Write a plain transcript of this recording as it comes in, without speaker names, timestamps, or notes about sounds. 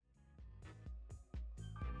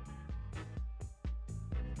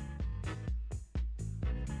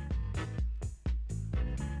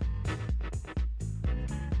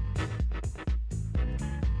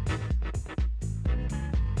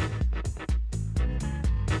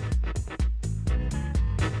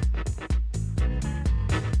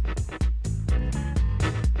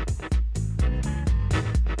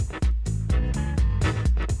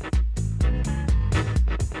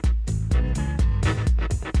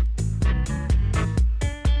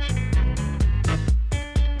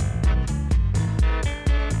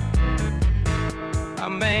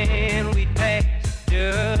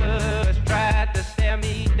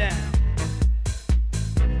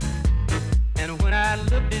I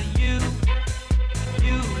looked at you,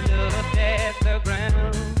 you looked at the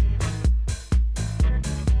ground.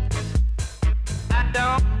 I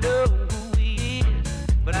don't know who he is,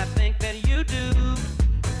 but I think that you do.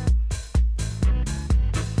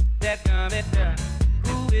 That comment,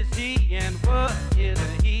 who is he and what is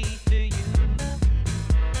he to you?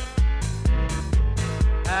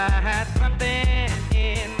 I had something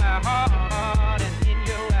in my heart and in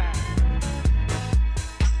your eyes.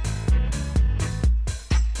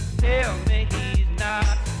 Tell me he's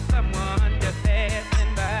not someone just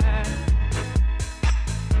passing by.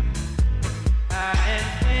 And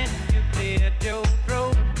when you cleared your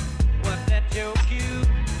throat, was that your cue?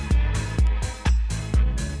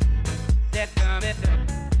 That comment,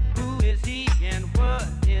 who is he and what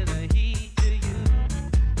is he to you?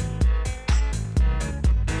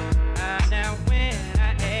 Now when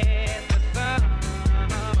I add the sum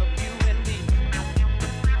of you and me,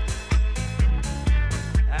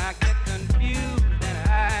 I get confused and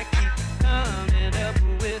I keep coming up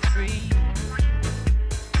with three.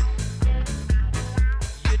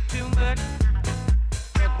 You're too much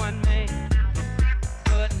for one man,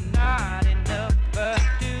 but not enough for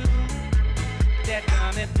two. That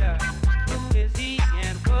comment, who is he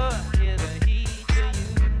and what is he to you?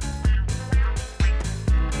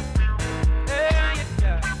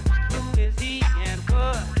 Who is he and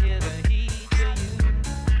what is he to you?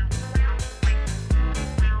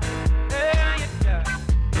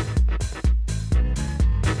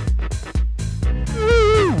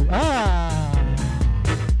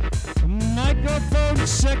 Microphone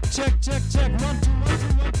check, check, check, check. 1, 2, 1,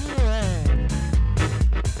 2, 1, 2, hey.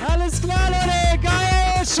 Alles klar, Leute,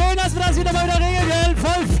 geil. Schön, dass wir das wieder mal regeln.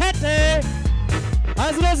 Voll fett, ey.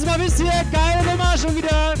 Also, das ist mal wisst ihr, geile Nummer, schon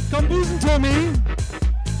wieder Kombusen-Tommy.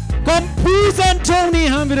 Kombusen-Tony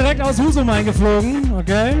haben wir direkt aus Husum eingeflogen,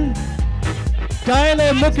 okay.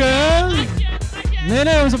 Geile Mucke.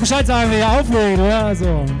 Nee, muss Bescheid sagen, wer hier auflegt, oder?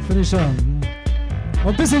 Also, finde ich schon.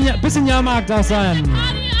 Und bisschen Jahrmarkt darf sein.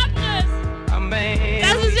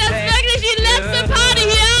 Das ist jetzt wirklich die letzte Party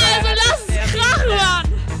hier, also lass es krachen, Mann.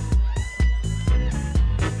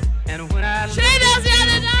 Schön, dass ihr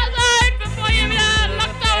alle da seid, bevor hier wieder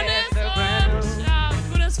Lockdown ist und ja,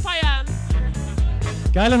 gutes Feiern.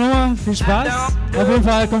 Geile Nummer, viel Spaß. Auf jeden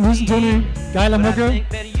Fall, komm, Toni, geile Mucke.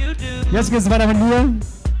 Jetzt geht's weiter mit mir.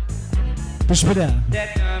 Bis später.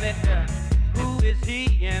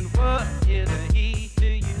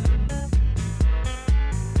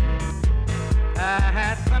 I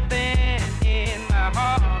had something in my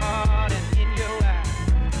heart and in your eyes.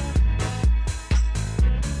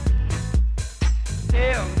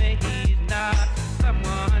 Tell me he's not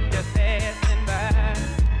someone just passing by.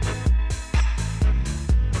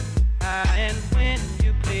 And when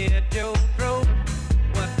you cleared your throat,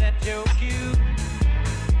 was that your cue?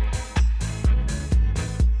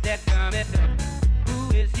 That comment, who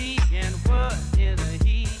is he and what is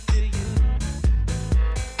he to you?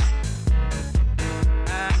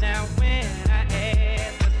 Now when I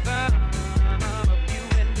add the sum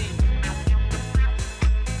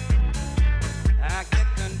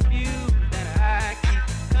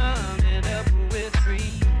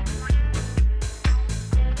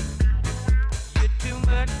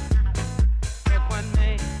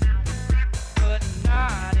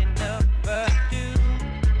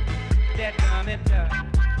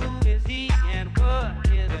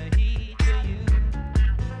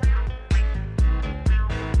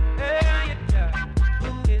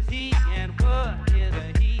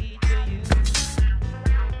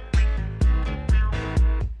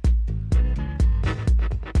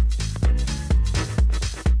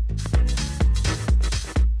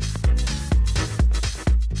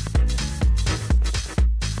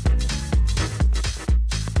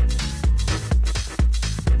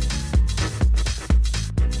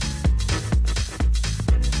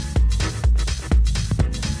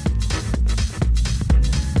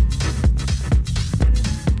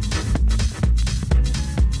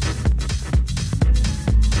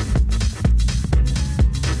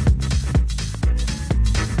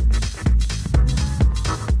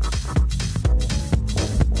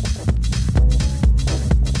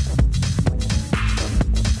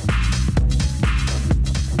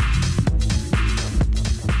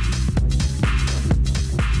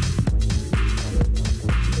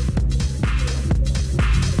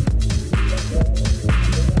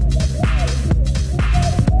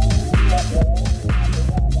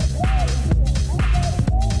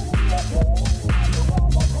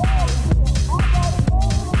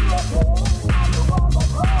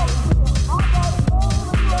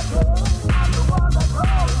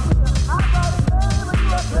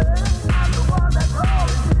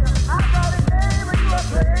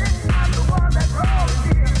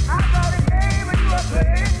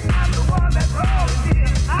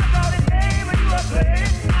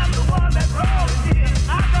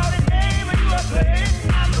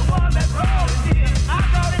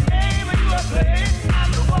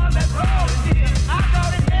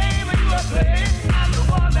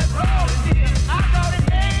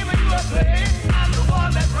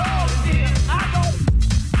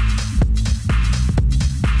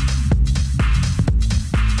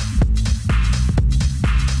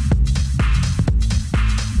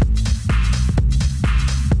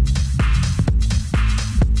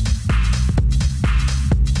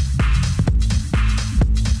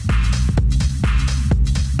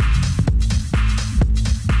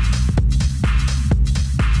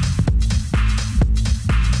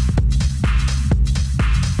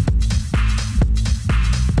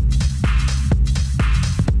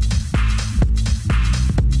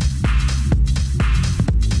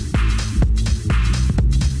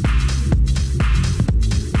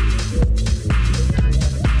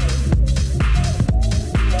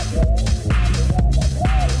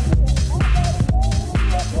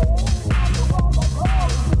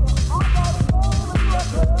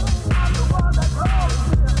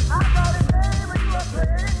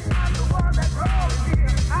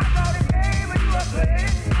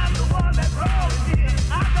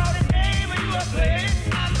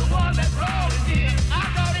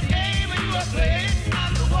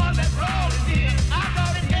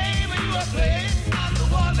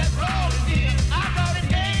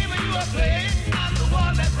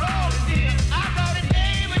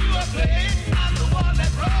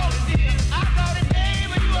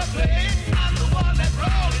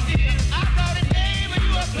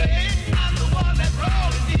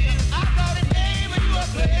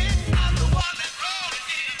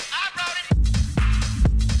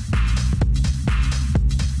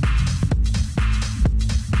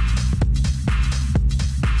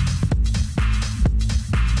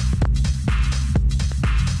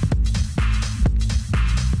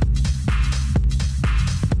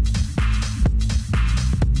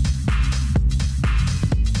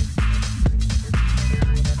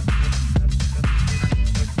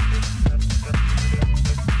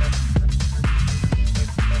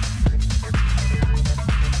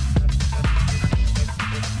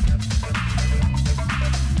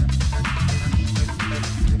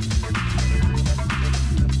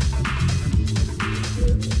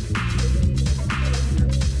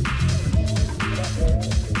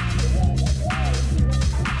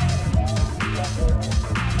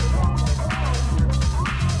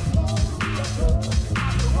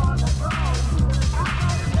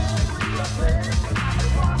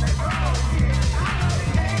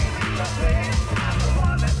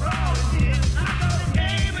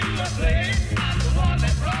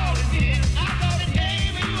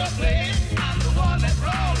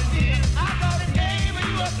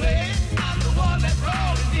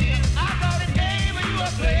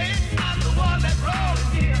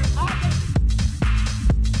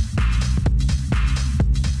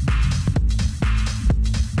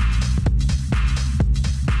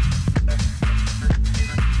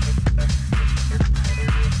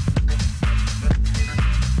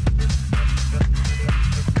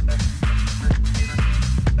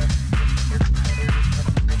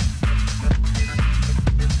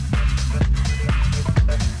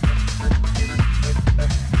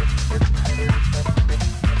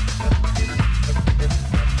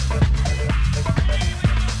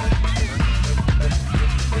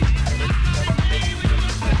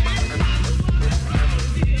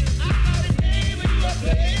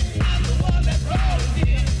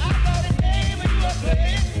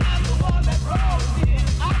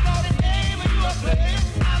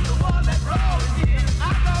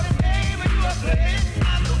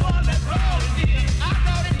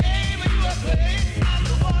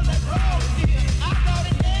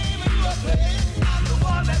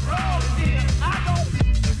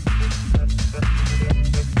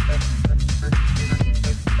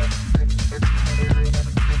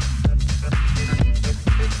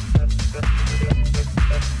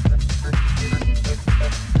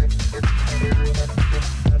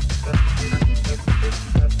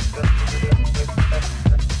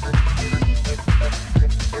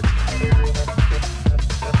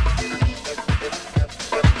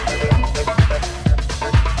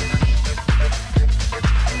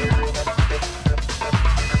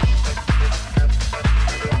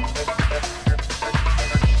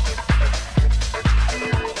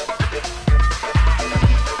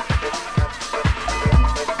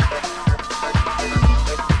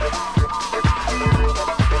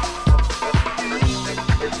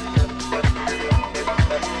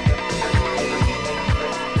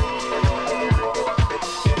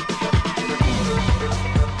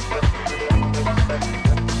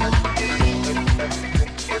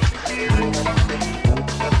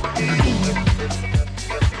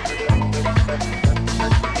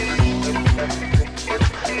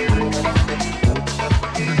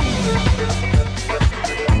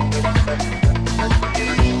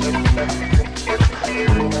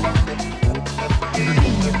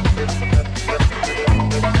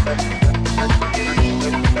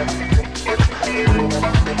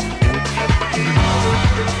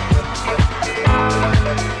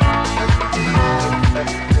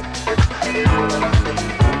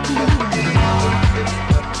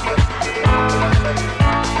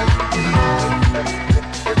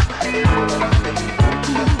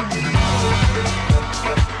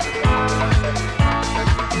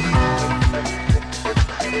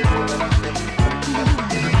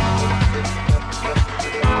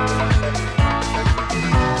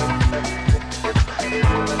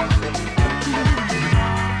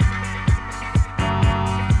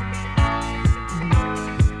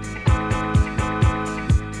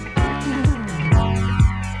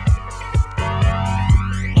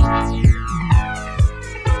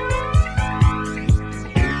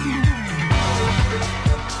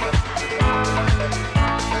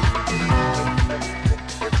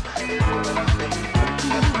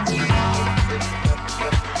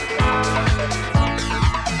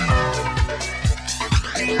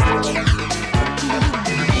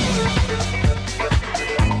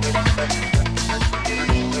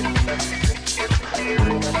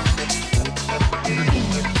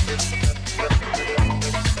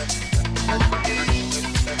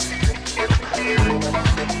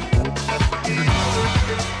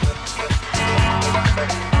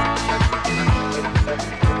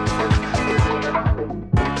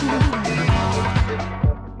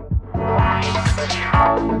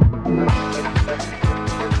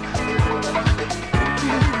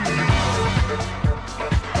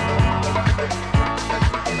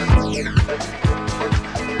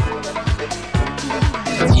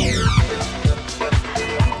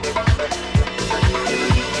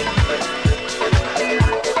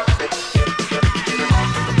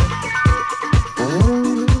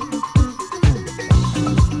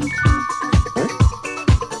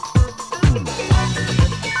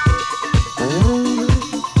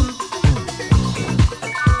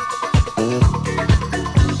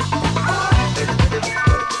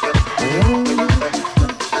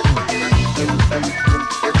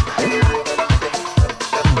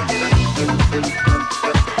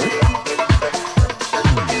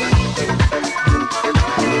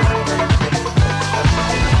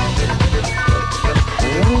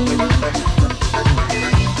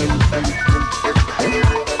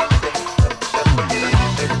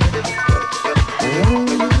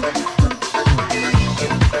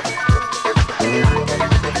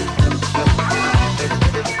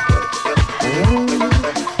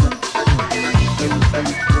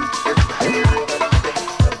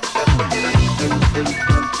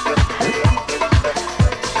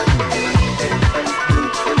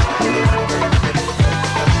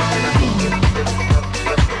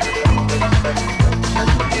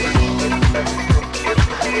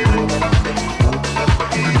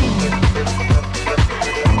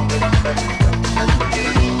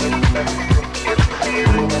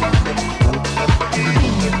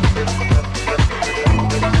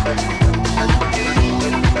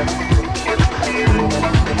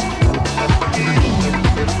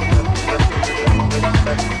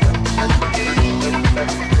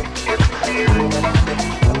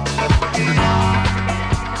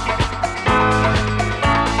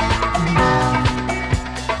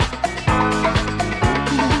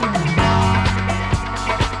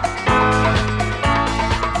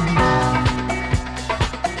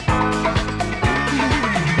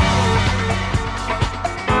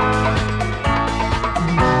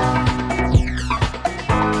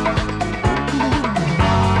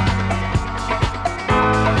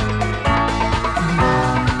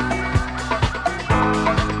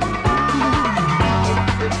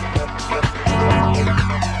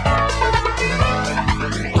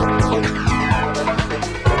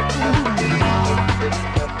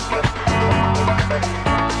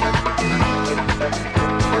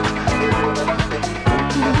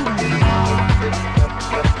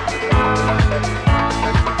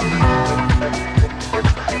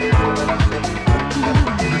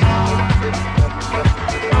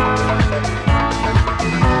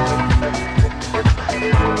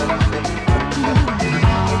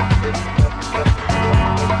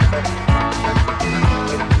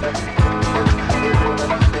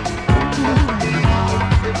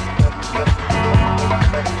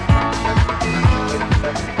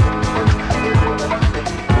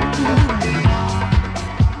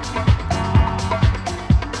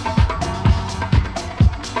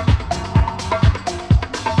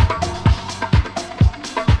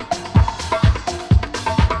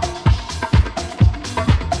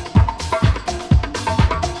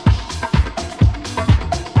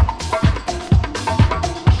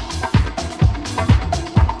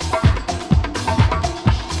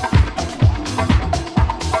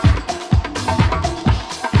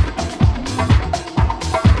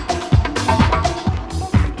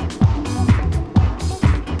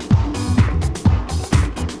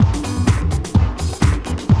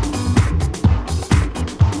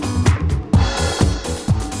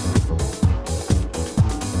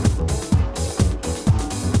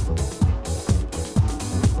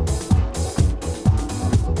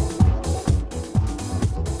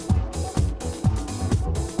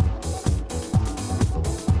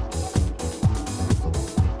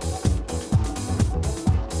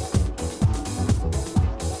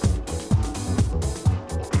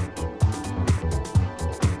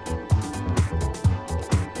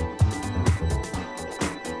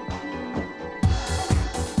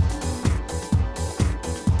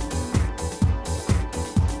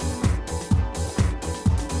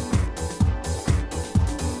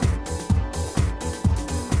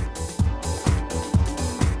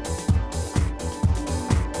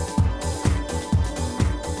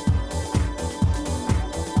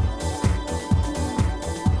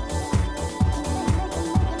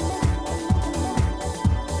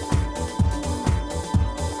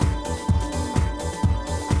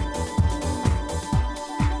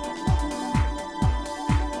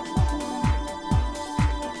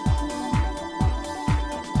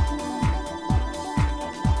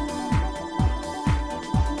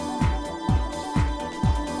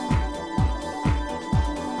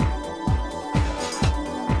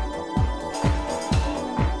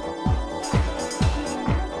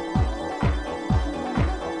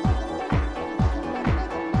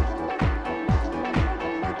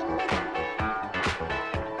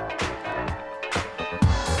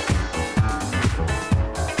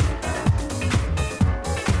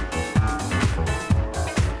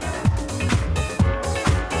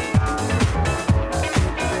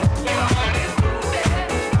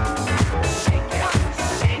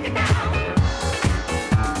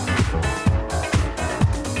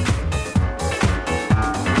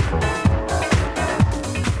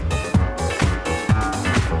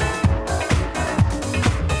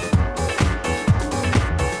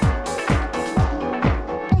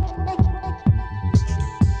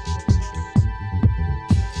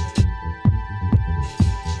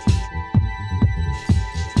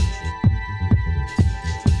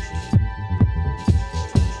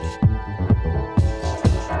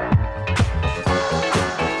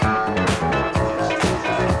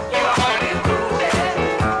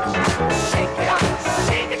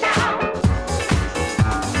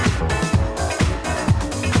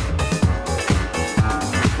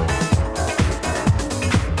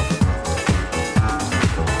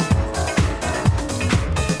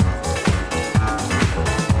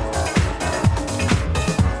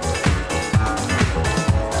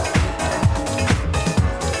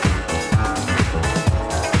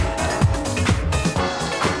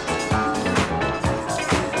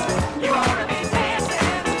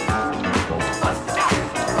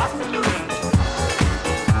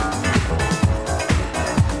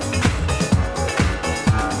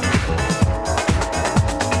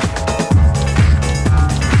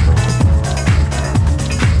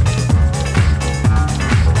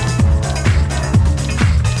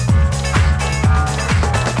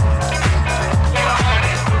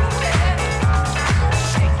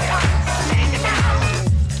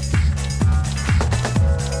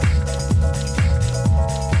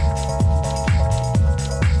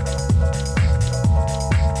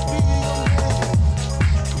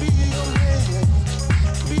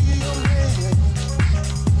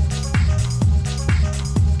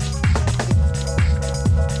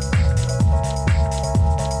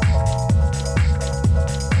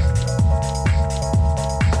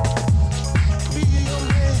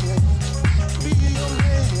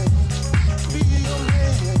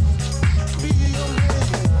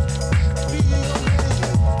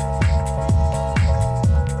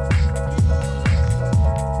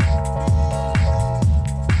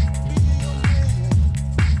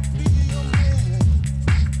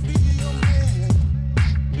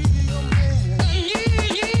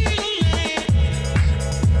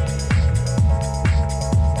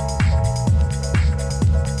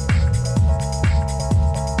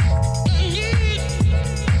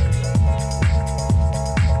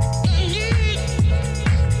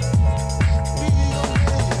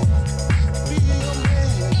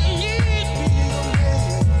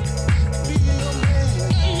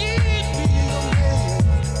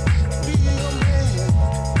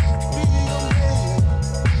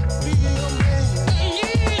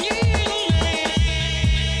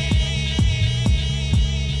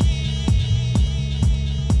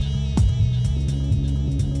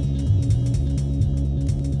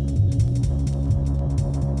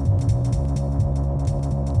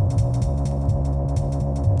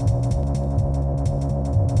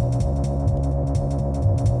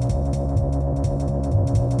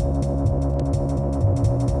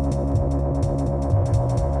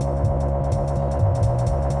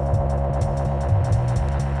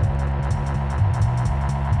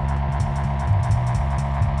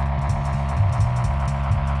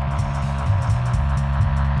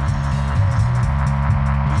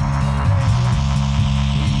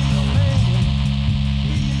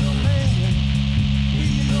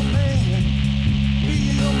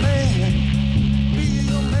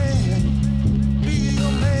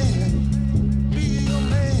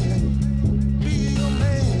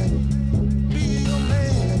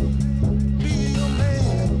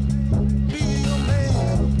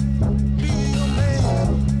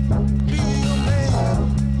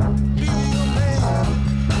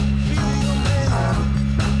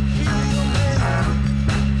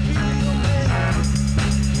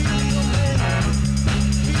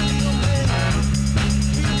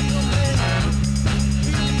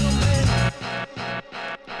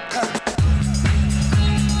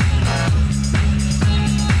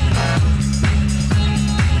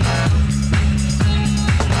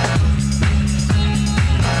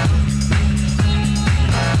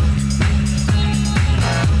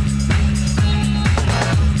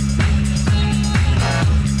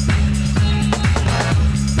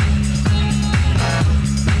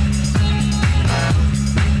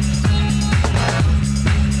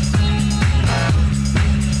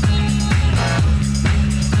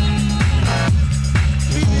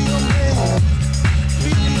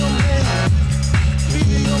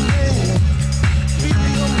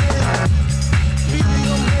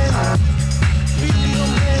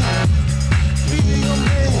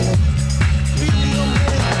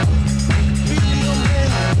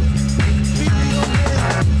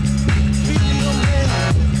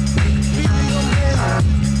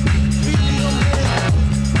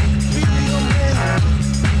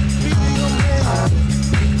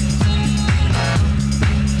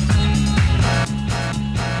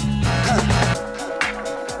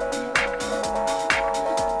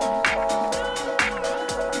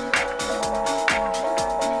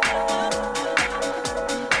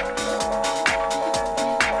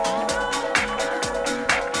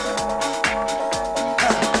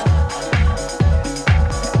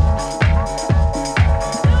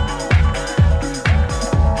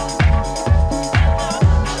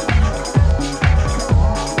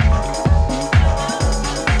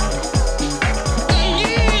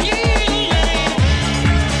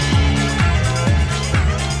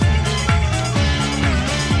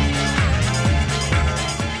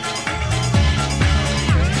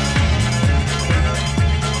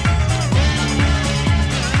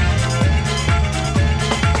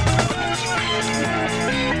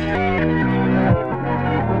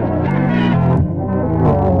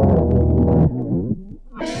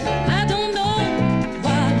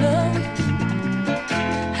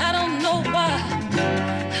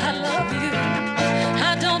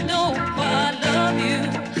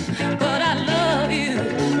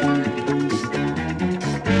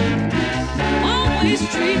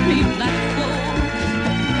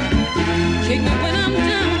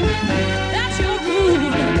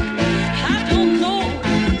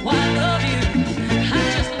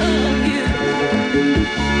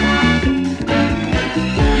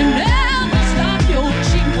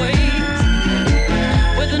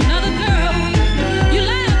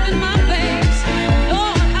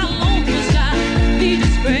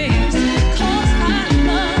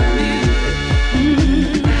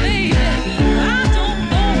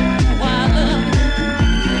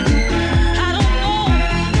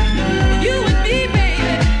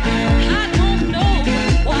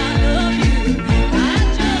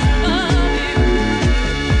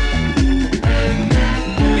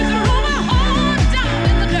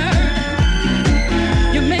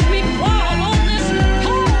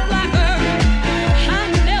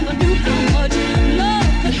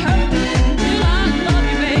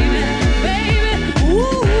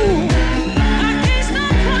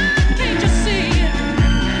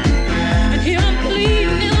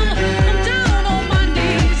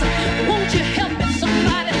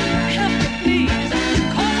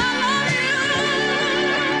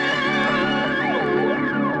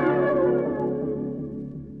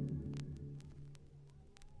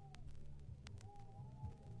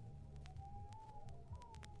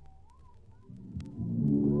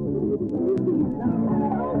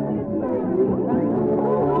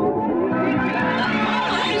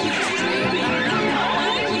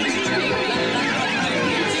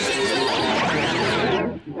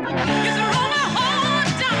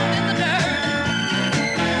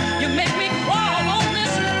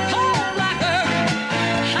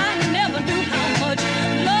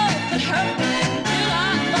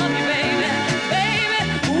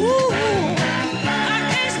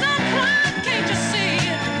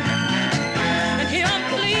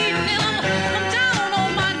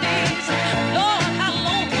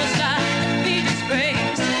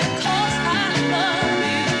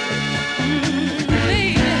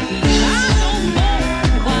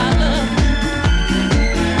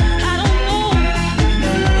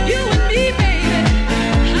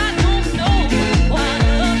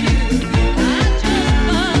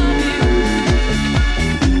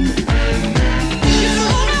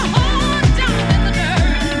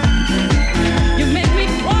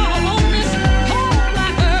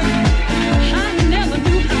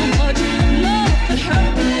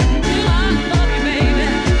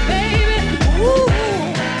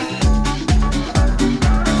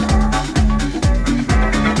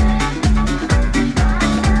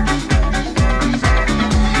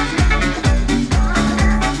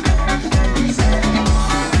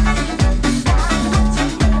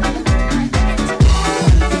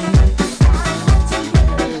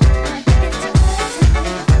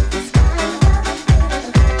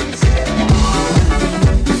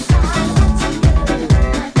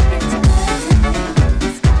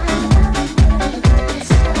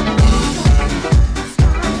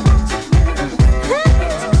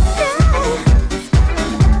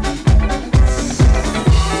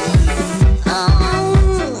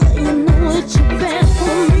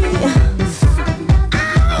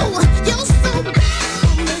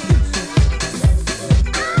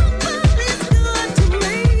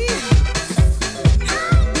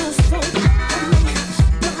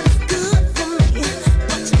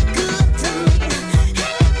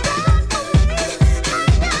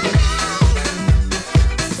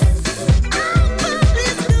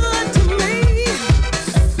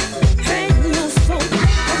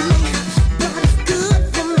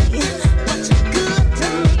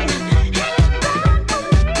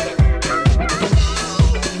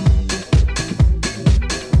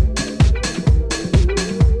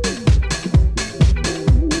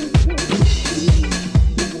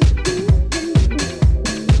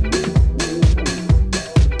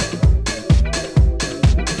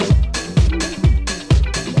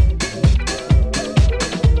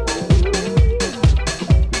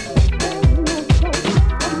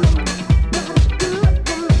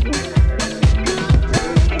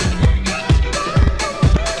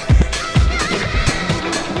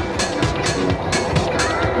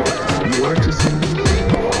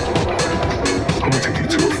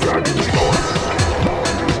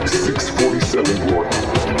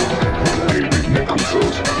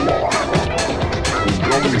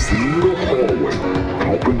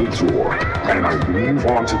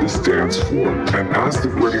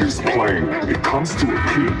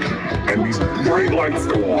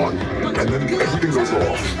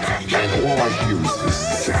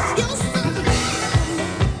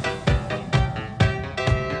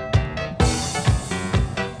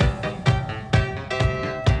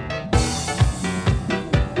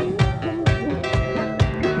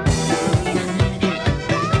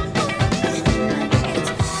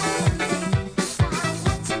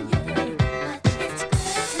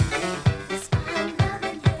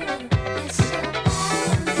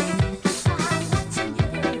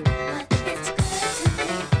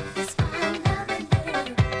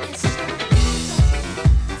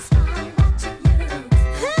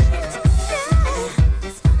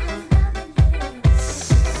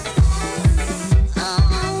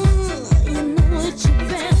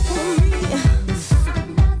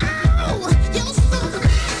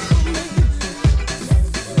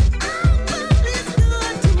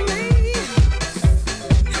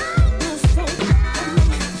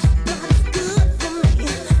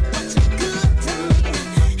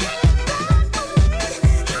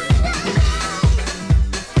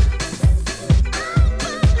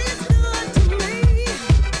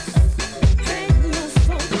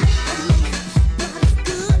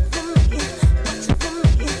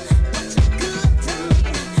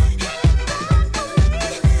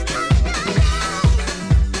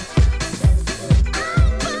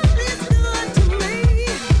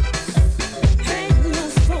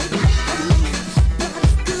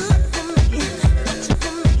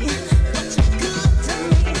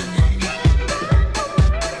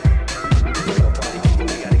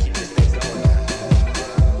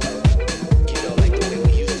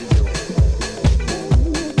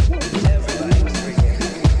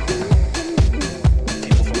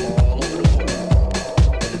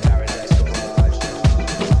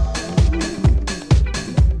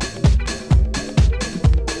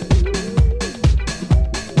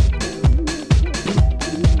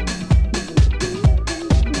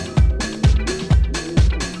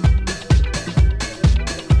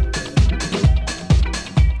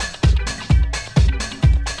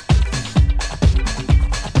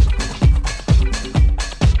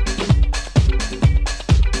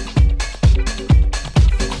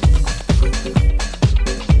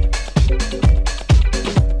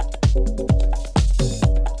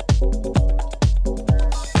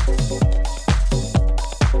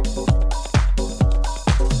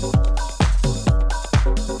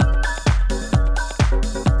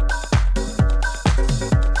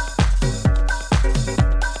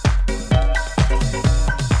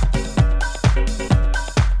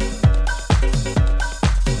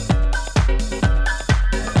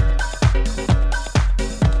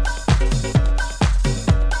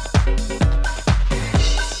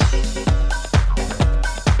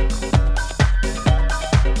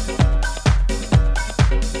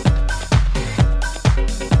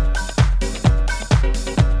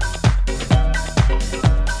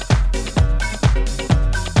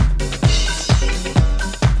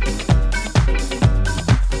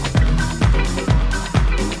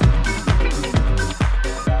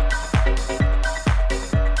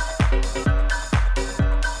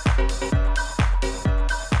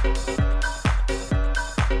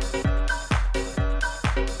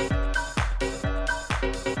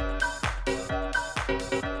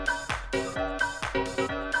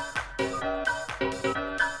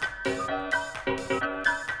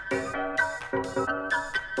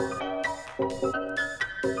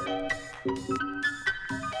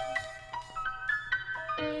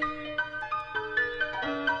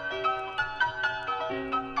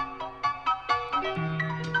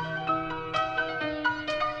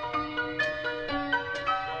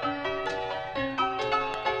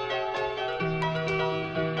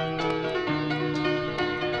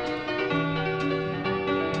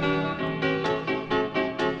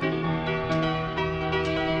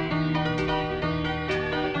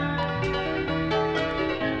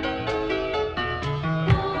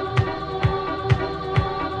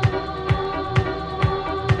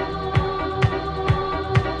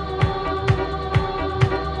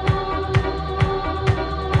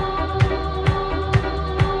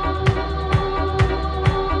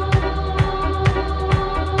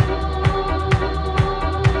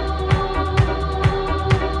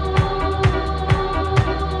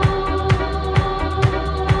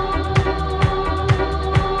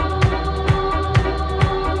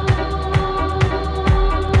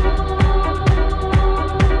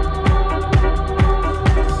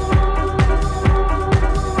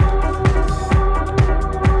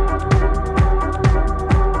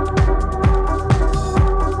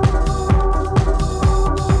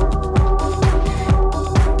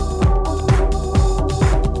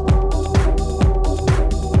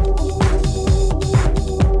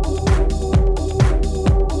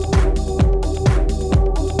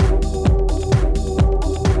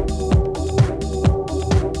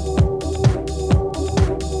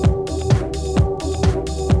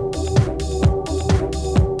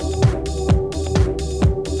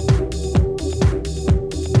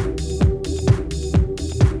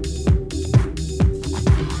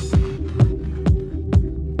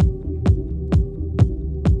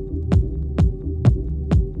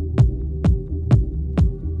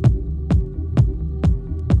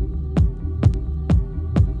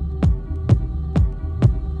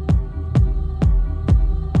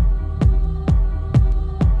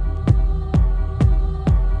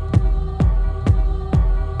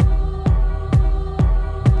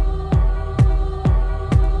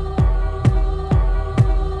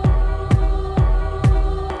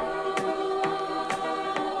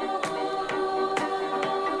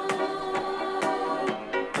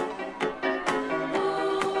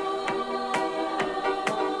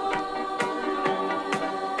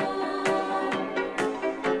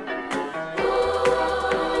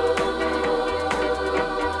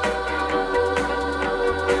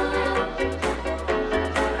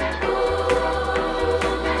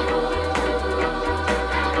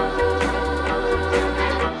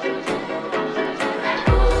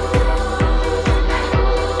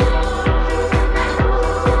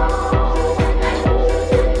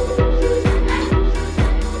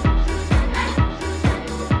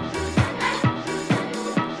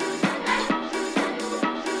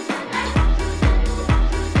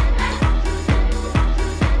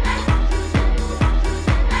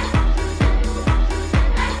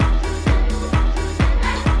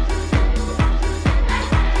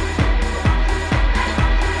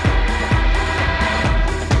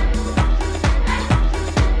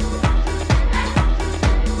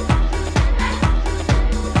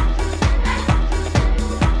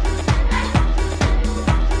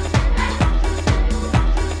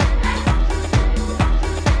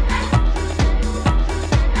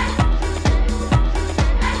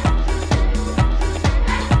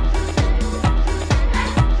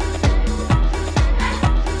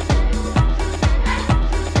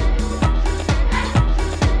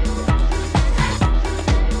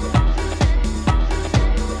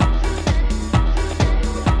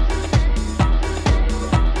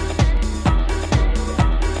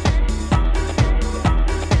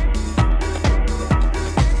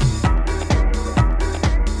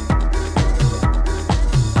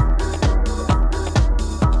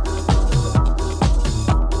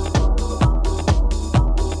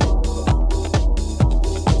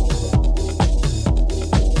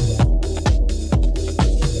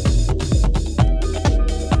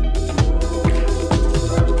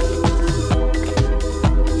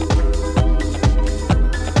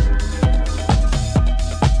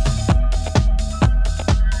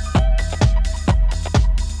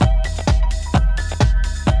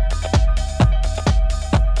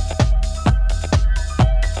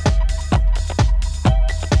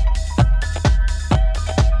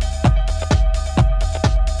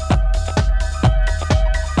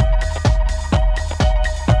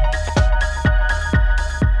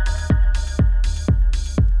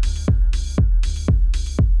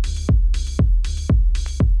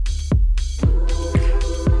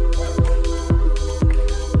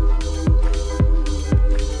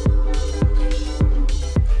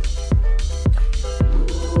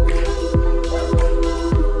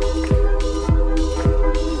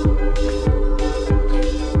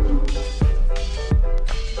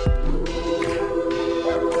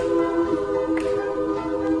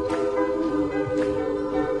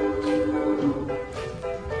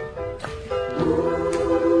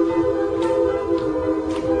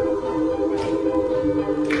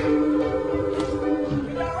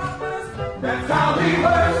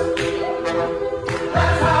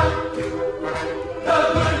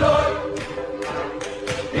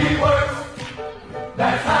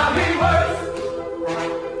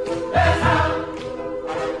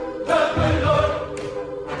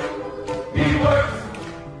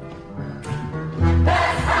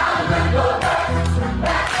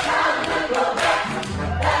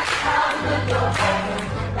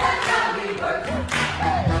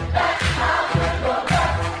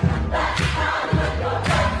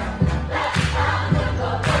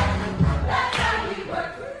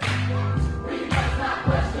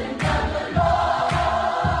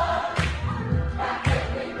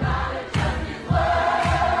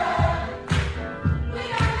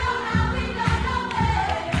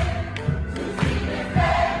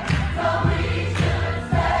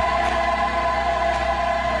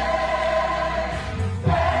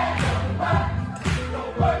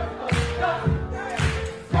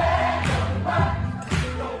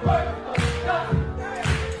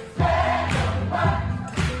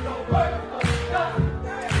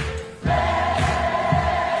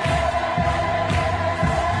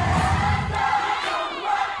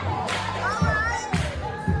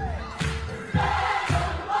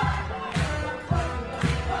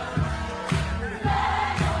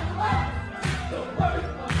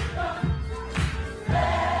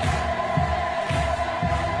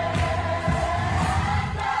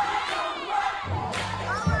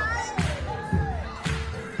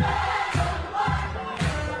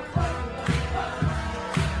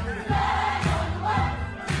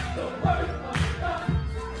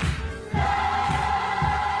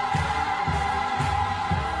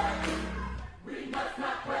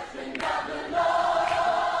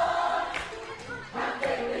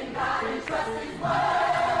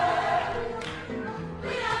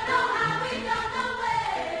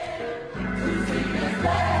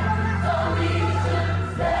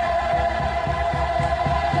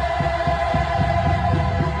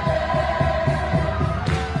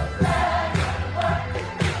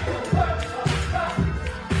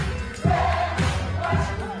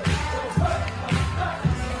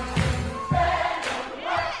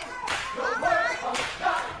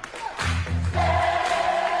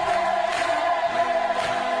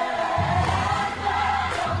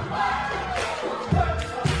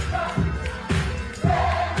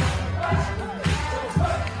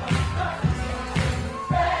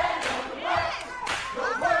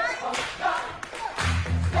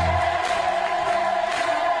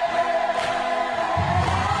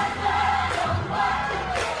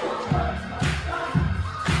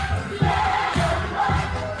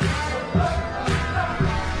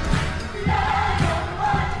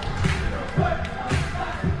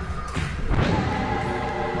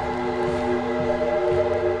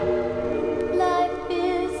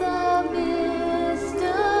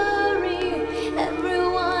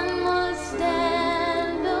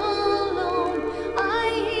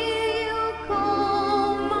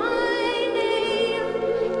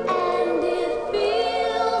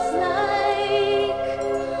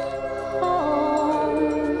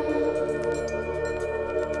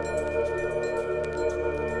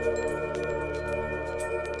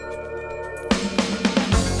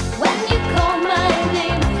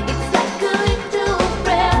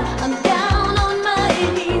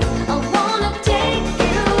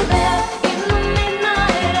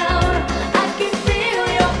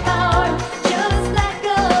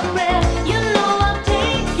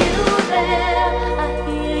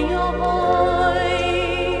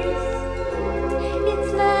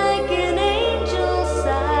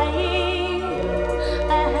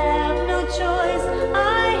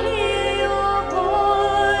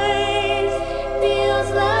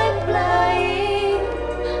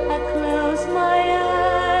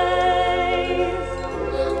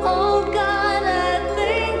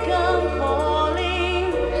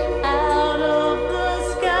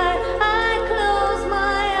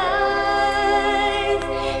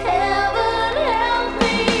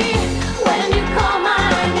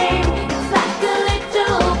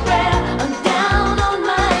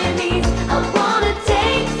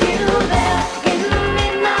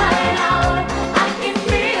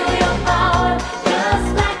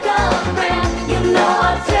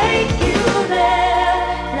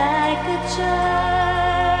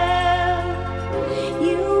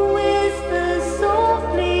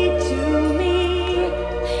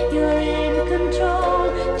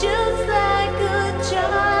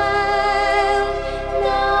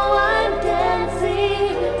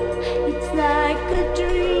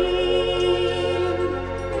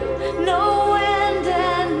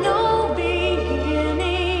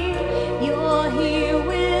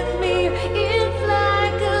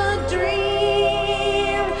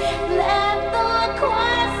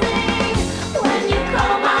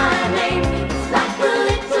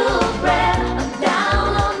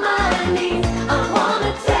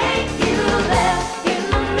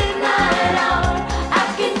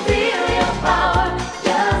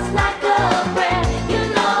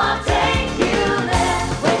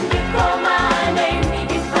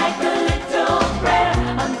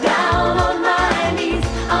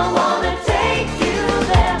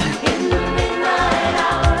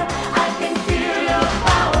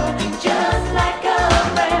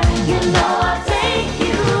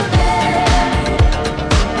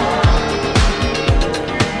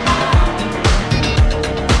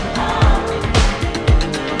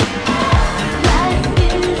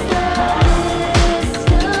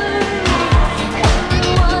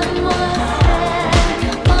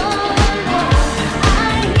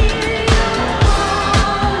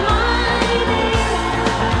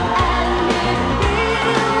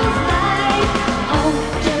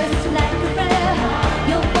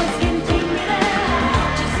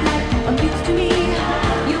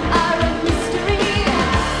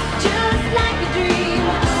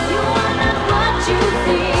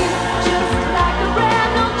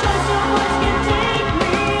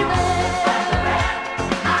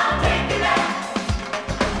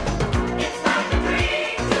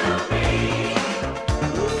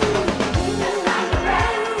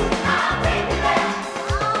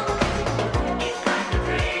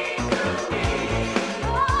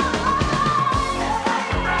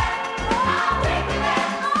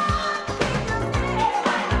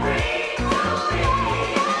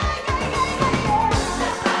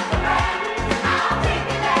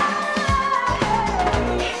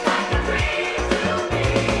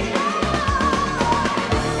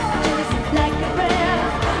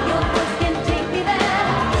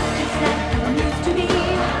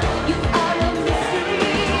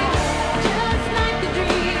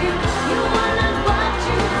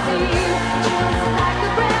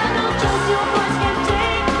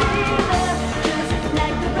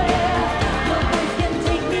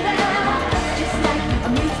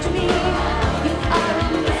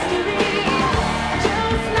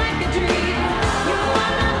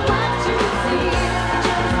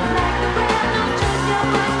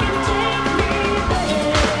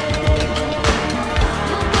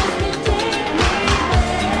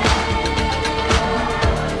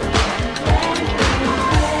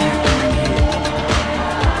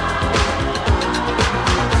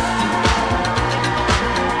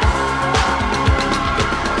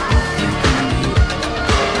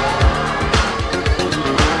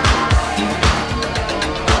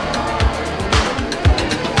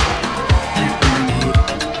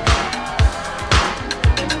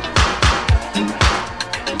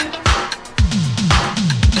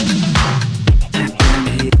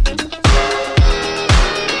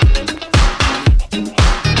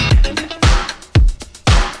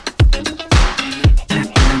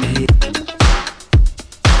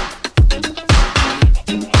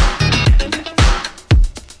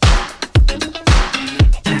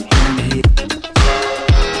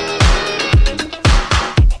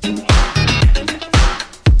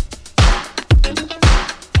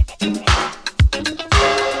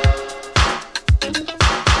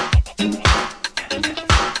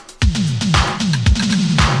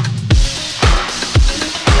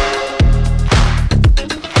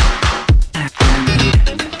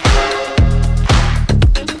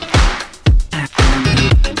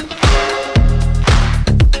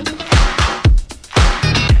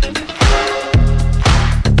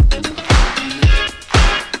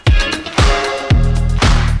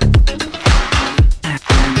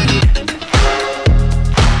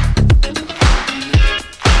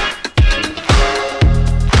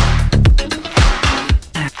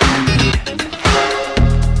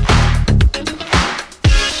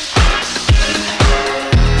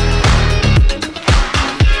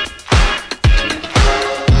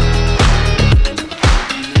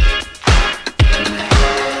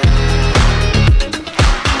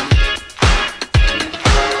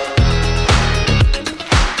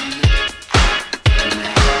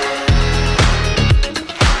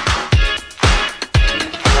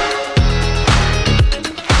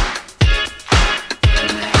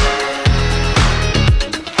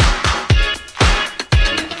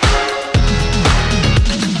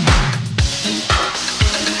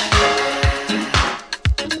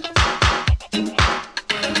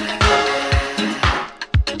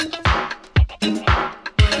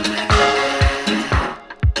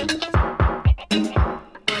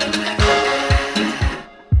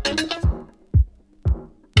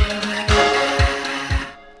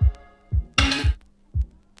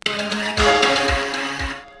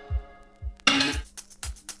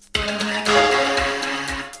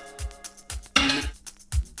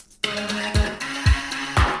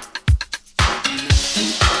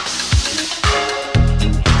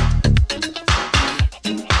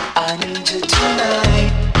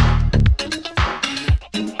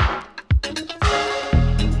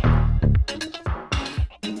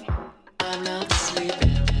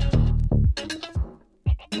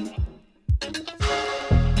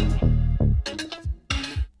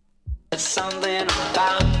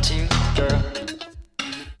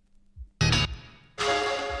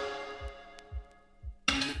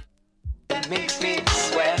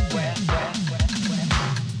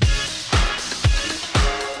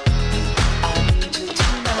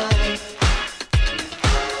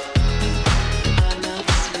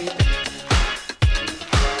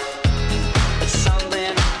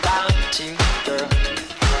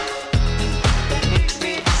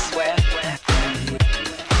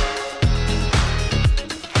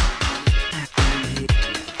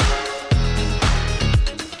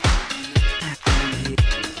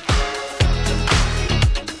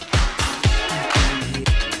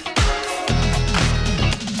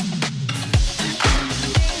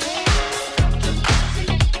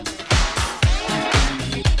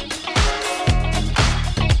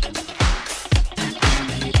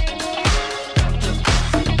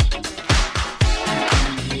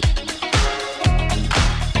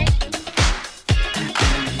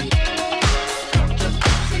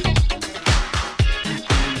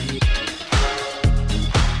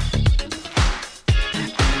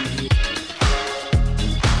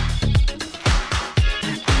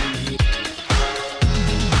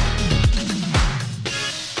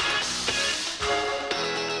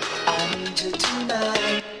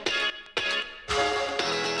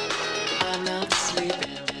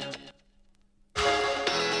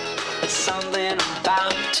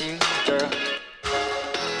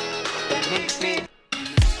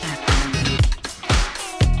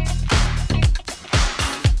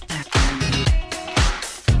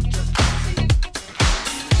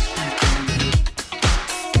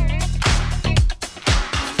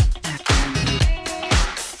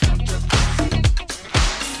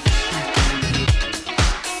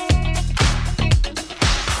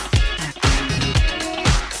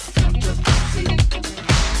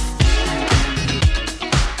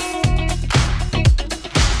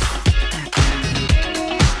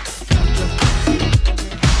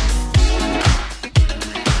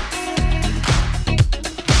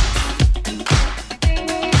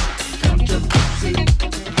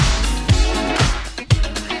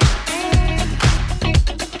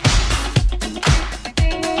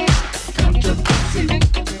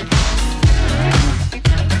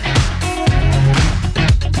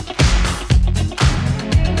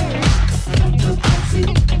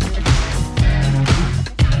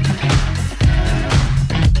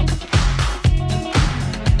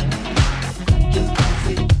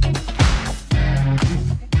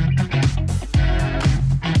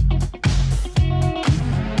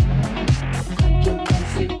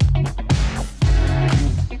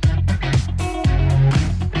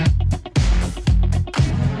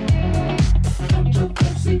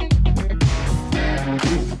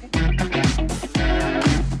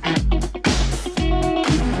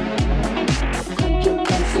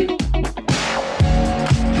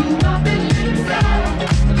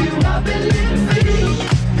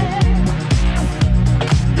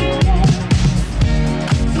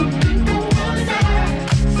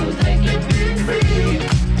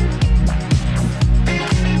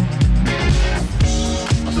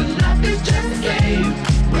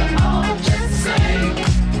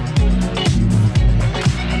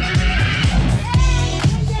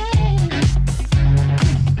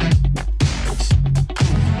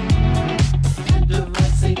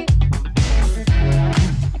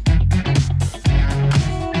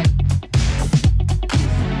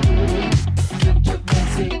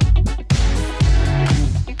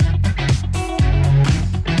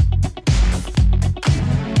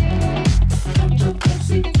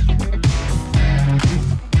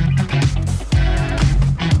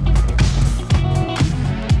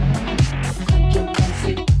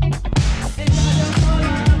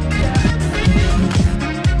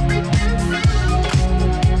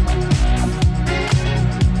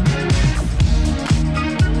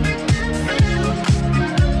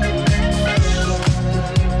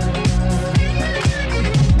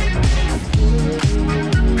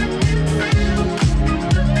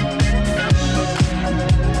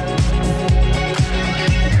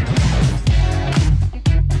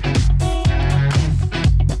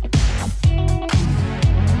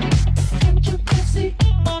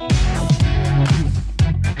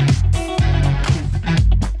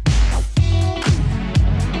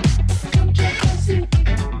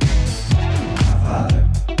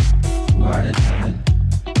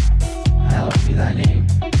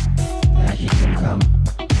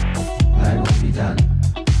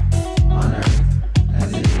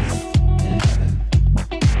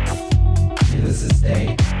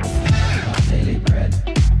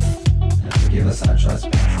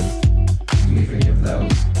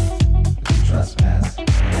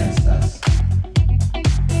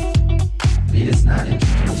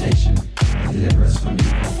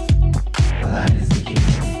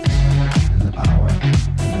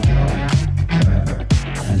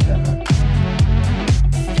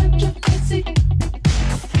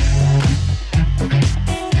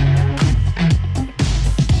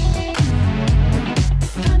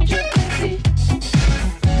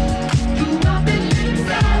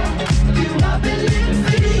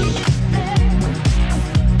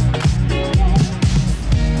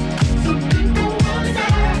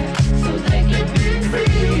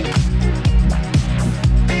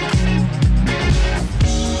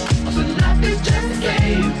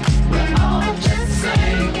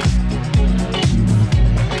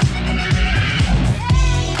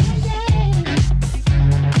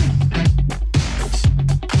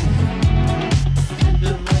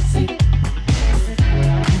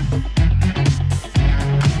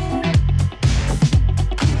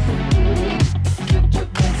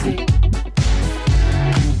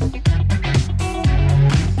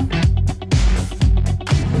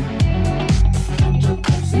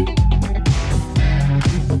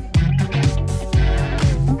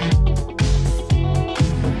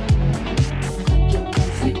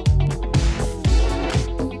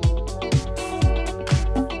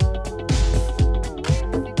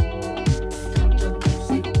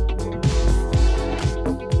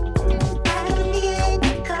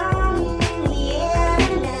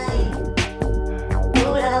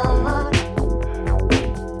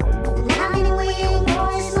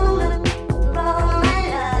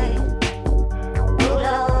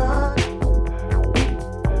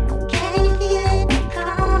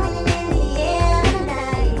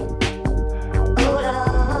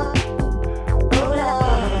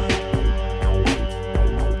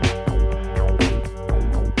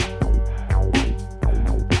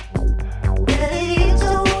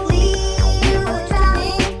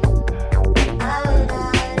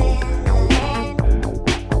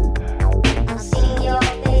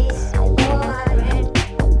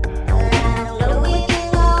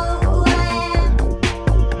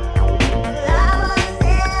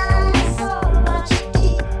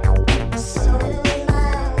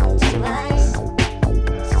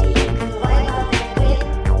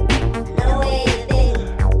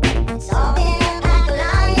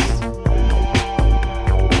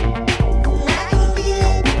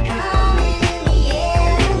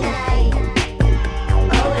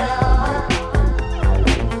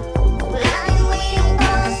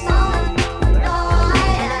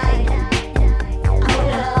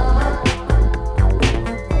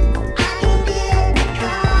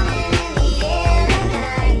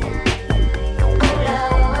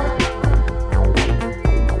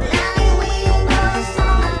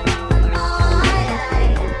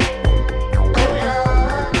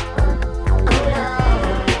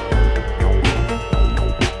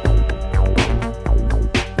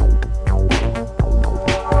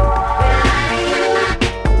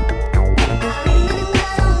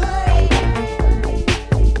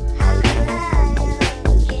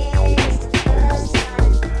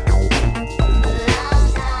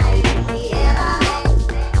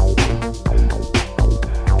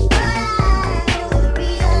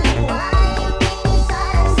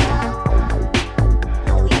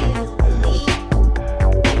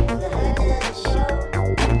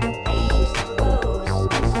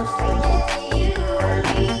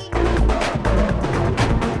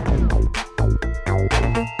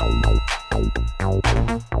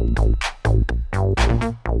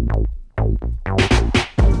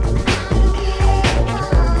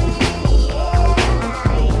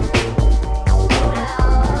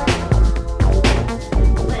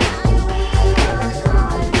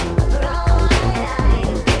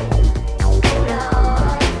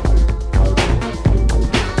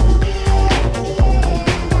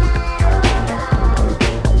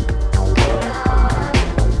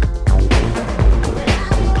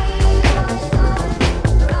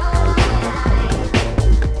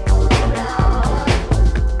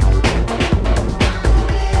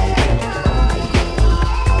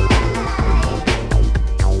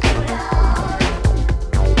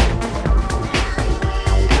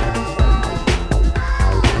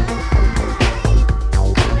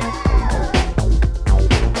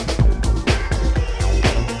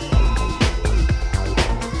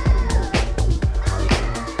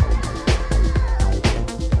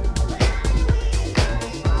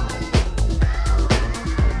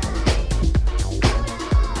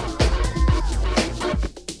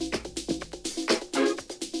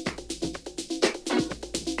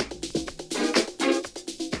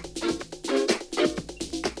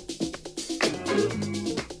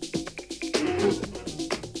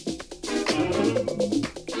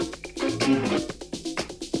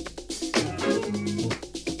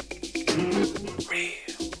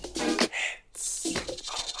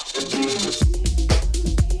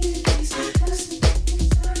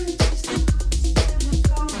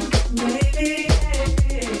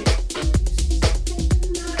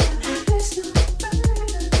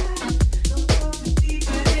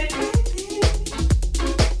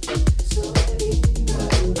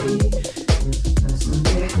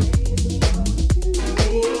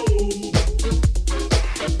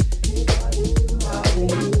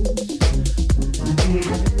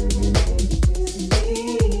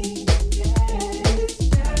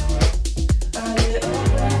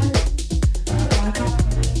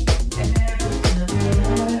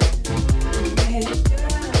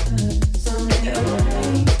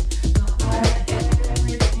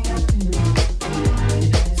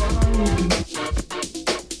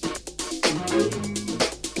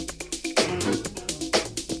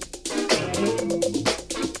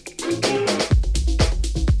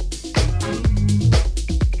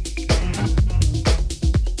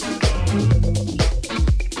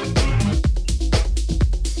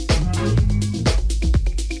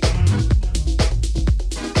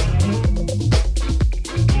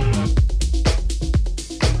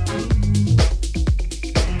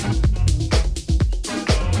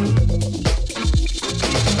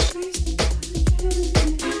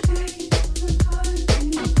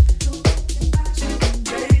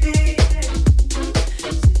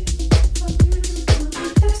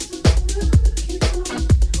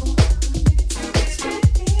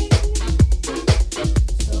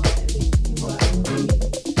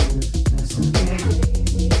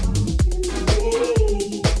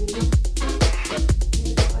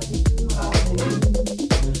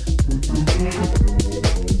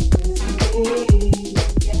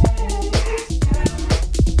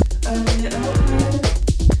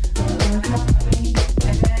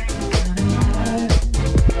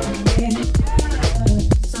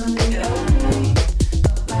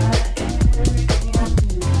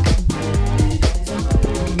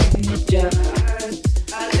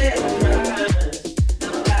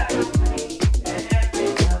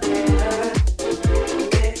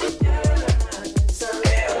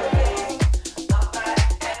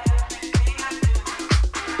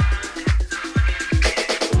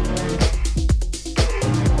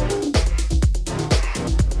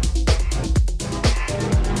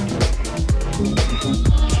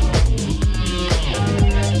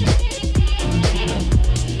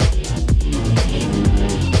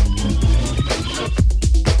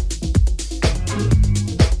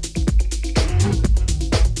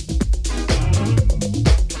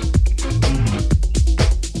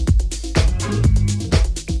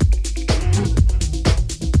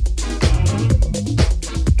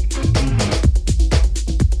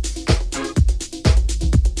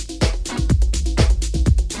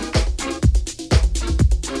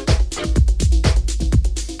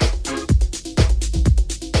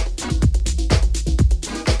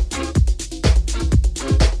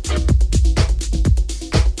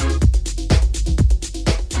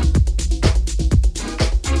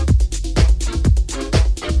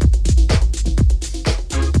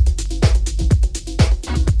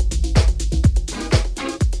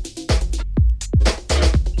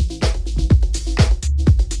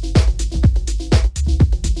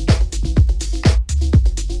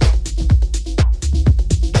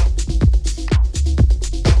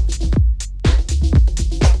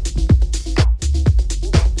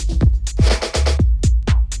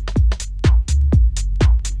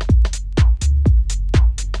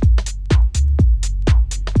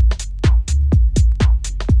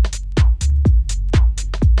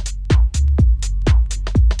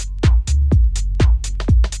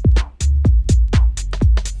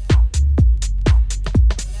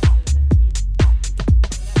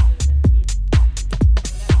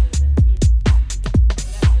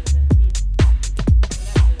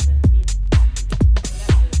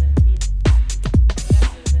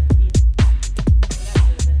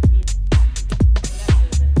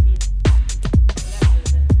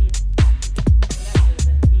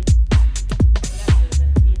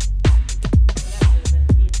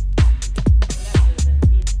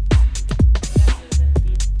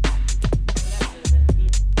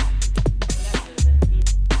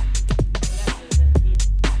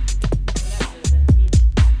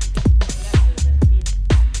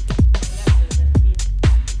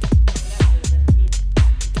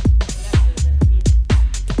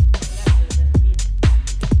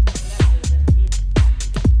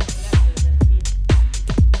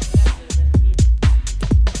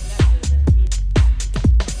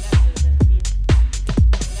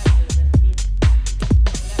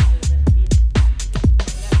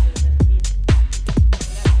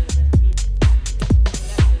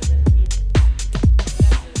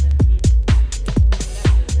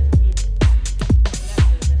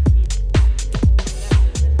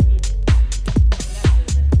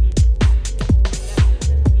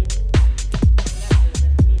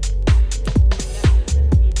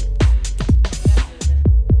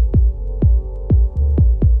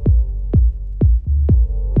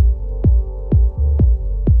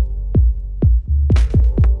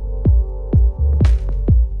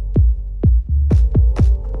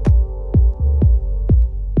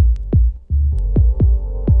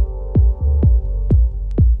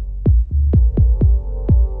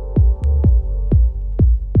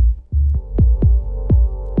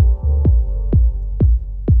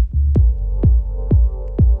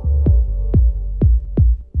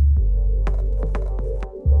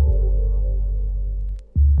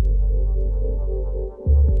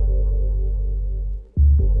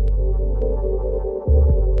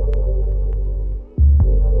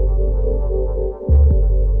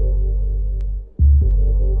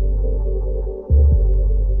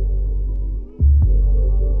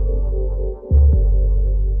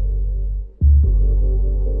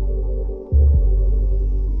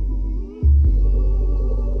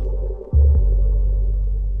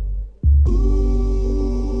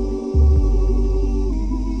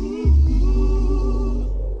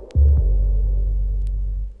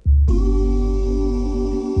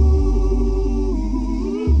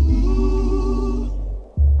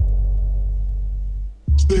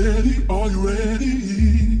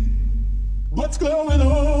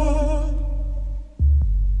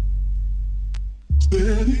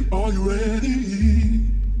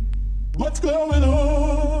What's going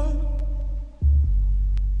on?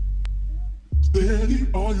 Steady,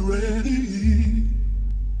 are you ready?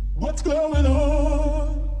 What's going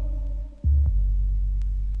on?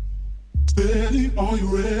 Steady, are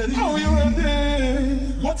you ready? Are you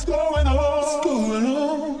ready? What's going on? What's going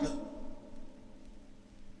on?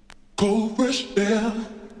 Cold, fresh air.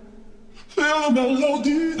 Feel the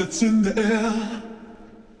melody that's in the air.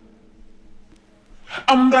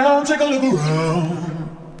 I'm down, take a look around.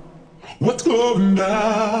 What's going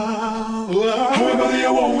down? However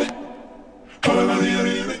you want it, however you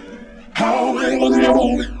need it, however you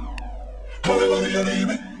want it, however you need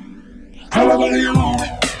it, however you want it,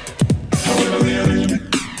 however you need it,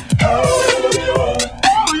 however you want it.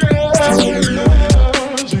 Oh yeah, however you want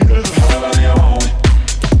it, however you want it,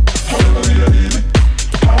 however you need it,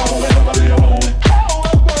 however you want it,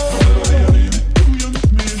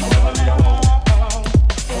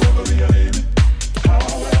 however you need it, however you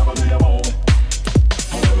need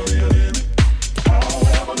it,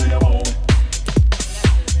 however you want it.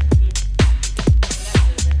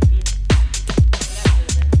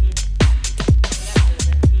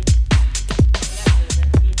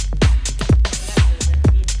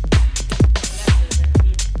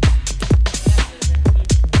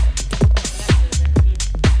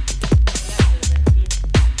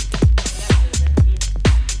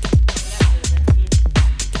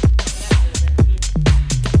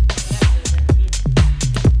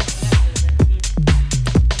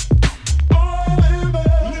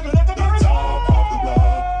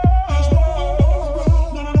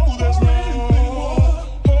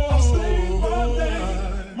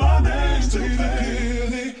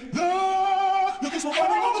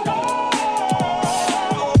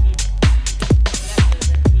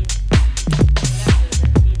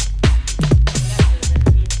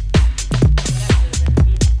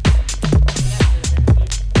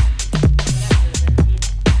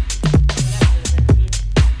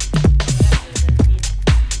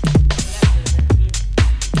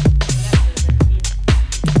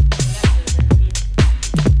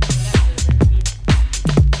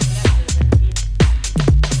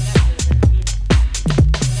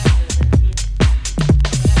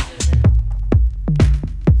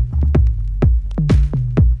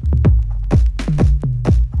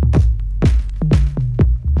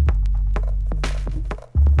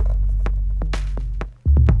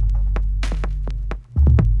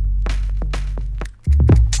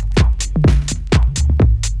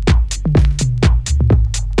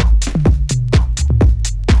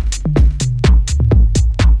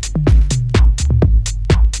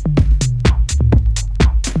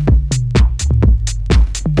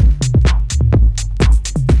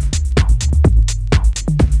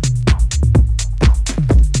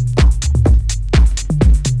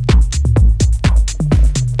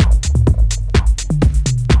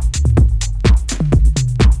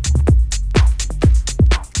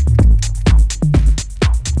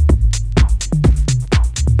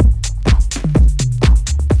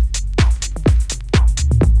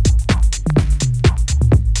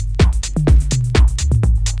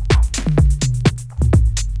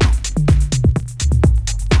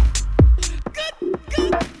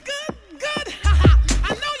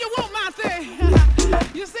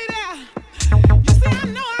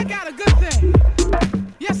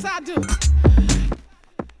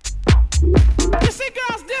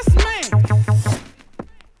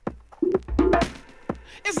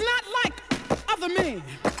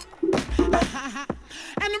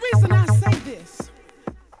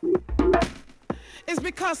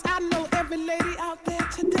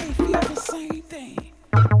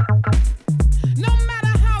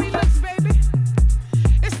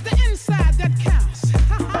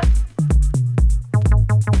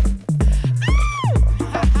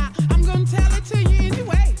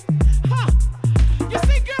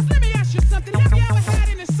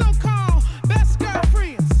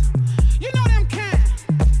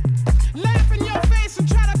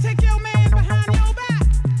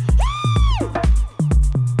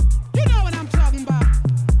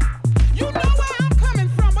 You know where I'm coming.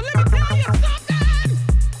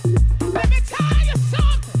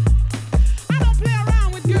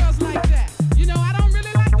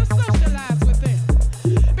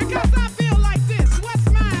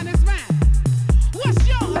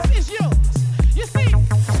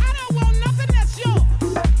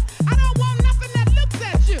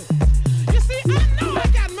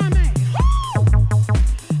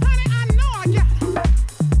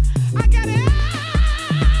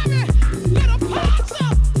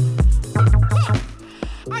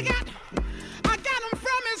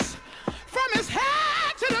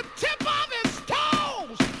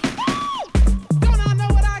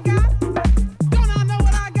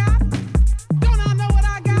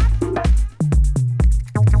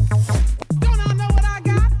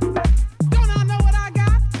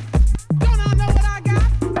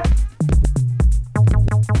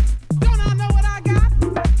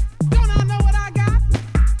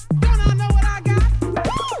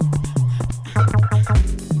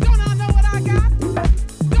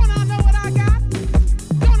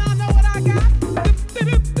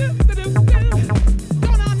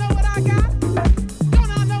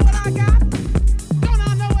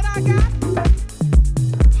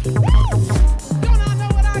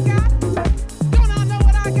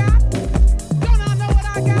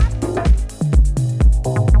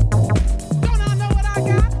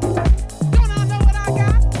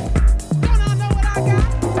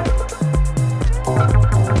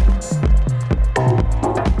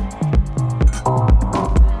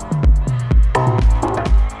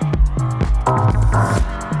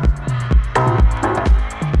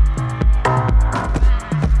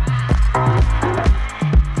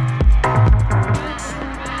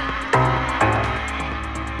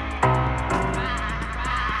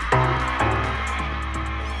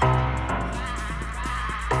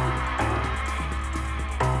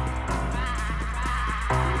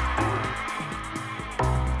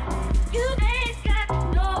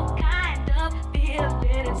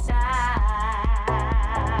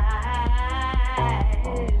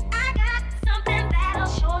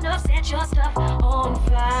 your stuff on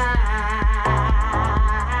fire.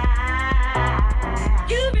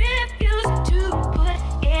 You refuse to put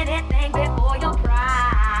anything before your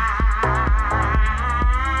pride.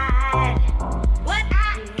 What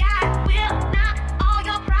I got will knock all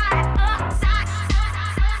your pride aside.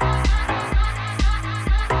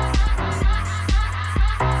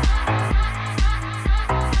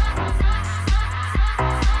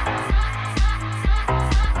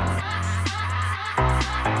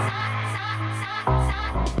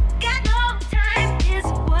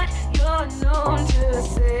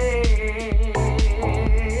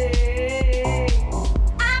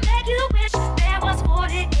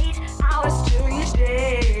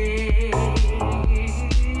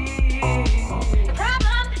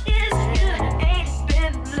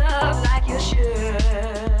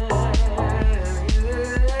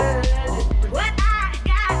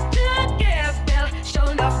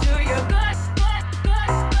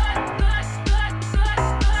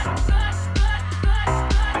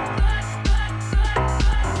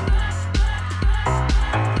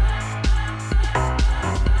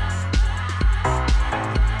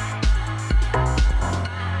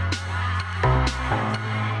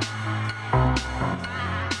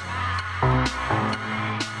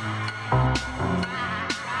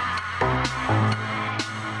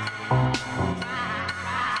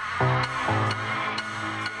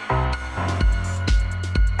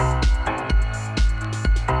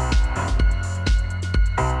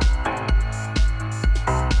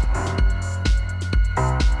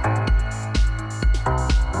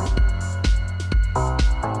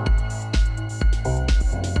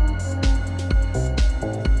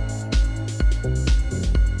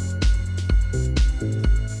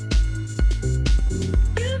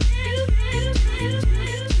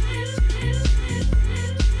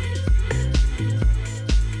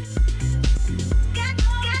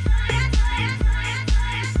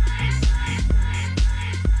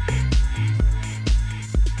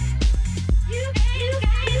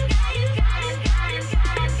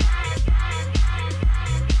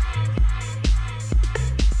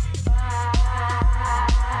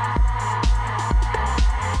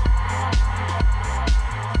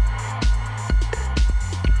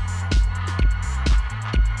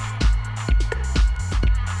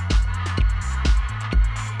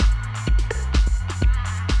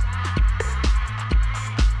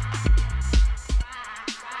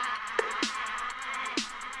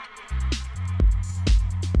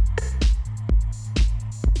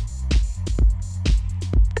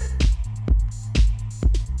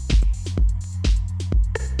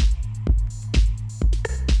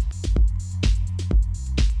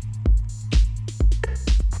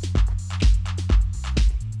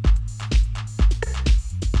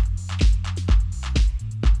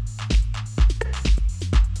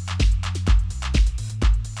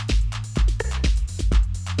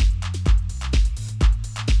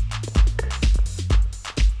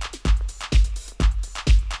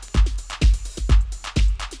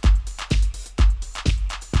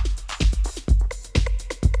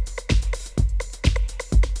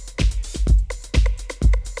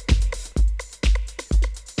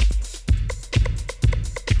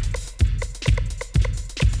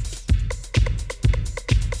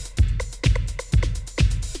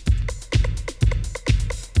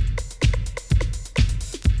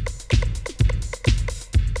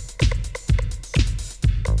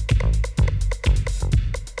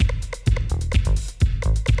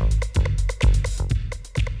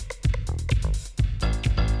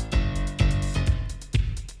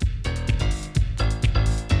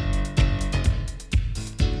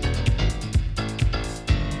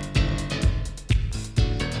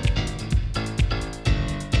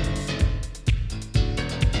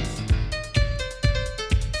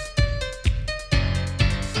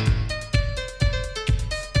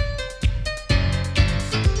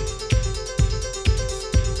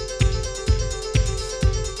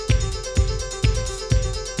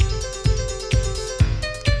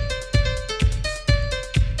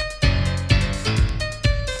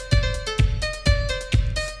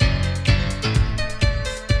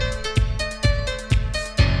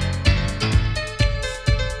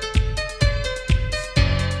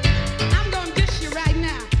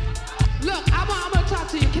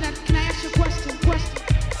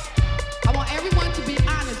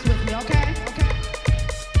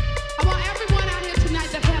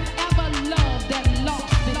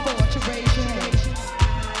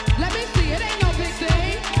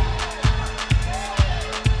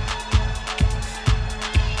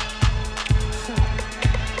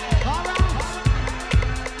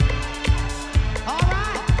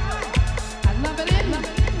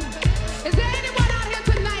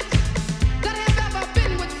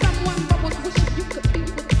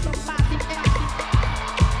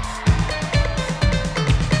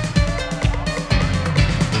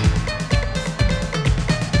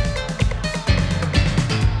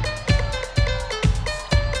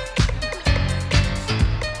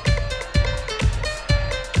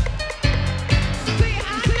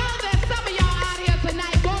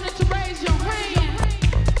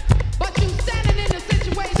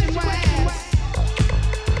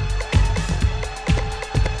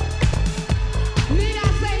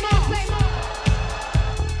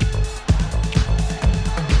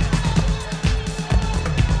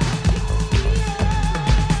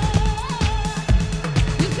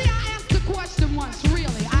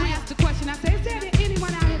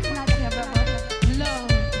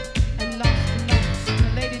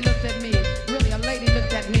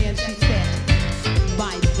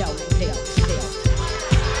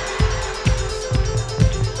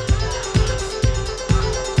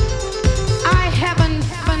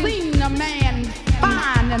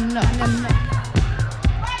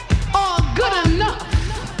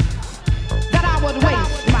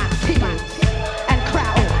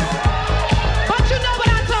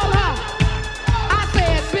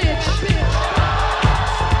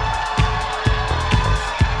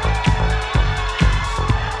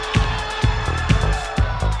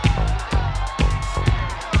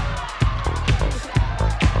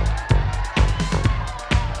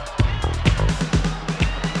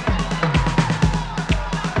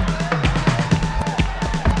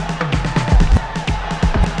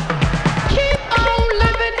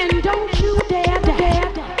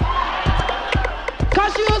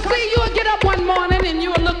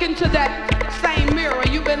 into that same mirror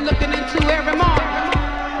you've been looking into every morning.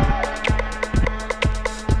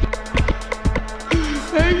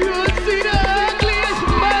 And you'll see the ugliest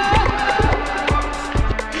man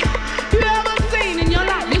you ever seen in your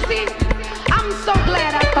life. You see, I'm so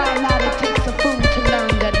glad I found out it takes a fool to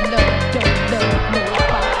learn that love don't love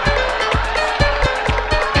nobody.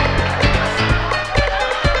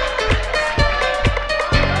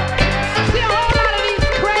 See a whole lot of these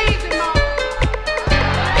crazy moms.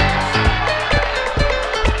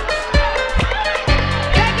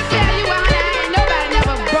 They can tell you, honey, ain't nobody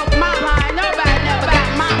never broke my heart. Nobody never got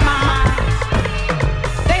my mind.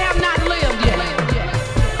 They have not lived yet.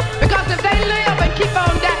 Because if they live and keep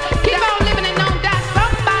on living and don't die,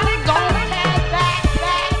 somebody gonna pass back.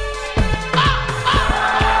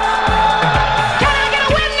 Can I get a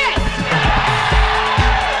witness?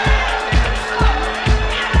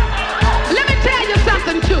 Let me tell you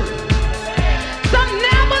something too.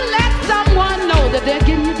 Never let someone know that they're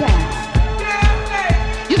getting you down.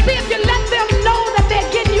 You see, if you let them know that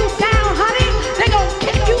they're getting you down, honey, they're gonna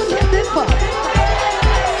kick you in the butt.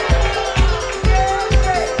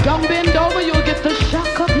 Don't bend over, you'll get the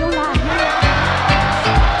shock of your life.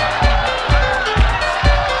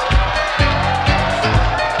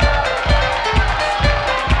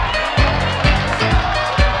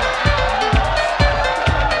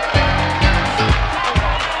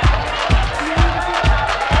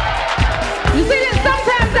 You see,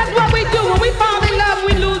 sometimes that's what we do. When we fall in love,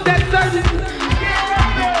 we lose that certain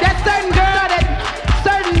girl,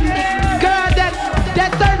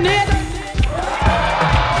 that certain it.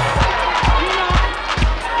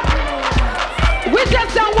 We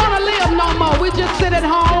just don't want to live no more. We just sit at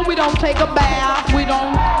home. We don't take a bath. We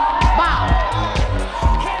don't bow.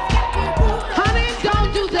 Honey,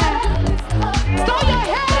 don't do that. Throw your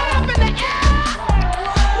head up in the air.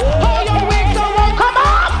 Hold your wig so it won't come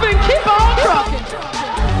off and keep on trucking.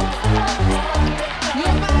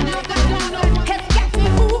 You'll find out that don't know what Has got me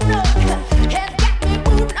moving on. Has got me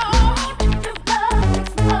moving on. Your love is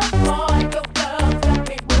my boy. Your love got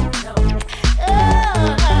me moving on. Oh,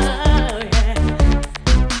 yeah.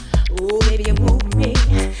 Oh, baby, you move me.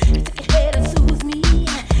 You took your head and soothe me.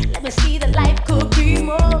 Let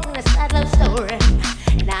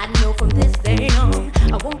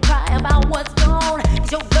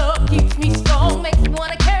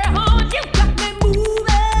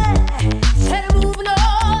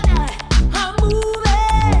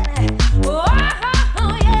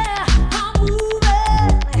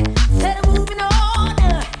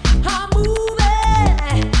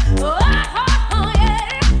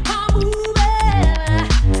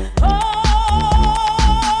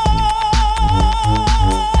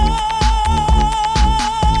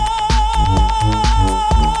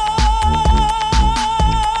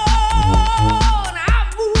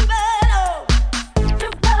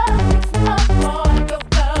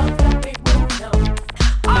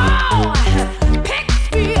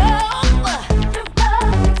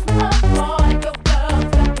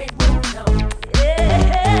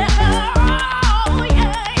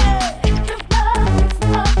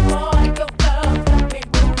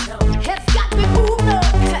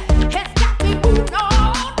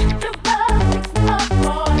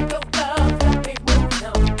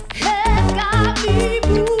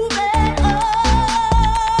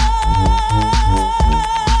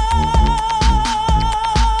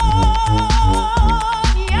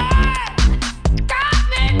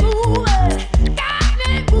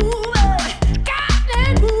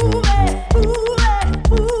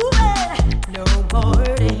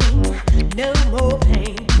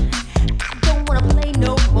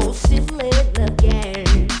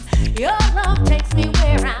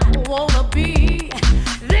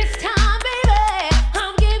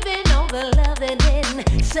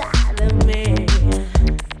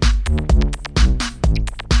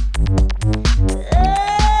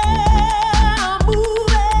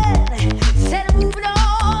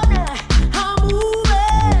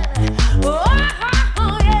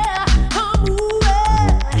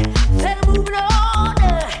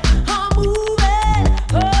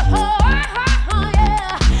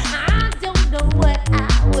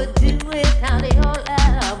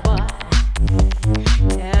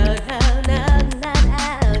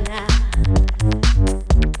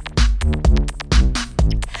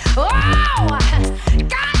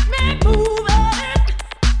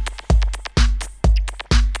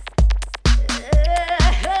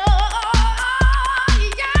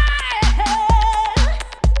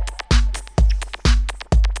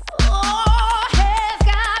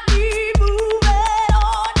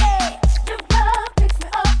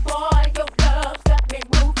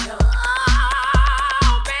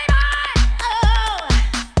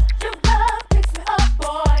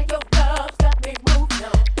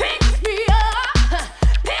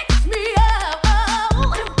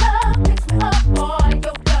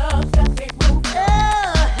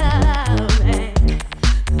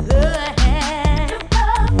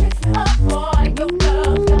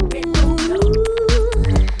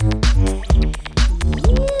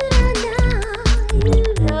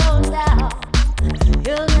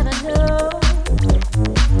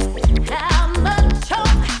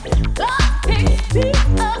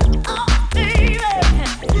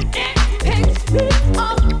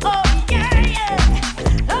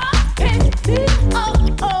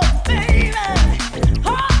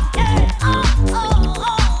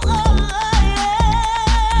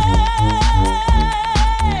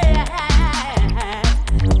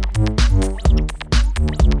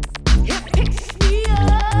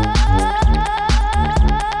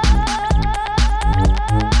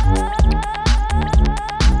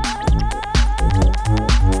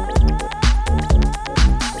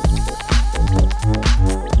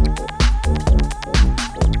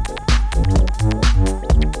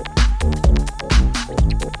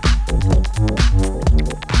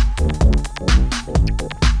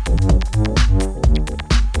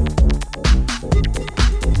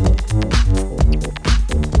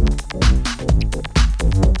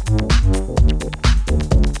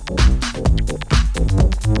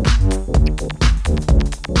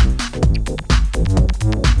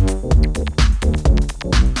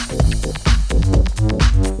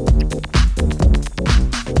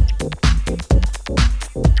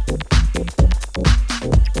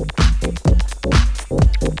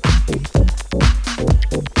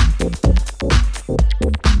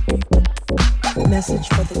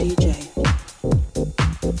Message for the DJ.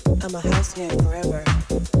 I'm a house head forever,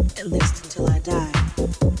 at least until I die.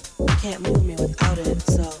 You can't move me without it,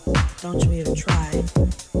 so don't you even try.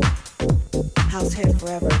 House head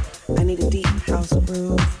forever, I need a deep house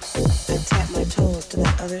groove. I tap my toes to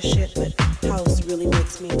that other shit, but house really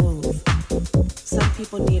makes me move. Some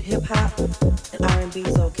people need hip hop, and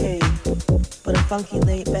R&B's okay, but a funky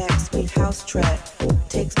laid back sweet house track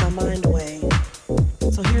takes my mind away.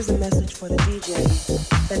 So here's a message for the DJ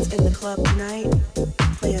that's in the club tonight.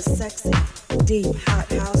 Play a sexy, deep,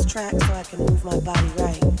 hot house track so I can move my body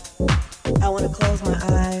right. I want to close my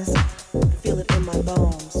eyes and feel it in my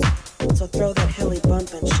bones. So throw that helly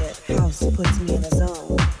bumpin' shit. House puts me in a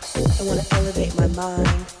zone. I want to elevate my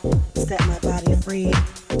mind, set my body free,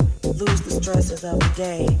 lose the stresses of the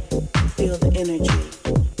day, and feel the energy.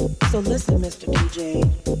 So listen, Mr. DJ,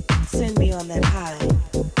 send me on that high,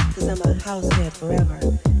 'cause I'm a house head forever,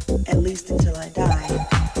 at least until I die.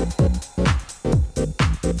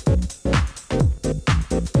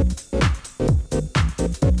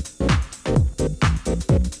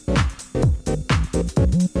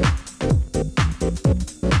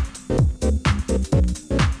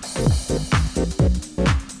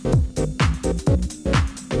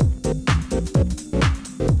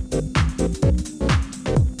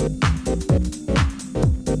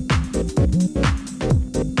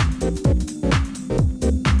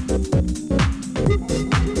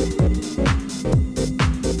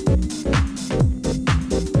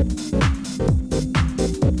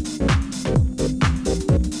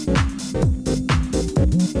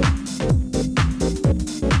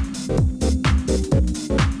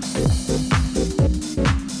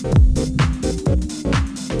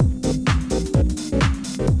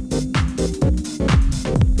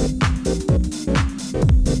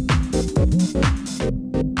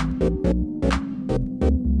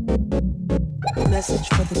 Message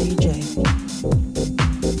for the DJ.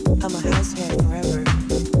 I'm a house head forever,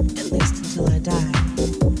 at least until I die.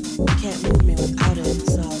 You can't move me without it,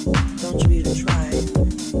 so don't you even try.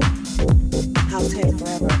 House head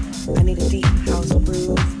forever, I need a deep house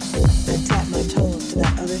groove. I tap my toes to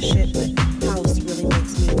that other shit, but house really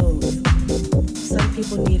makes me move. Some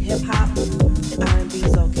people need hip hop, and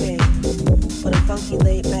R&B's okay, but a funky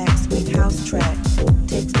laid back sweet house track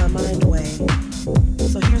takes my mind away.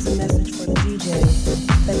 So here's a message for the DJ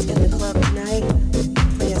that's in the club tonight.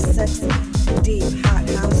 Play a sexy, deep, hot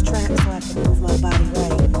house track so I can move my body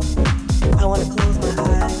right. I want to close my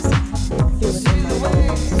eyes, feel it in my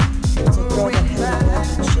bones. So throw that heavy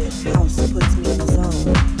walking shit. House puts me in the zone.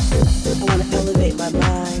 I want to elevate my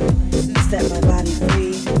mind, set my body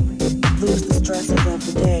free, lose the stresses of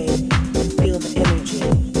the day, and feel the energy.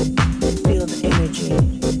 Feel the energy.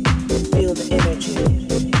 Feel the energy.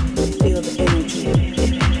 Feel the energy.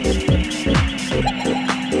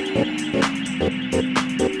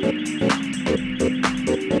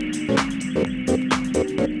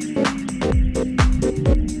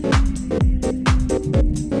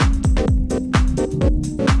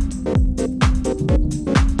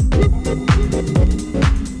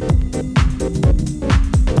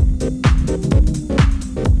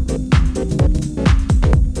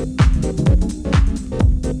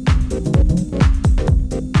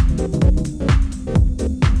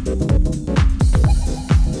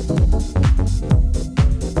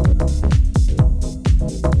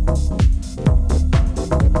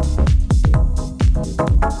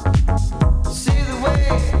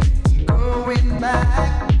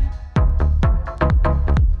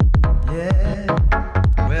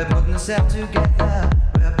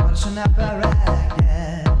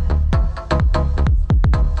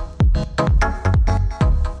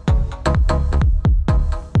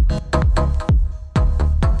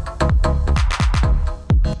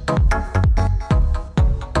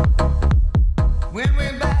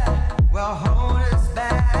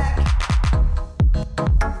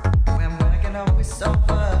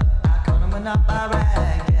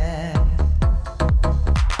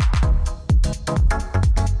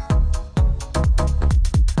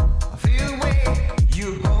 Feel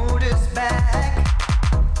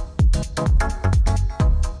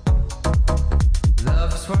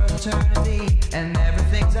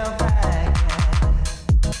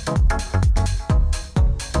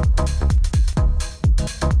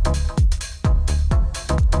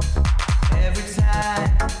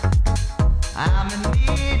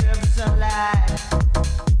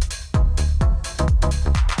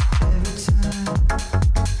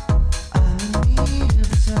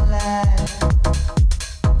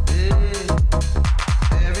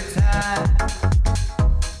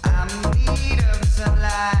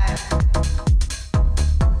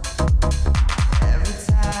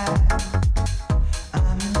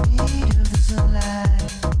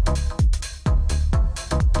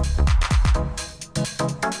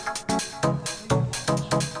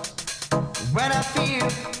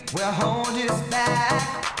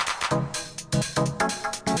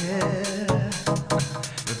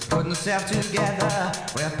yourself together.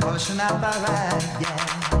 We're pushing up the right, yeah.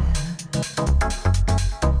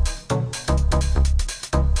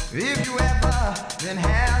 If you ever been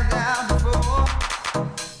held down before,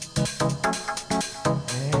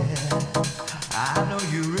 yeah, I know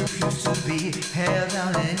you refuse to be held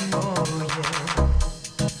down anymore, yeah.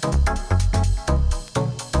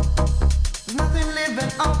 There's nothing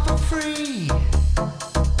living on for free.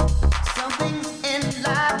 Some things in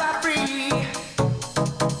life are free.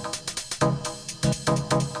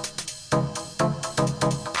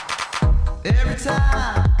 Every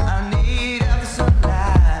time I need the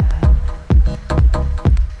sunlight,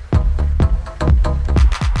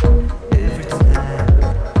 every time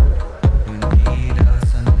you need the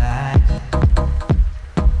sunlight,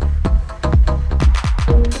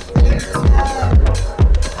 every time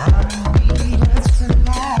I need the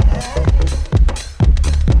sunlight, every time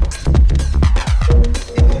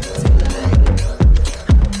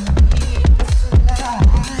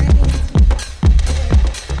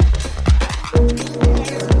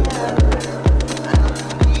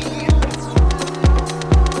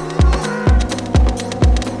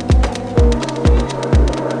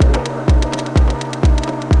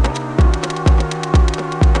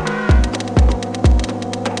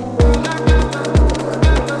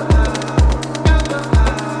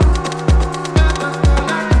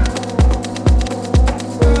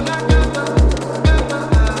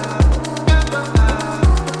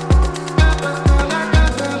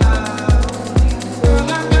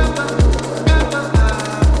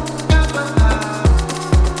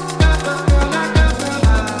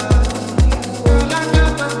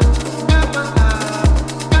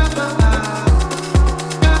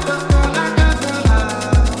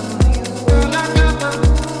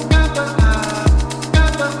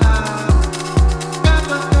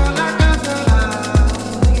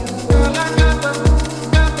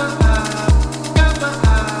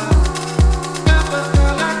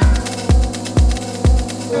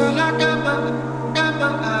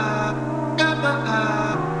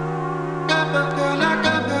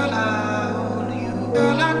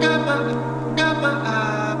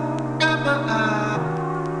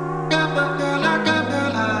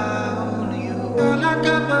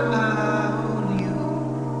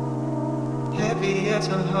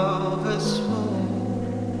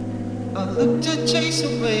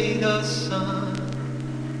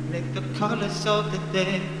of the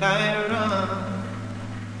day I run.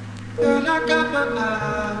 Girl, I got my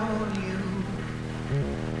eye on you.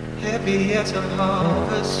 Heavy as a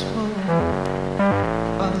harvest moon.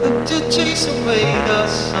 I look to chase away the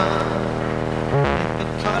sun. Like the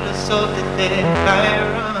colors of the day I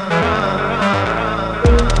run.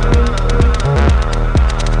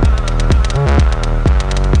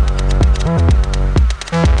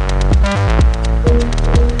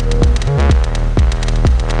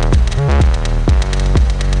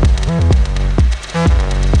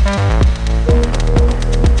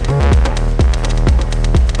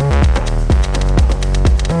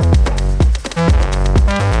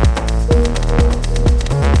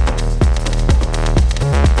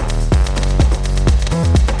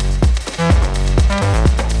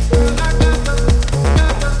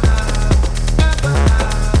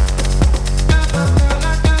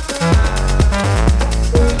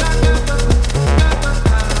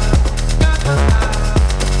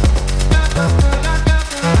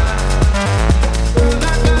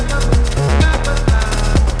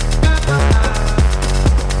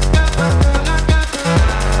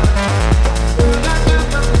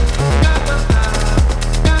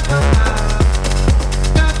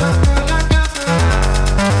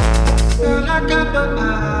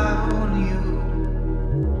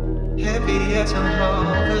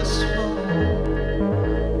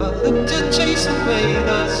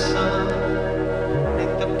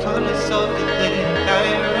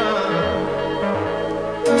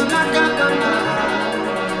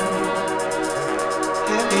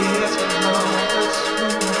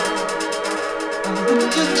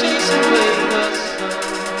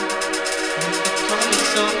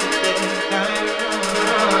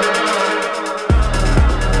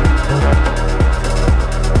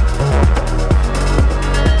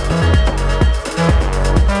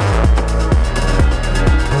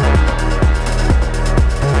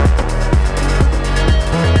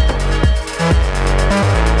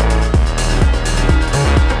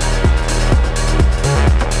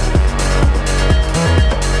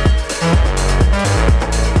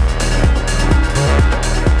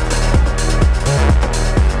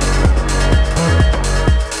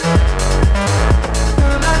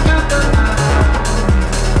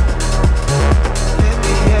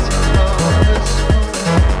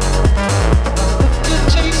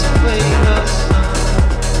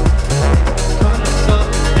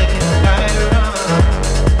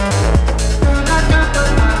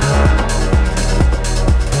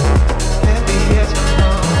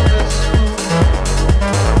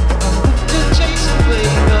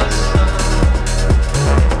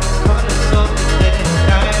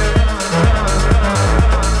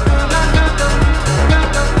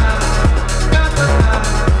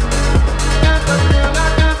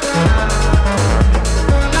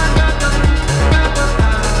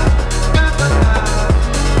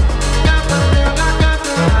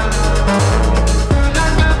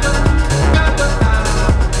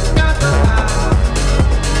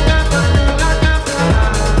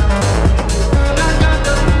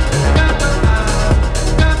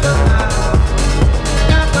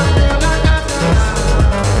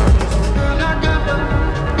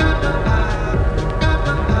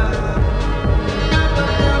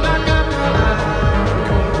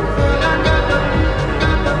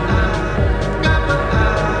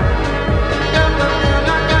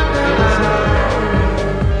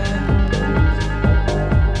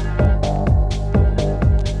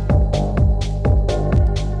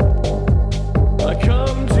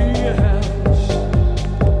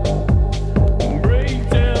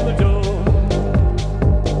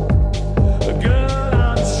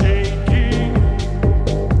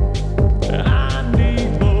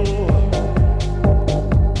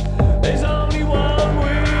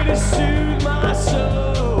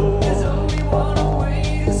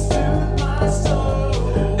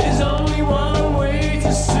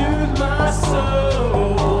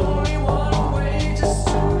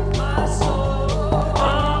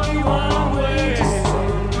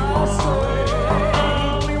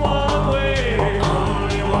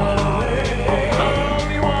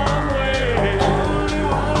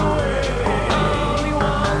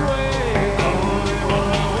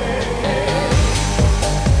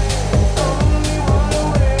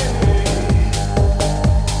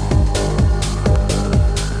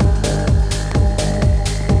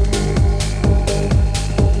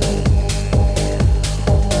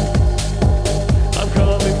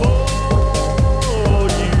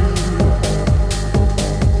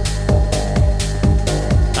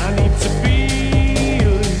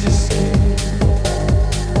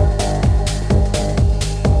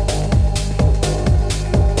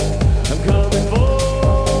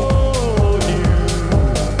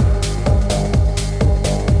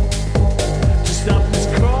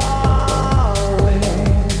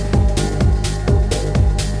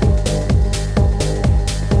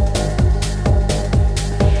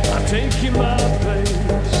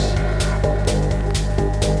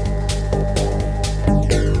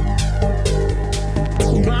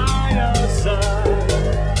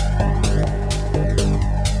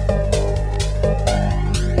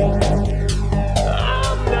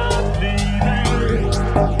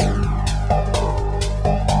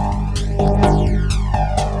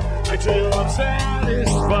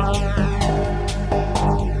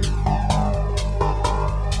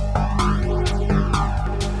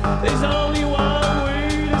 There's only one way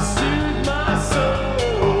to soothe my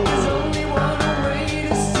soul. There's only one way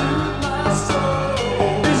to soothe my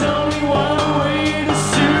soul. There's only one way to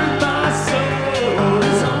soothe my soul.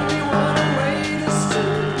 There's only one way to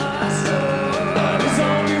soothe my soul. There's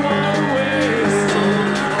only one way to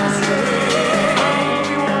soothe my soul.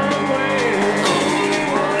 Only one way. Only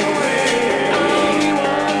one way. Only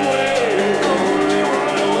one way.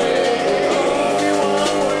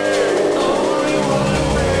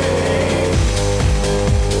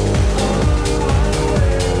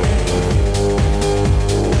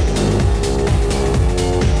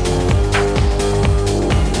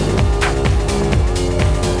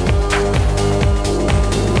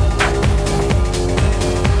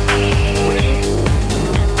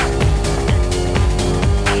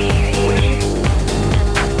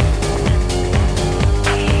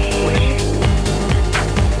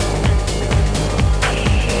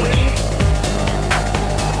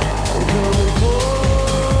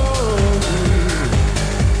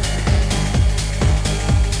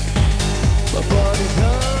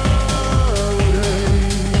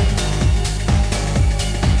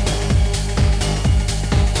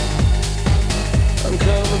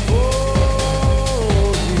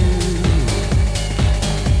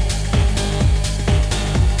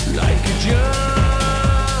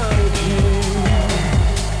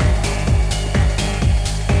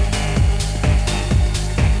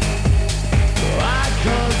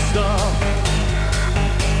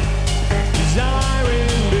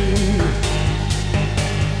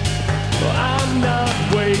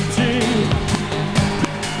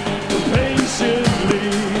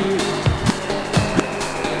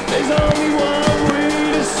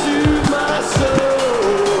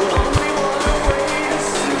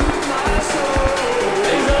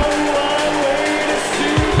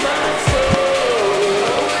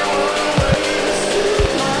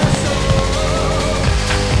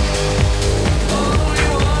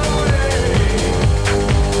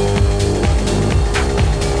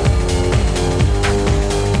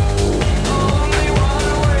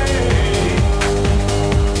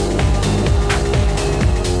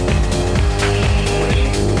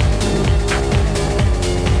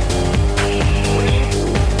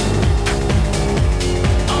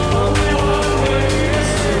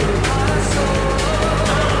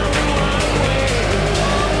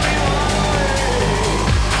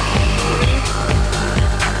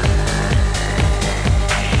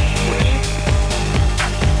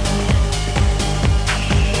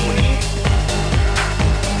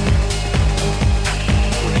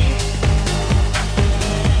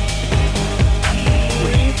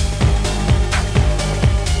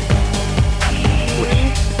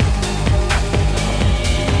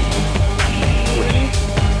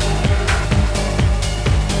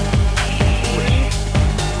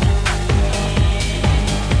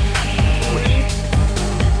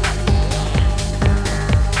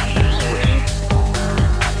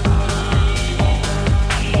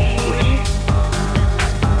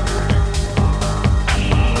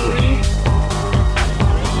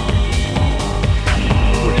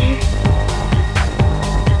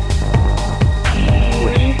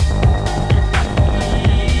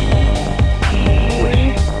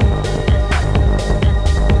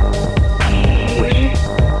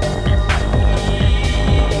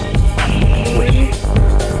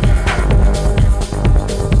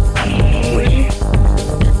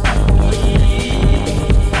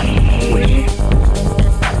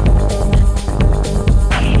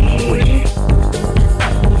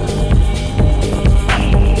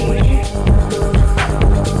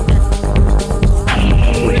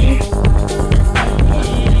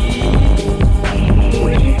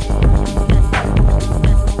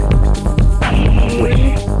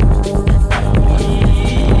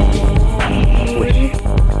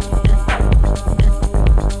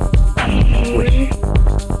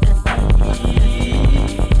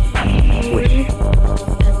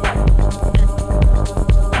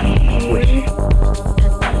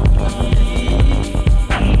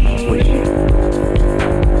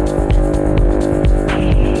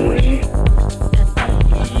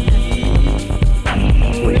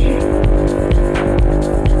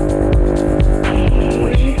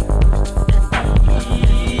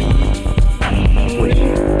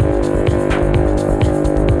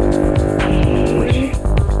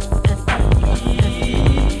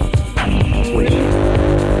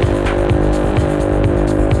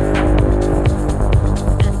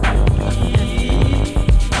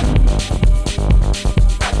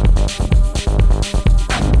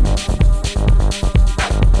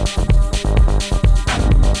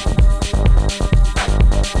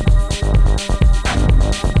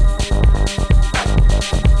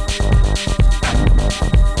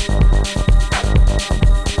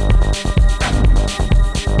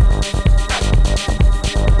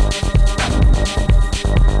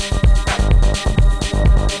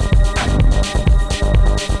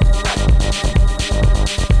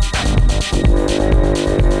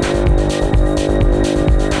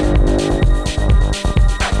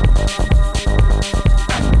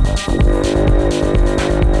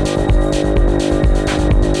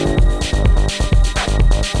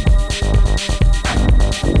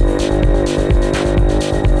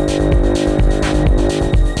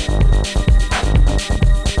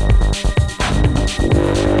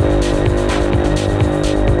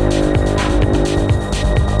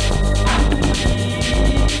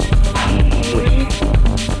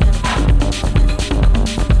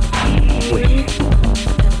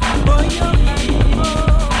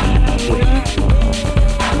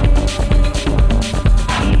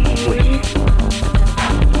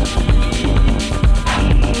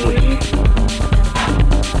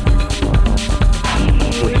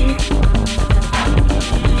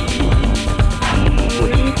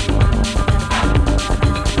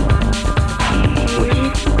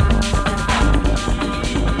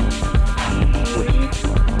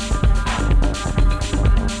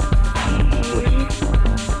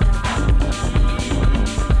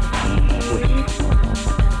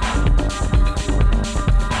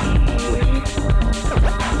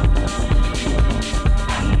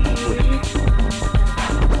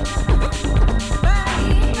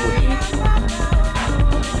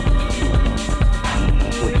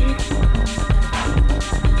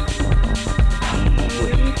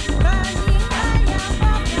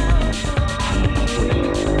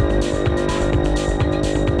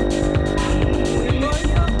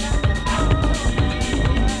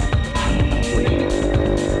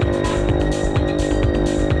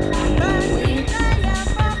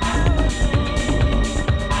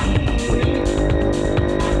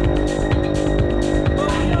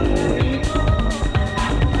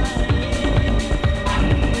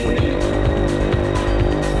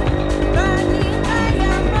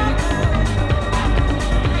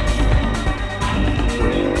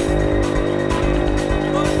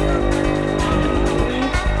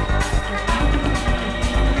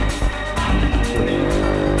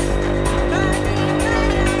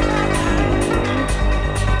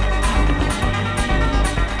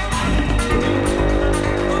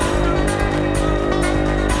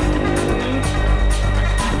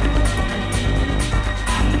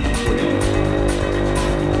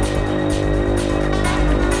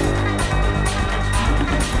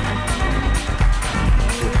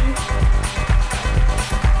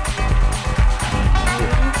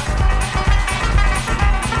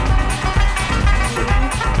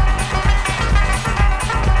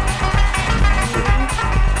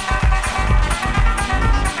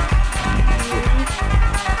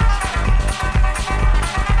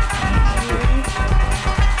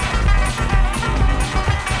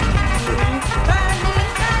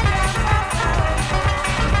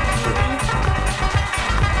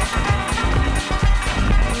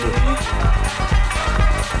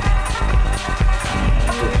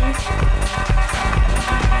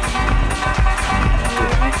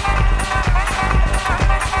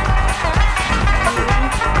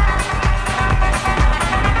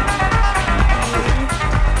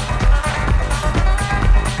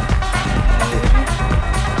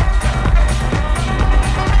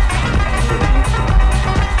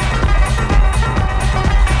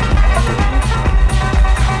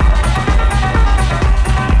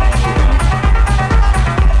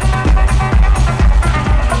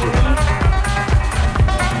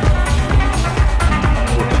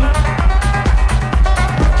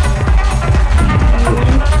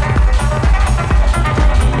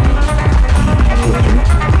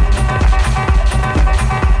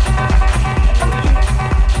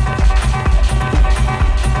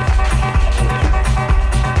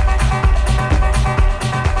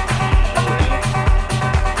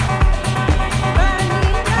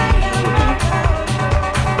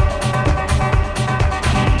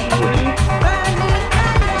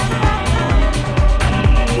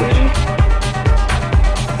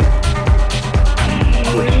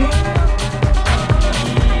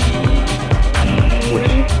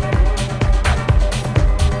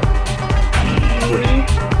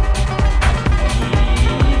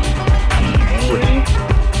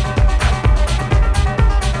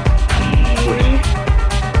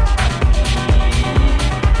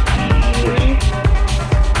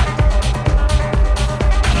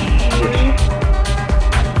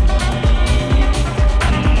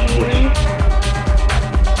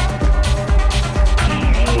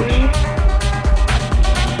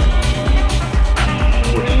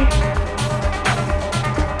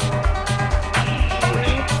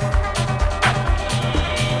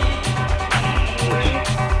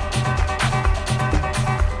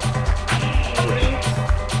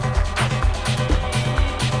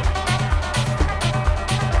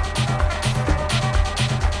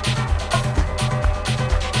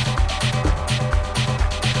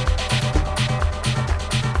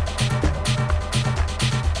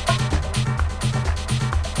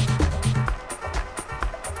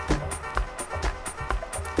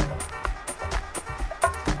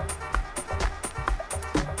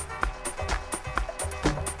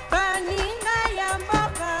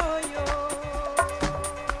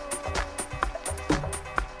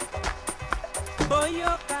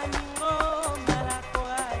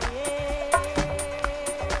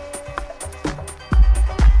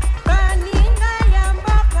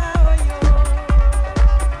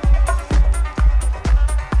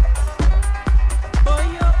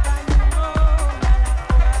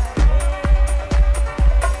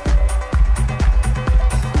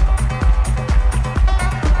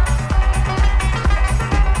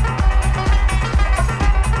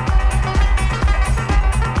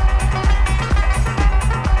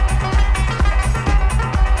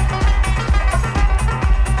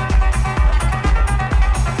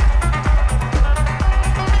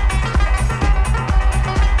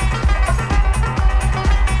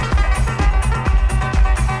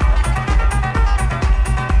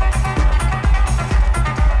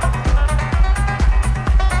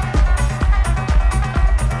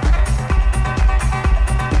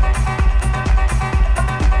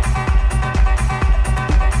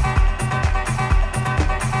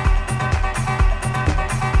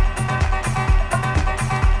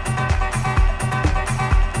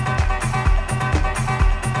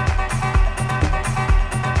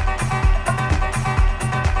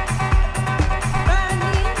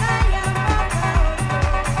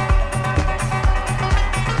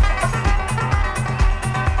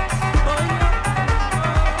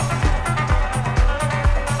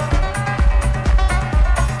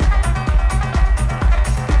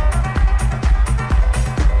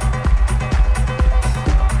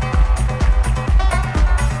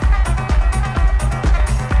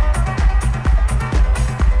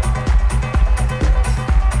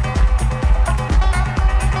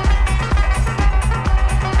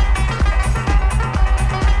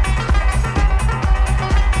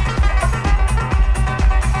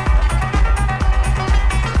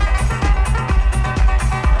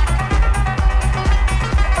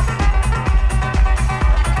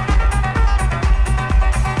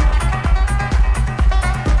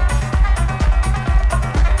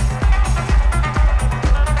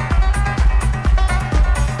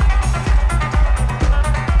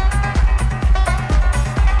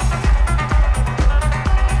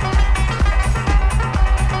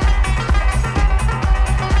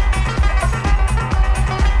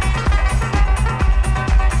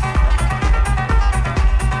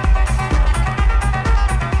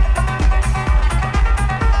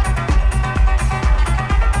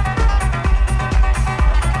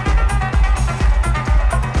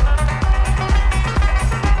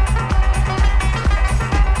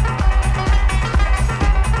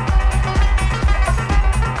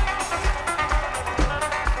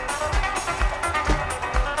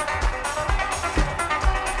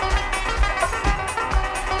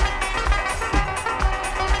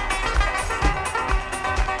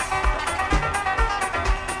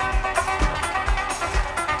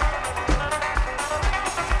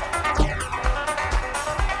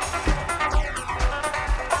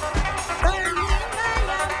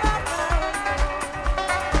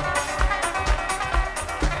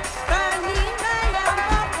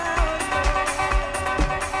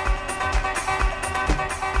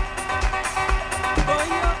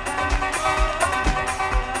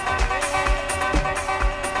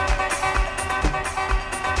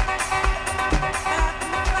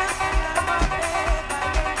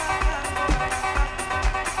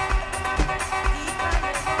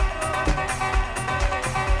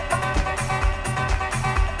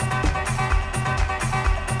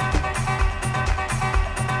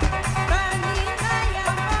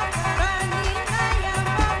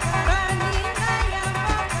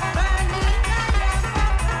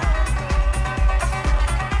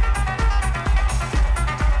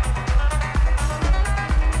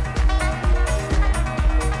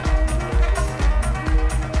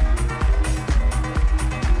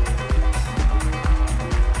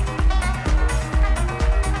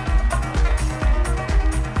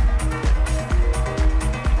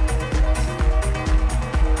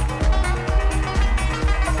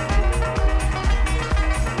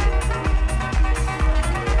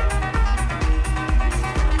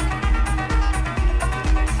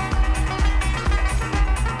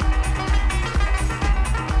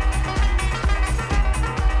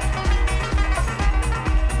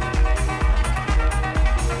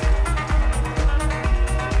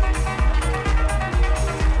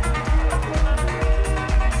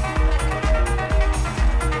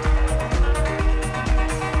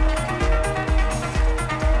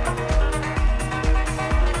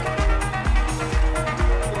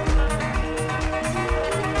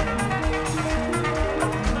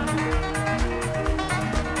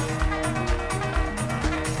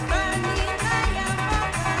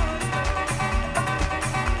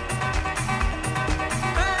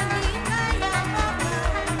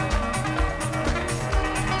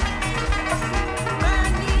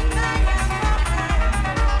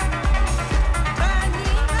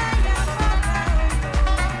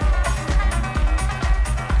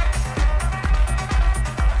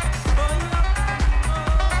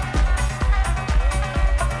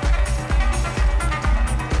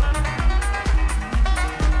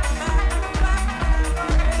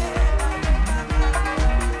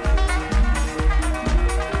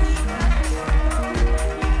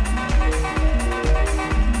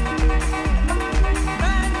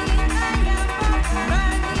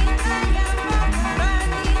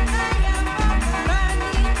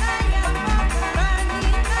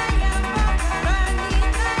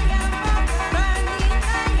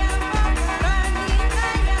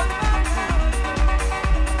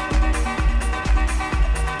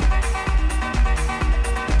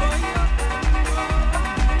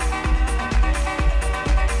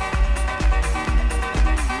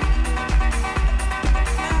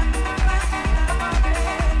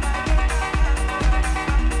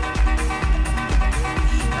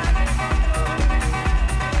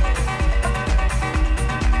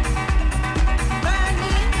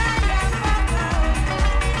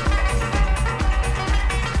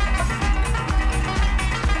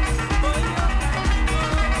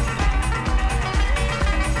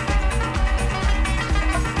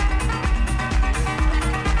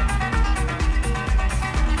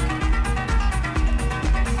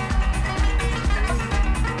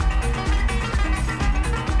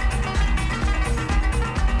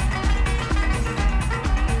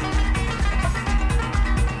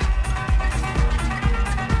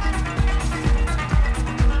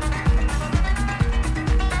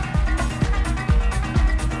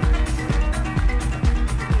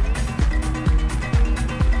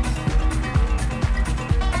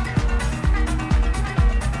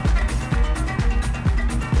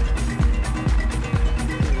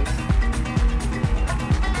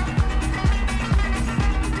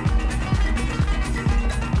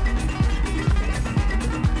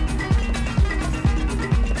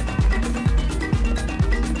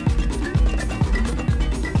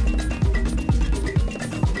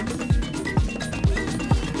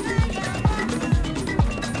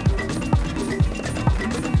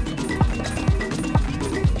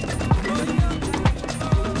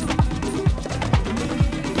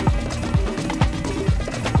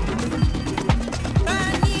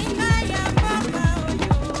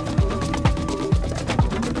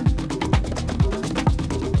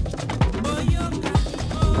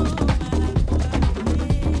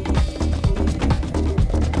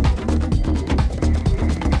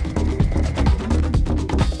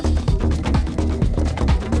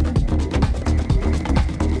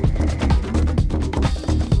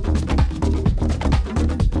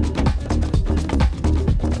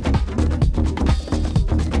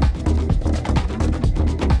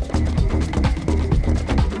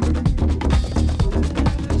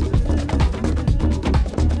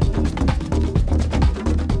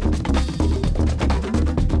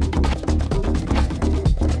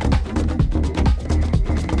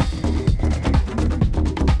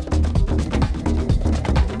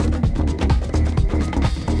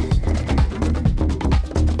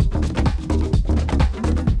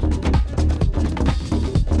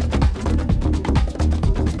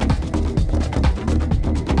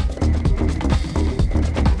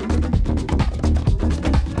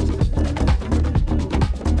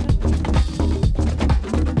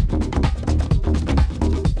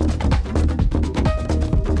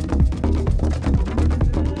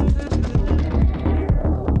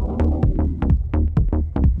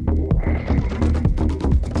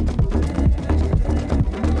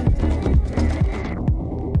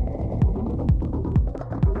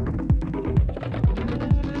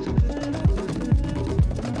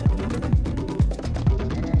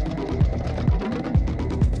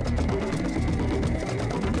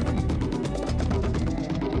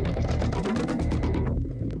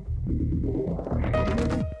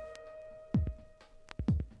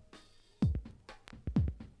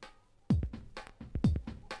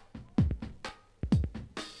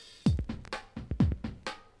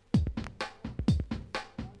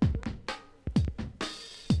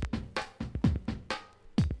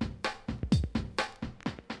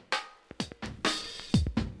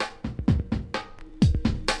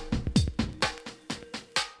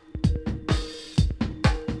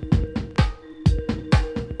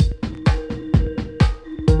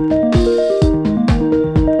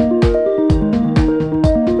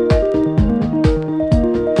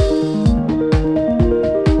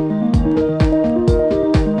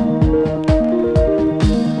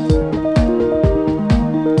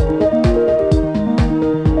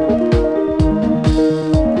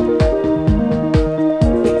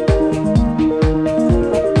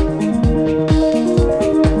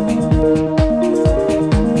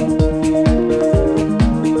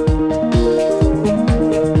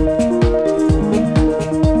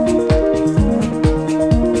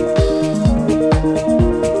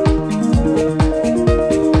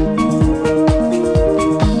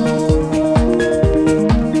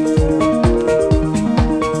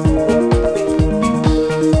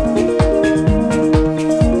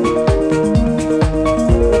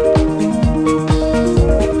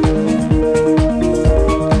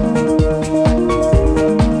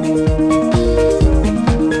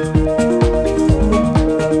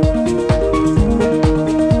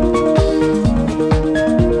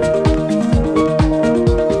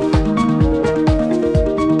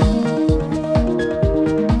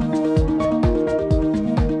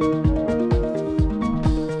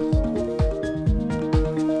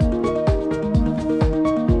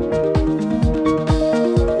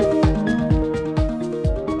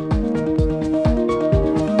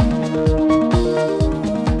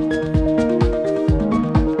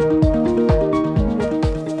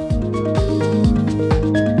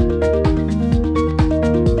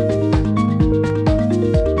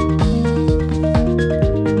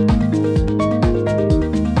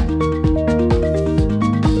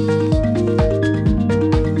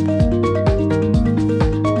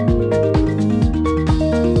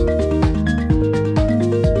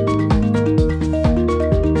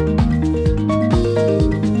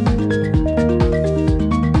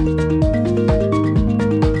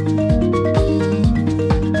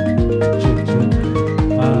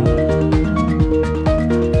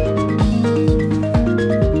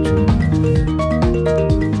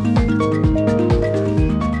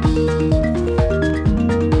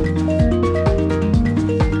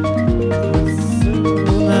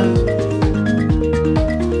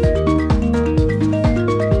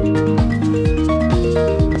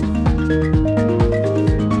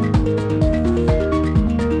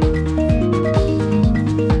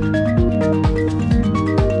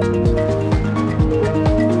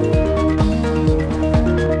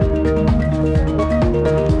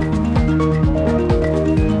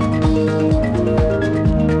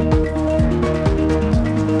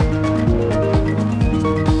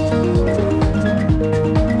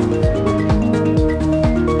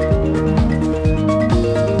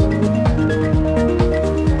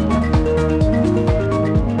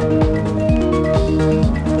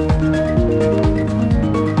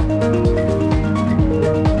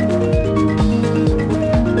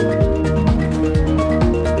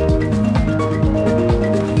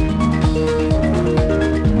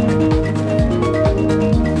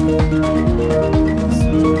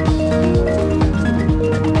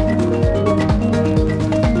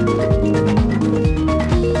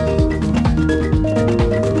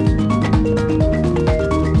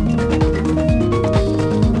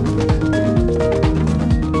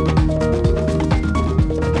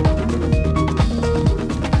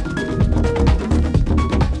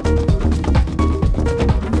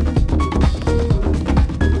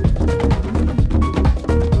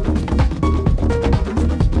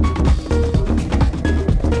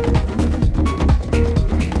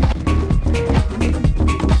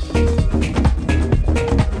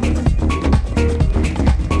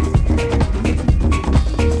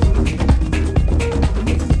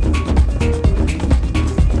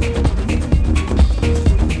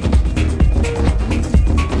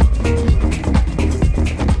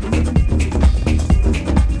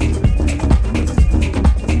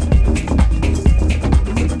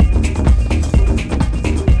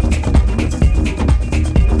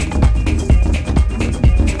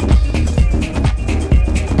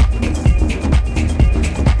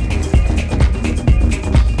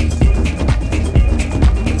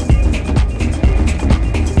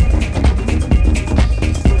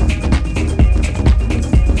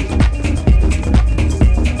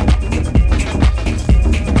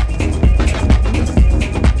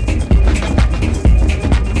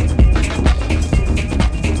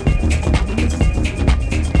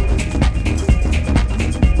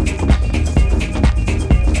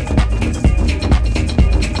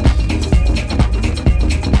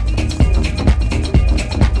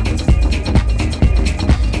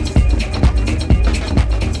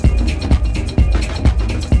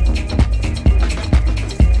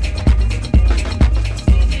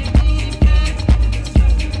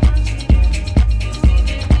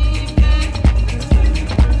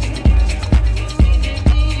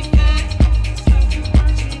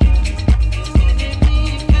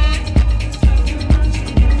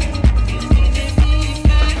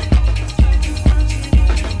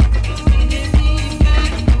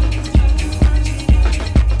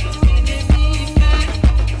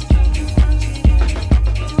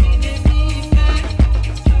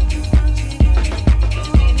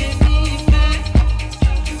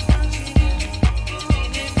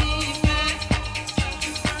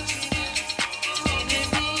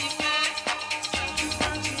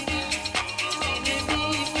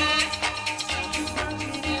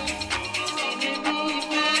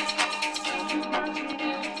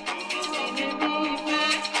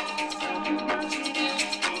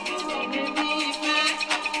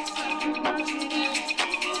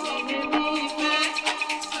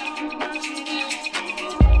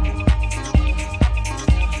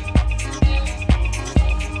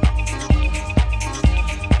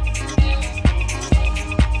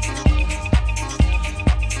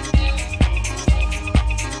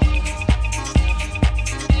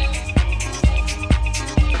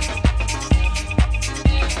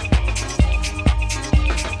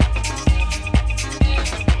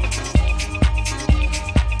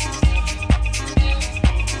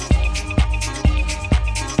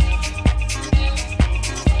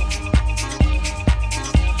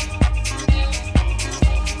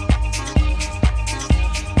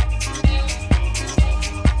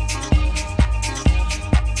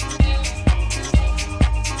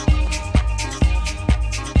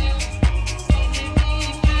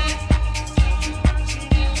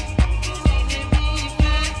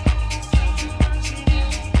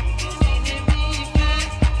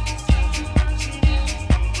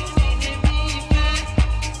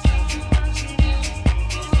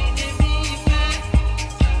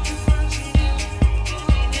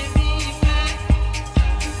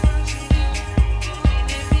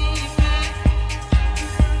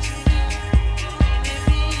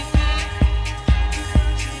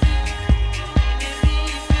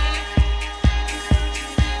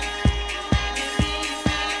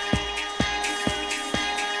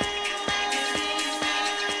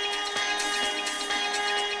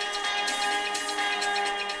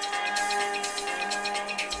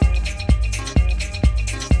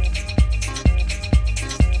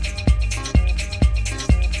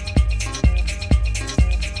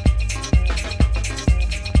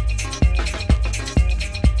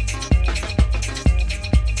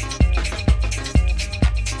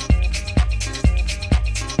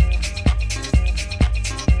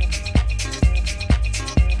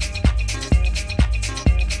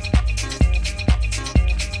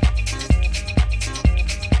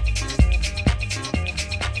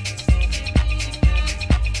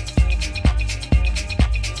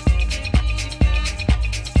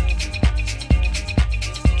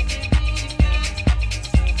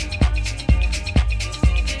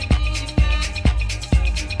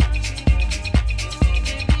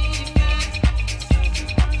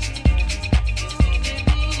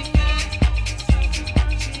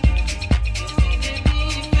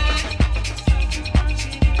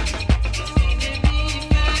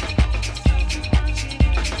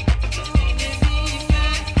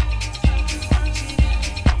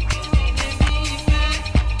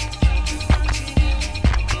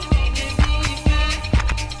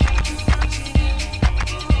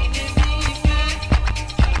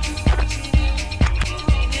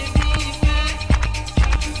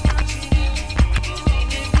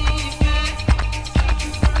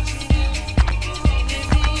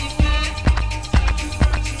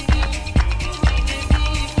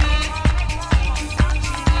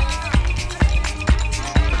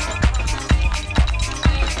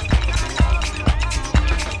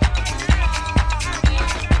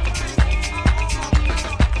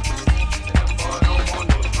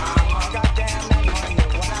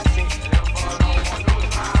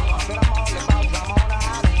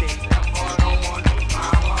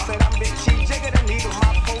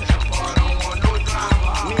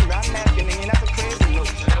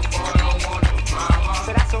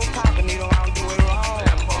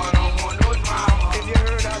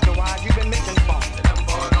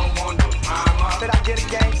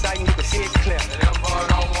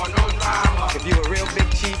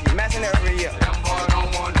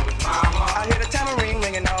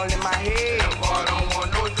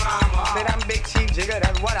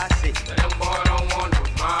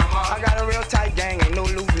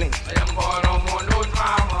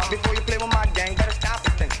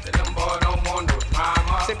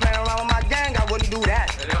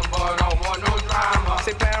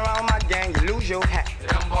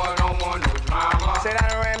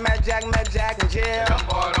 jail. Them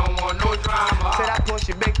boy don't want no drama. Said I push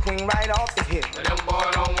your big queen right off the hip. Them boy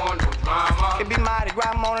don't want no drama. It be Mardi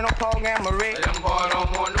Gras morning on program Marie. Them boy don't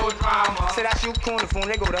want no drama. Said I shoot Kunafun,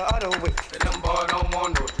 they go the other way. Them boy don't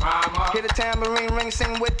want no drama. Hit a tambourine ring,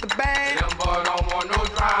 sing with the band. Them boy don't want no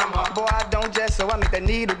drama. Boy, I don't jest, so I make that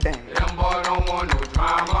needle dance. Them boy don't want no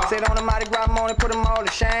drama. Said on a Mardi Gras morning, put them all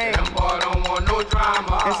to shame. Them boy don't want no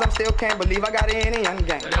drama. And some still can't believe I got it in a young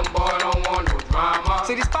game. Them boy don't want no drama.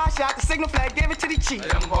 See, the spot shot, the signal flag, gave it to the chief.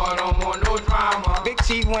 Them boy don't want no drama. Big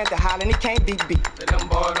chief went to hollering, he can't beat beat. Them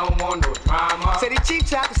boy don't want no drama. Said the chief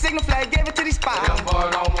shot, the signal flag, gave it to the spy. Them boy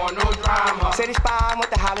don't want no drama. Said the spy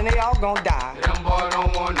went to hollering, they all gon' die. Them boy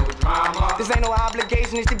don't want no drama. This ain't no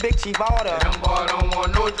obligation, it's the big chief order. Them boy don't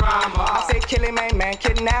want no drama. I say kill him, ain't man,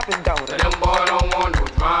 kidnap his daughter. Them boy don't want no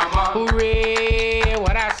drama. Hooray,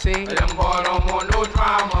 what I say. Them boy don't want no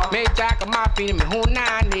drama. Make Jack my feet me who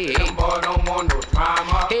nani. Them boy don't want no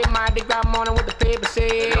drama. Hey, Mardi Gras morning with the paper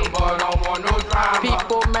say. Them boy don't want no drama.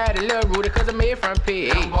 People mad at Lil Rudy cause I made front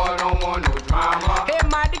page. Them boy don't want no drama. Hey,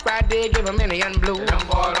 Mardi Gras day give him in and blue. Them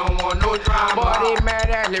boy don't want no drama. Boy, they mad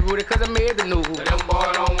at Lil Rudy cause I made the news. Them boy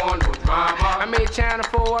don't want no drama. I made channel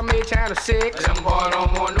 4, I made channel 6. Them boy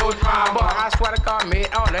don't want no drama. Boy, I swear to God, made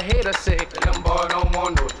all the haters sick. Them boy don't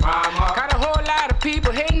want no drama. Got a whole lot of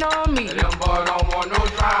people hating on me. Them boy don't want no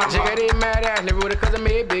drama. Jigga, they mad at Lil Rudy cause I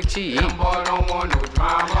made big cheese. Them boy don't want no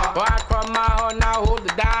drama. Boy, I cry my heart now, hold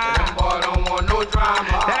the die. Them boy don't want no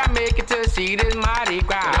drama. That I make it to see this Mardi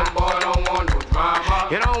Gras. Them boy don't want no drama.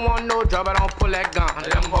 You don't want no trouble, don't pull that gun.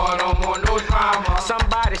 Them boy don't want no drama.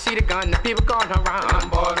 Somebody see the gun, the people gonna run. Them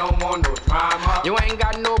boy don't want no drama. You ain't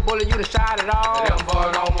got no bullet, you done shot it all. Them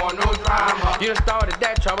boy don't want no drama. You done started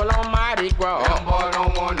that trouble on Mardi Gras. Them boy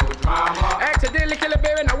don't want no drama. Accidentally kill a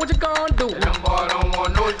baby, now what you gonna do? Them boy don't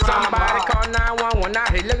want no drama. Somebody call 911 out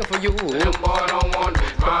here looking for you. Them boy don't want no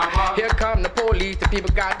drama. Here come the police, the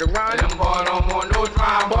people got to run. Them boy don't want no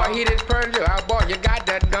drama. Boy, he just perjured out, boy, you got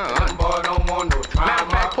that gun. Them boy don't want no drama. Matter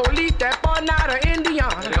of fact, police, that boy not an Indian.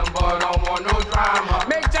 Them boy don't want no drama.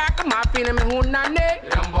 Make Jack my feeling me who not neck.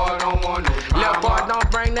 Them boy don't want no drama. Little boy,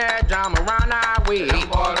 don't bring that drama around our way. Them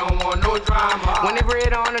boy don't want no drama. When they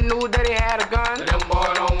read on the news that he had a gun, Them boy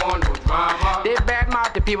don't want no drama. they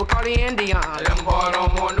badmouth the people call the Indians. Them boy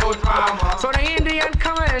don't want no drama. So the Indian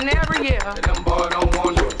coming every year, Them boy don't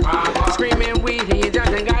want no drama. screaming weed, he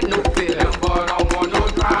just ain't got no fear. Them boy don't want no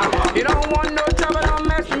drama. You don't want no trouble, don't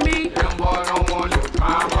mess with me. Them boy don't want no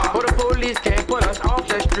drama. For the police can't put us off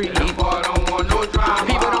the street. Them boy don't want no drama.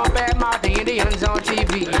 People don't badmouth the Indians on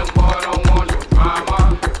TV. Them boy don't want no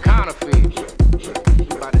drama. Counterfeit.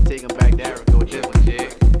 You about to take him back to Africa with this one,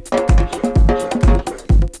 Jig.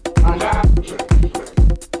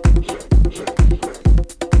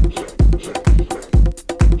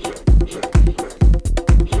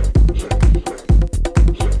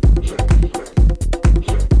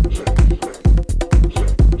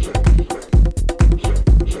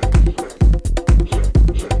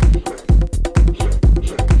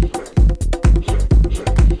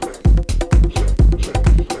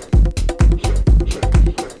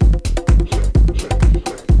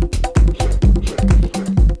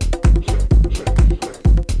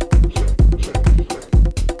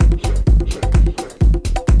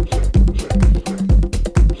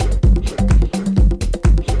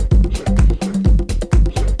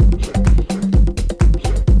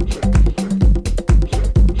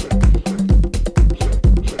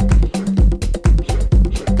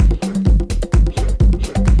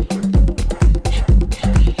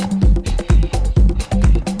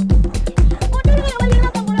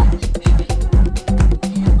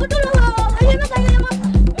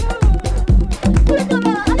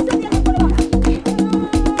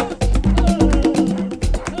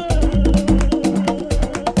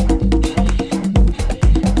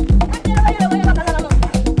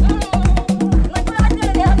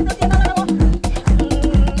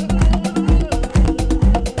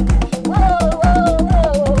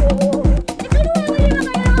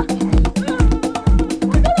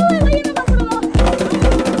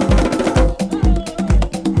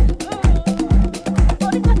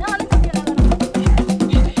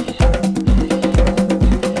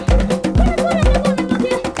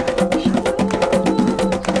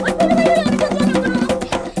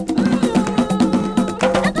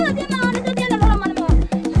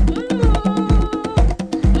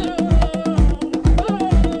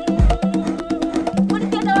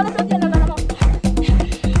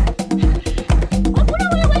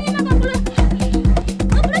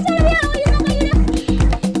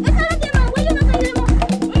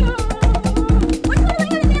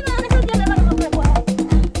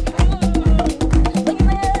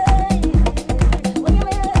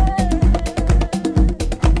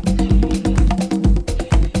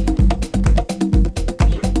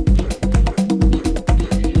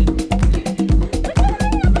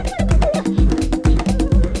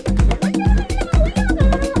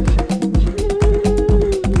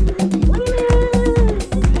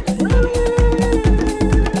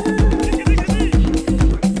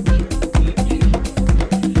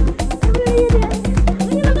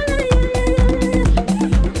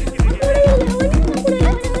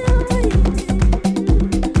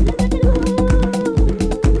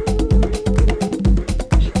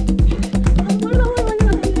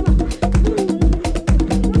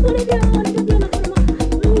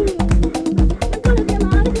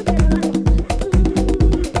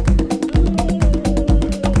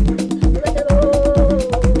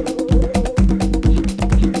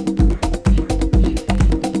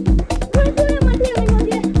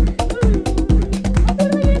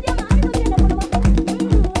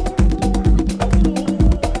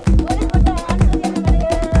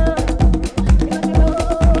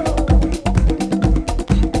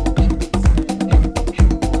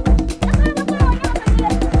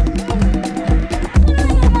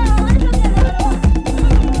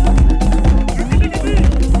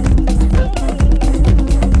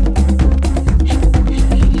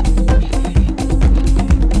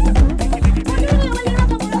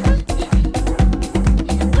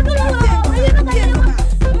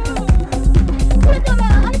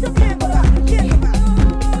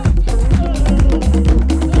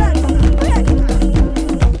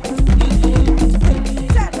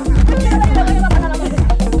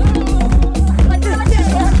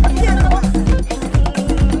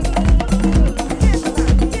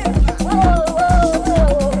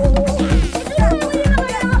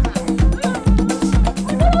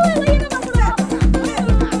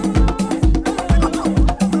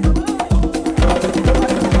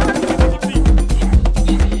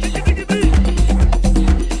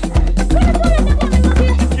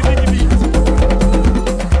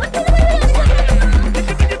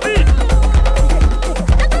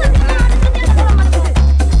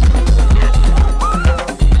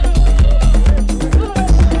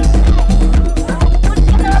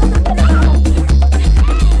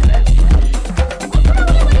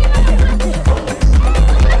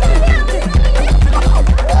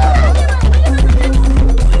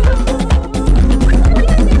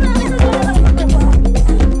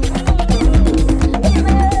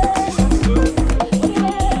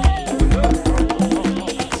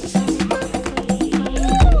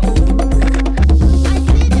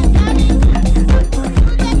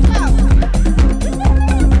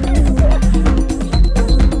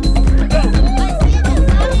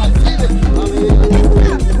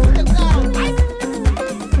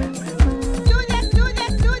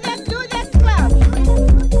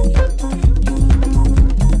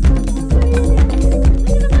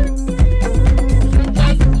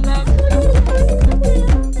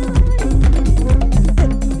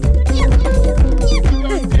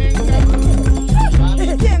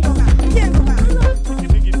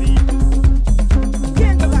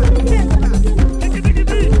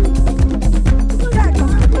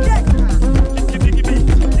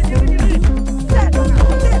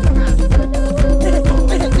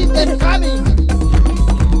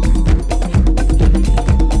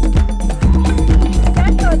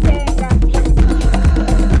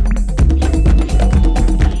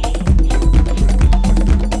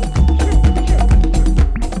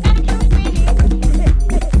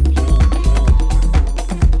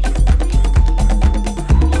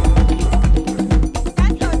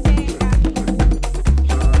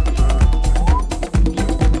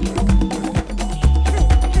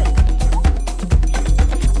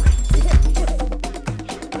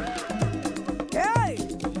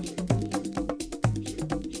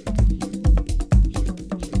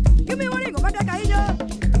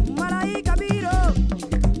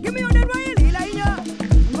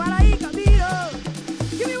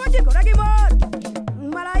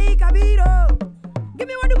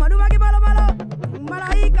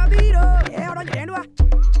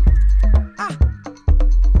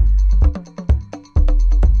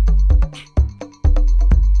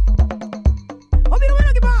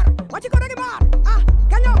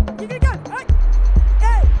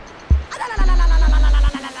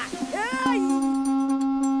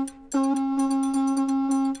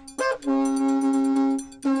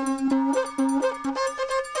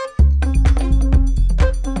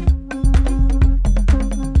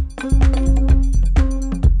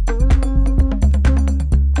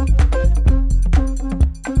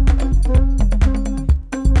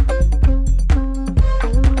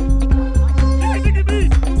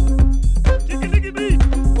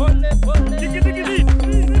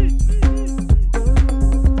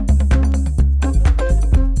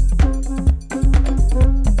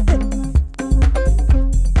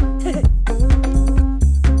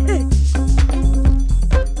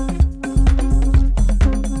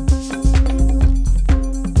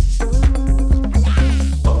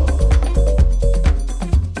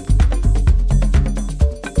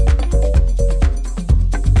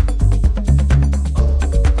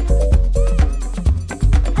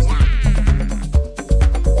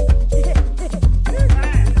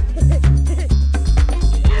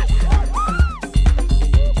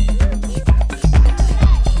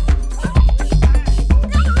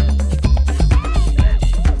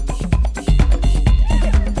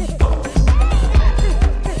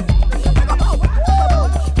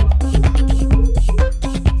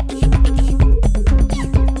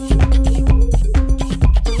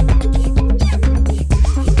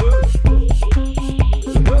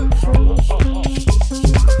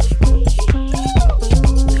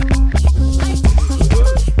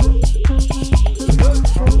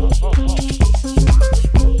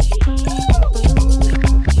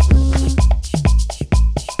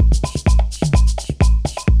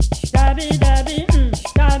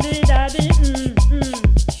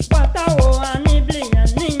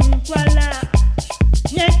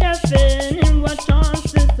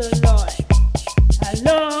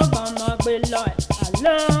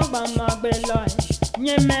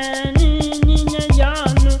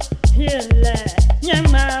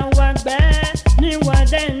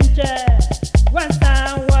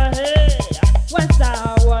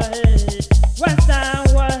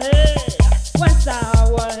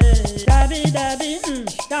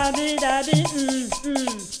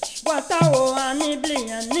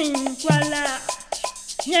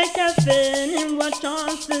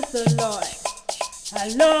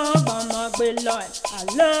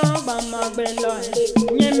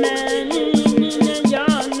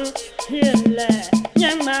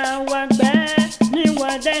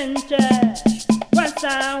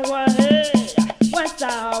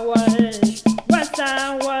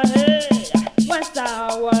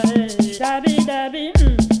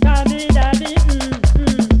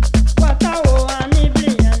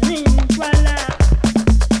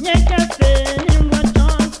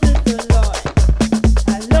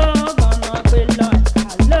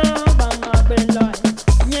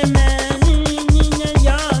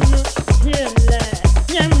 Young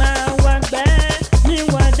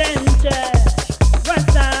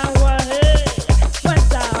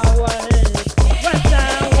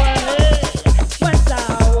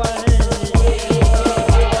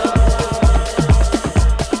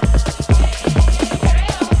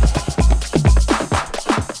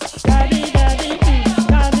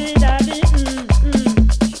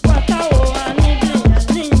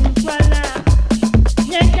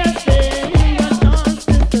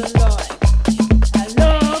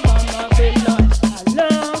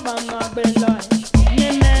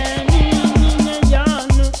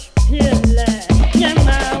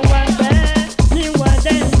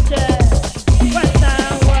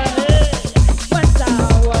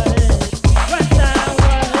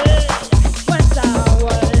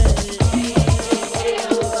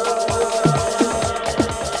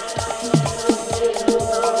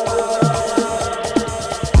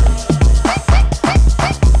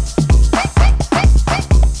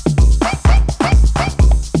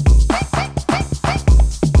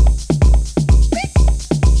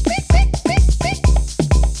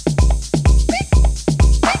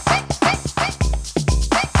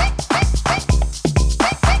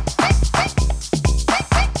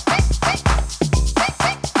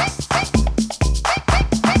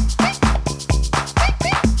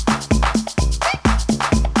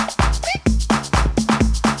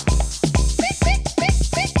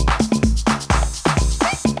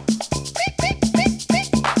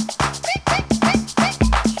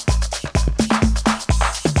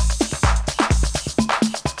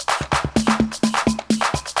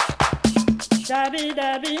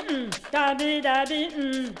daddy, daddy,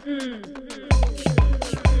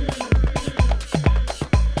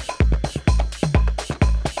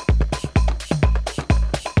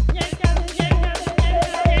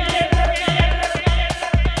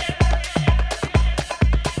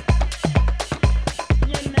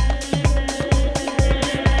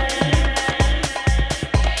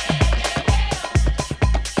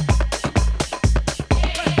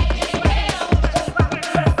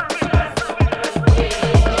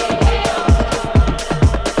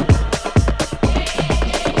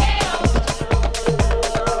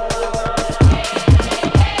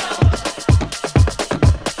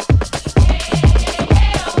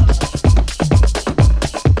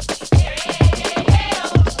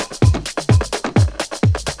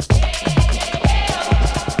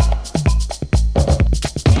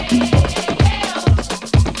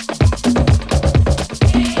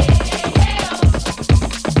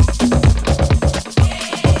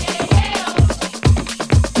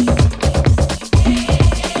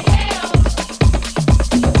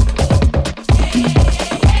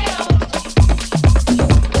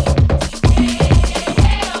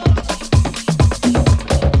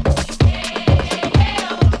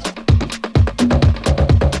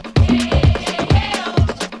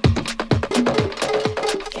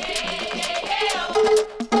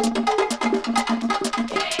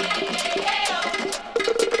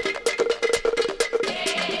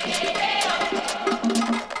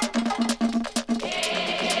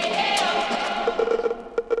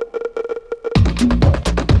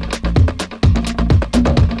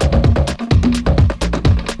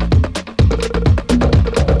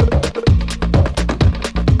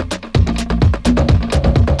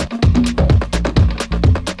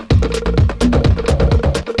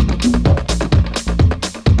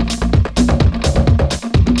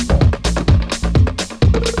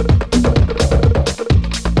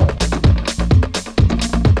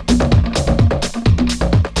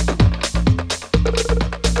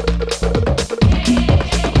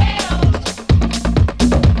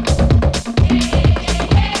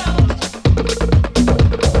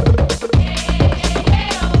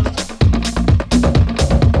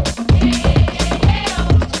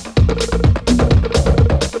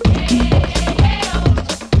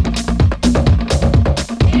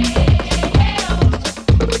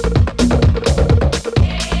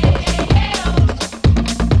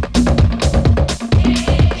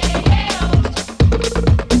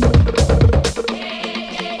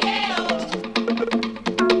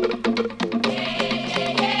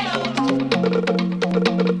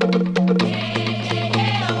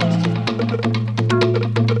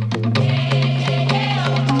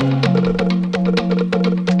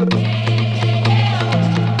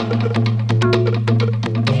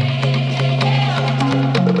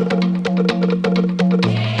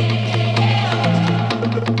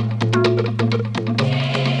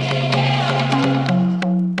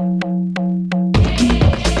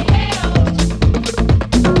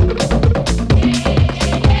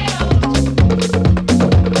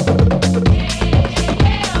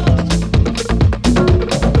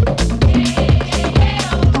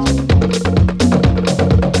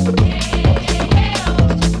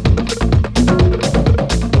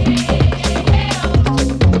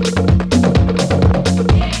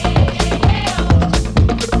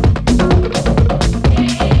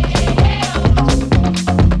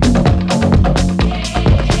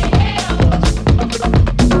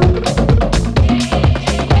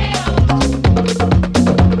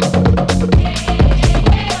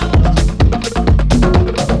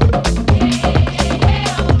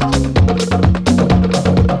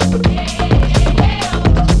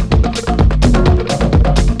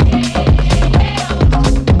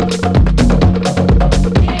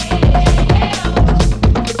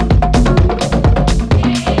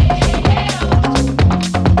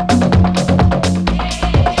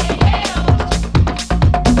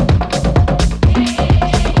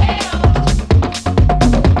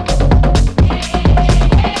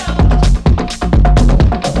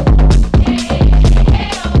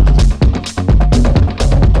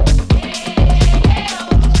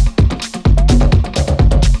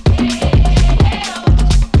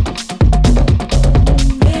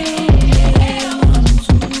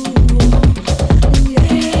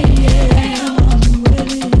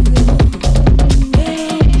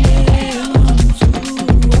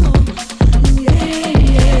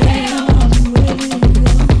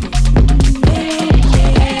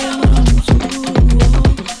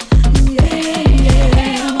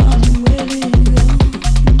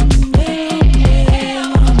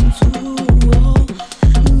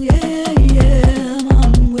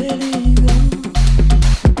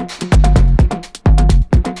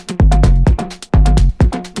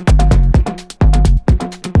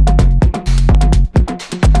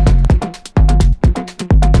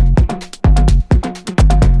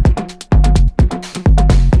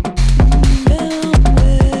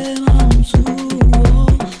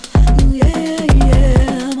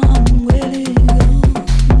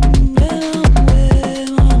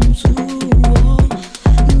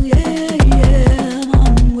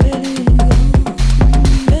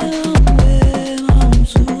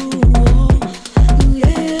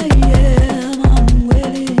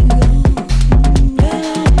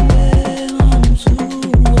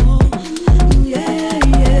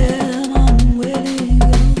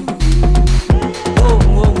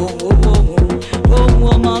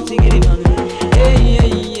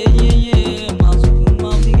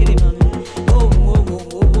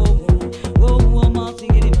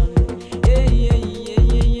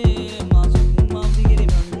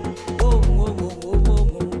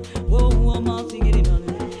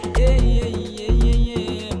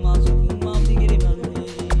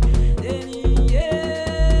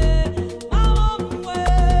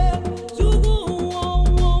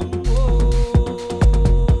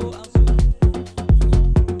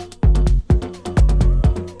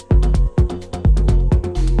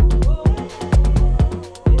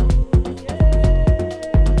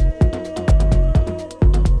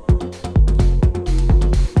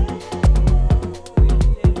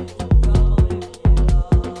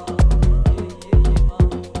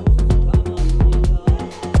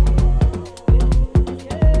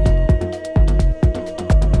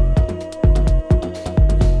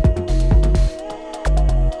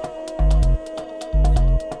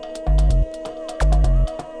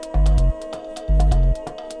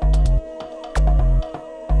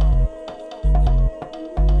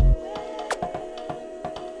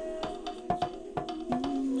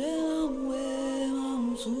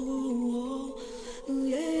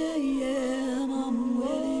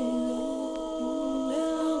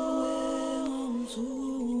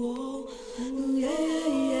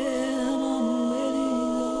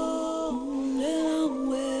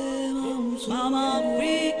 Mama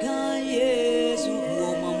Africa, yes, suku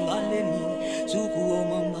o mamba leli, suku o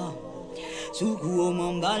mamba, suku o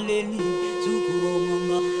mamba leli, suku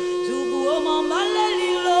o mamba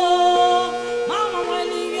leli lo, mama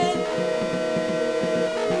leli ye.